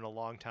first time in a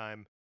long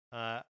time.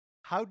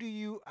 How do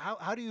you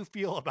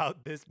feel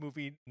about this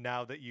movie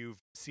now that you've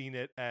seen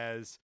it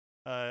as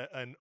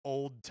an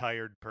old,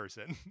 tired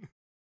person?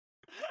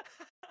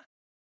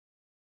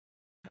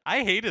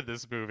 I hated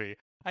this movie.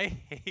 I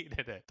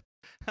hated it.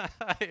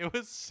 It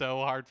was so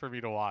hard for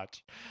me to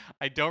watch.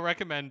 I don't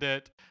recommend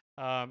it.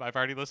 I've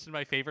already listed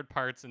my favorite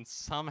parts, and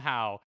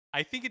somehow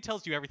I think it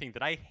tells you everything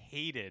that I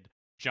hated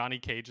Johnny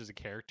Cage as a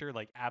character,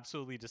 like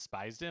absolutely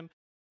despised him.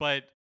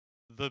 But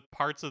the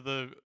parts of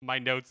my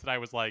notes that I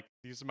was like,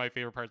 these are my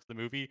favorite parts of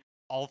the movie,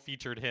 all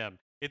featured him.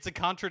 It's a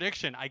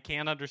contradiction. I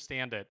can't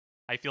understand it.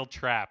 I feel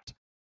trapped.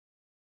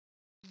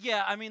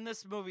 Yeah, I mean,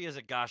 this movie is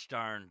a gosh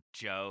darn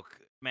joke,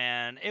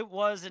 man. It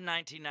was in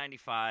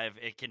 1995.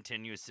 It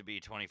continues to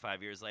be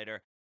 25 years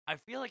later. I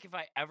feel like if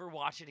I ever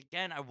watch it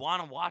again, I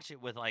want to watch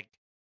it with, like,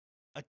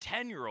 a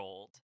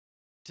 10-year-old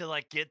to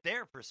like get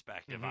their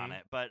perspective on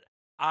it. But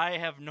I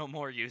have no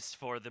more use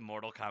for the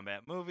Mortal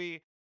Kombat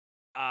movie.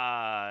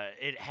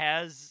 It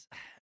has,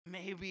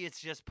 maybe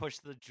it's just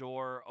pushed the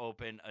door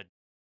open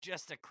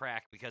just a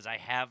crack, because I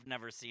have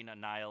never seen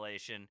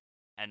Annihilation,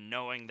 and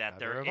knowing that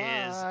there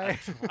is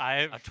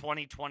a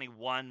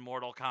 2021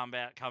 Mortal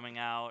Kombat coming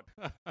out,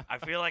 I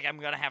feel like I'm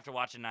gonna have to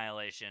watch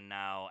Annihilation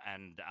now,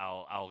 and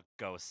I'll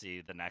go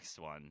see the next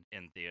one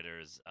in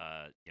theaters.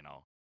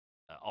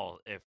 All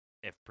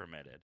if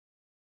permitted.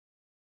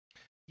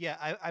 Yeah,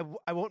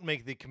 I won't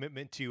make the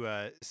commitment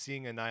to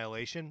seeing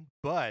Annihilation,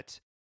 but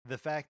the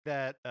fact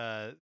that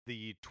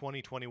the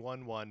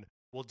 2021 one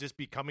will just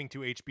be coming to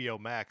HBO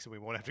Max and we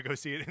won't have to go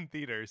see it in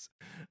theaters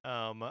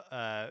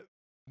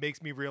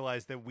makes me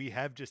realize that we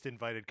have just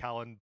invited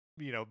Colin,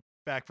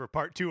 back for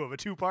part 2 of a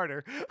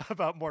 2-parter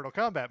about Mortal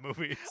Kombat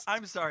movies.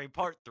 I'm sorry,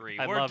 part 3.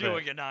 I We're love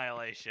doing it.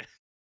 Annihilation.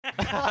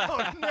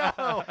 Oh,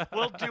 no.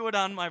 We'll do it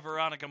on my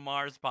Veronica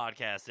Mars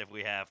podcast if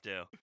we have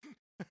to.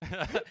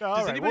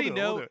 Does anybody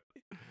know?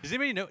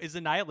 Is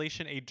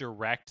Annihilation a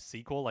direct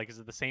sequel? Like, is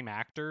it the same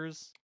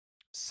actors?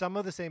 Some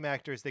of the same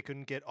actors. They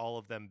couldn't get all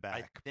of them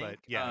back, but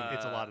yeah,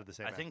 it's a lot of the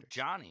same I think actors.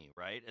 Johnny,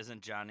 right?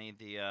 Isn't Johnny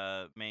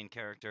the main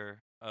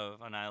character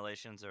of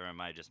Annihilations, or am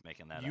I just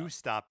making that up? You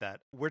stop that.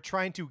 We're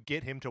trying to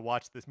get him to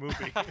watch this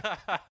movie.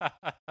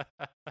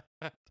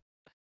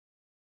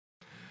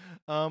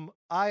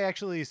 I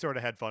actually sort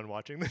of had fun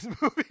watching this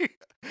movie.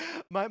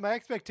 My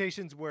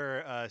expectations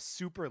were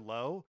super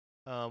low.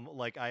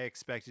 Like I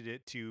expected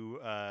it to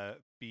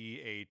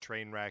be a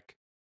train wreck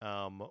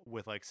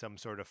with like some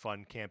sort of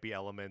fun campy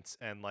elements,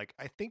 and like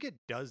I think it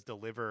does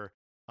deliver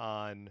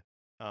on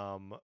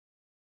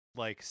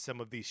like some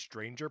of the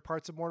stranger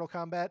parts of Mortal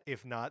Kombat,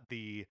 if not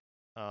the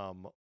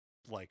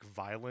like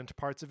violent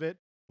parts of it,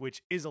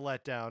 which is a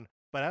letdown.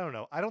 But I don't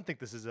know. I don't think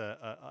this is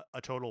a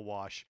total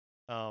wash.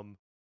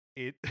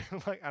 It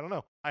like I don't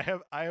know. I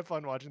have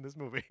fun watching this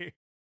movie.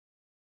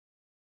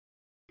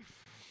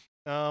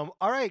 All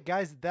right,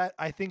 guys, that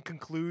I think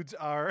concludes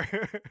our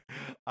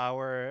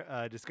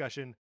our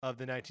discussion of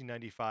the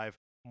 1995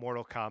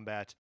 Mortal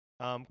Kombat.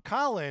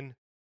 Colin,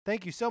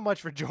 thank you so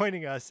much for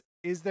joining us.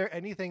 Is there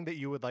anything that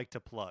you would like to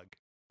plug?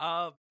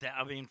 I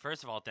mean,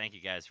 first of all, thank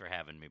you guys for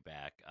having me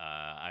back.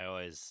 I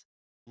always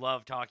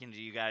love talking to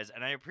you guys,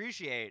 and I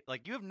appreciate,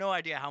 like, you have no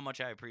idea how much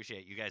I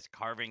appreciate you guys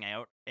carving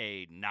out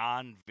a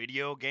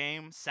non-video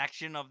game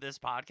section of this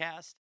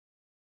podcast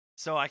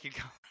so I can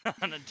come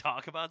on and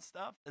talk about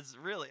stuff. It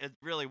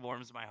really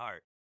warms my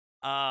heart.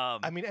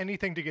 I mean,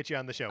 anything to get you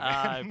on the show, man.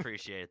 I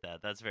appreciate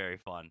that. That's very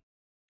fun.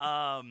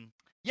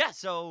 Yeah,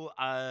 so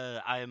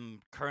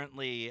I'm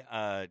currently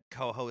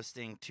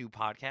co-hosting 2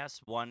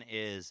 podcasts. One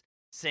is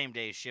Same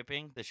Day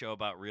Shipping, the show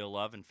about real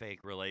love and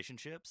fake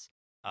relationships,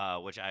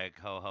 which I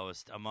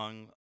co-host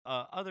among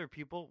other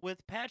people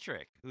with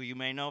Patrick, who you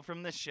may know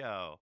from this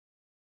show.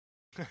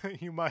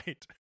 You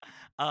might.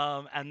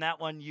 And that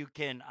one you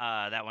can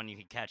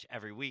catch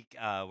every week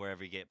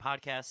wherever you get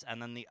podcasts.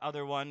 And then the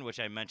other one, which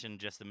I mentioned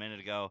just a minute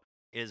ago,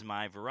 is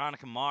my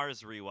Veronica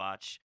Mars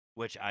rewatch,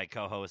 which I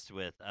co-host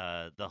with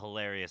the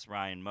hilarious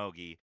Ryan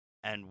Mogi,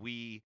 and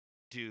we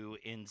do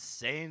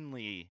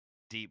insanely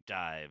deep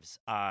dives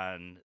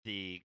on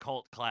the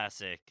cult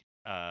classic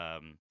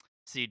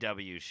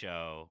CW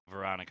show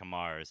Veronica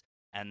Mars,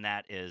 and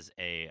that is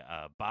a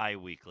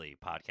bi-weekly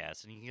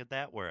podcast, and you can get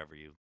that wherever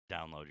you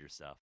download your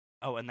stuff.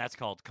 Oh, and that's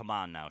called Come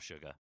On Now,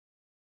 Sugar.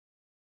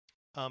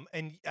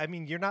 And I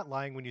mean, you're not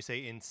lying when you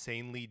say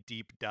insanely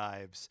deep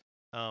dives.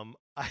 I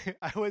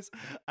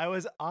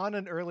was on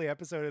an early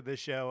episode of this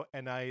show,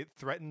 and I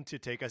threatened to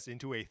take us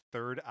into a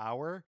 3rd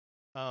hour,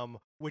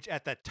 which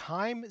at the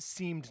time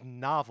seemed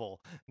novel.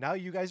 Now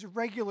you guys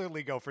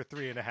regularly go for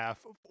 3.5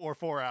 or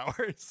 4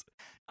 hours.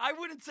 I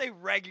wouldn't say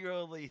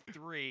regularly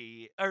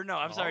 3, or no,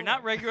 I'm sorry,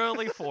 not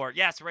regularly 4.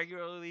 Yes,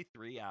 regularly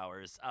 3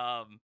 hours.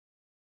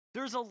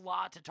 There's a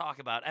lot to talk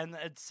about, and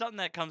it's something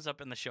that comes up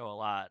in the show a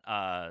lot.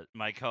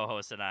 My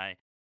co-host and I,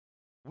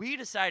 we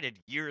decided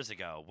years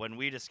ago, when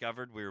we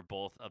discovered we were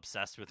both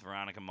obsessed with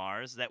Veronica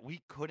Mars, that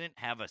we couldn't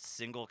have a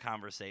single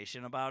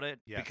conversation about it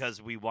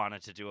because we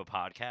wanted to do a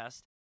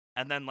podcast.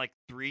 And then like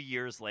 3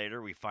 years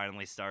later, we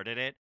finally started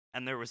it,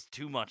 and there was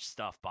too much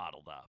stuff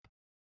bottled up.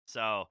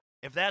 So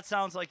if that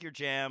sounds like your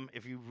jam,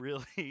 if you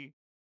really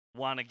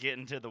want to get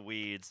into the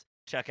weeds,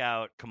 check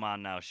out Come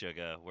On Now,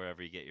 Sugar,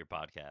 wherever you get your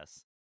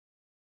podcasts.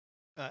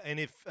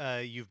 And if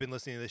you've been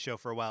listening to this show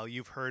for a while,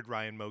 you've heard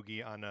Ryan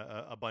Mogi on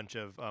a bunch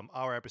of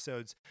our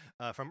episodes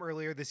from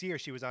earlier this year.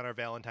 She was on our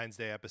Valentine's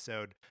Day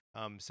episode.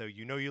 So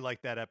you know you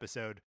like that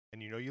episode,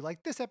 and you know you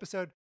like this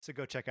episode. So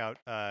go check out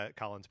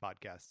Colin's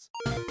podcasts.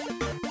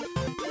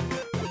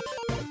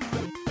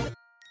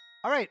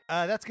 All right,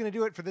 that's going to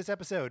do it for this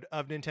episode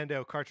of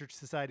Nintendo Cartridge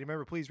Society.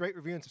 Remember, please rate,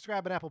 review, and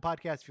subscribe on Apple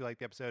Podcasts. If you like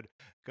the episode,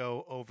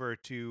 go over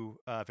to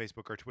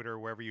Facebook or Twitter,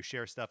 wherever you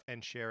share stuff,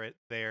 and share it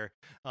there.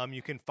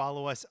 You can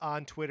follow us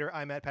on Twitter.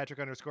 I'm at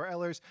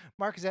Patrick_Ellers.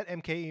 Mark is at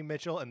MKE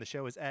Mitchell, and the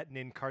show is at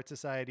Nin Cart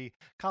Society.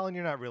 Colin,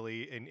 you're not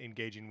really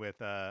engaging with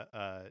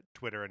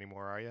Twitter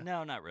anymore, are you?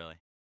 No, not really.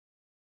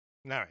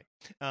 All right.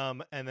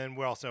 And then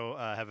we also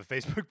have a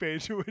Facebook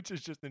page, which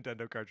is just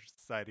Nintendo Cartridge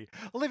Society.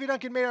 Olivia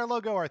Duncan made our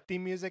logo. Our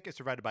theme music is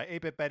provided by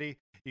 8-Bit Betty.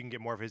 You can get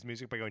more of his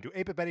music by going to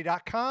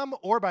 8bitbetty.com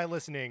or by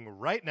listening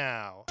right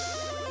now.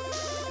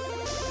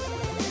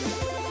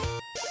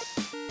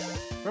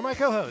 For my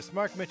co-host,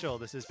 Mark Mitchell,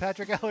 this is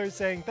Patrick Ellers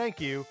saying thank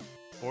you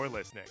for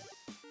listening.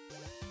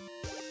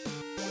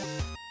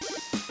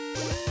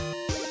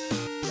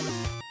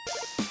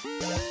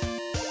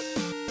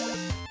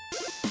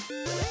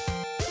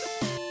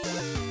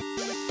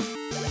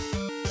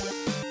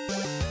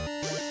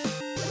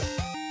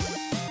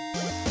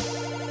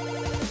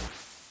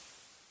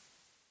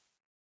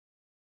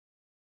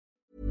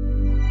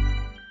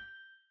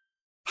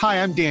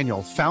 Hi, I'm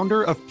Daniel,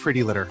 founder of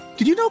Pretty Litter.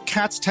 Did you know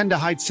cats tend to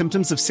hide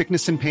symptoms of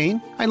sickness and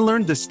pain? I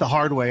learned this the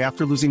hard way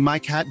after losing my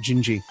cat,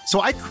 Gingy. So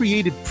I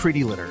created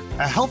Pretty Litter,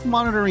 a health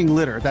monitoring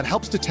litter that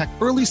helps detect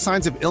early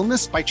signs of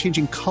illness by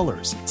changing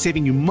colors,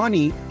 saving you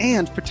money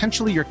and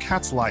potentially your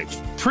cat's life.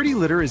 Pretty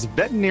Litter is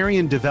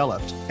veterinarian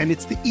developed, and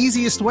it's the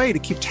easiest way to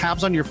keep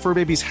tabs on your fur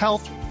baby's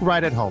health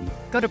right at home.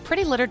 Go to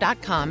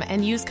prettylitter.com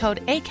and use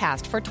code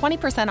ACAST for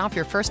 20% off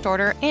your first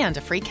order and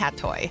a free cat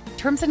toy.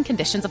 Terms and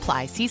conditions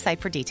apply. See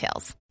site for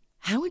details.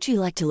 How would you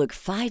like to look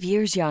 5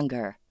 years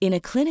younger? In a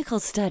clinical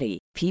study,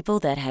 people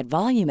that had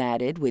volume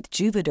added with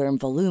Juvederm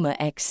Voluma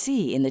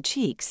XC in the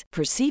cheeks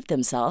perceived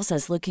themselves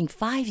as looking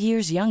 5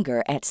 years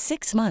younger at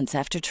 6 months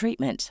after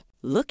treatment.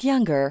 Look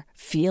younger,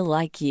 feel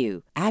like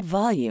you. Add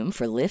volume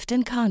for lift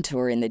and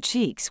contour in the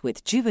cheeks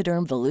with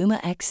Juvederm Voluma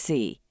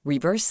XC.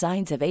 Reverse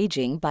signs of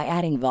aging by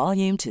adding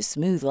volume to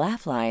smooth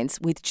laugh lines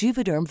with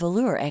Juvederm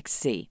Volure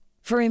XC.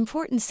 For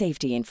important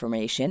safety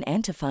information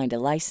and to find a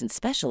licensed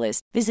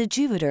specialist, visit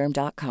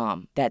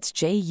Juvederm.com. That's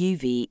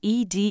JUVEDERM.com.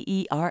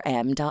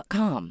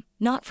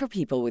 Not for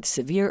people with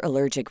severe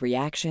allergic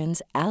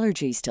reactions,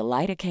 allergies to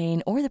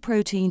lidocaine, or the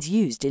proteins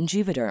used in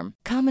Juvederm.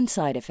 Common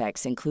side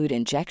effects include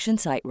injection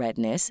site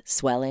redness,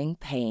 swelling,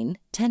 pain,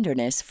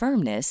 tenderness,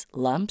 firmness,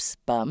 lumps,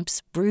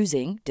 bumps,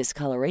 bruising,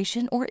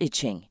 discoloration, or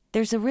itching.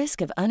 There's a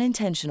risk of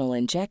unintentional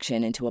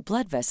injection into a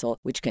blood vessel,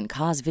 which can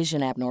cause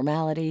vision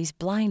abnormalities,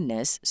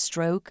 blindness,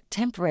 stroke,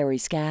 temporary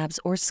scabs,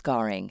 or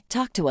scarring.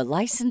 Talk to a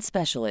licensed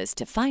specialist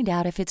to find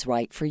out if it's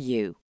right for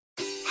you.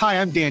 Hi,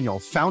 I'm Daniel,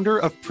 founder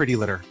of Pretty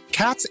Litter.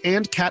 Cats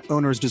and cat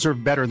owners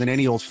deserve better than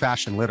any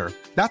old-fashioned litter.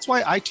 That's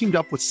why I teamed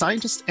up with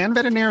scientists and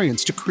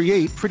veterinarians to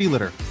create Pretty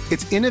Litter.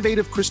 Its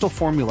innovative crystal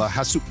formula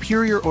has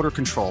superior odor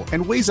control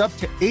and weighs up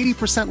to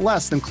 80%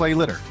 less than clay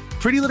litter.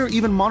 Pretty Litter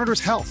even monitors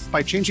health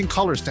by changing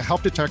colors to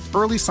help detect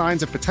early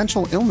signs of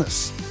potential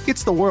illness.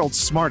 It's the world's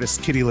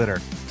smartest kitty litter.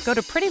 Go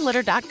to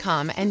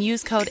prettylitter.com and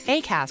use code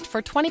ACAST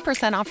for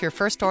 20% off your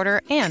first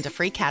order and a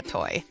free cat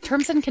toy.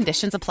 Terms and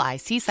conditions apply.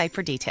 See site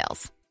for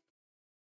details.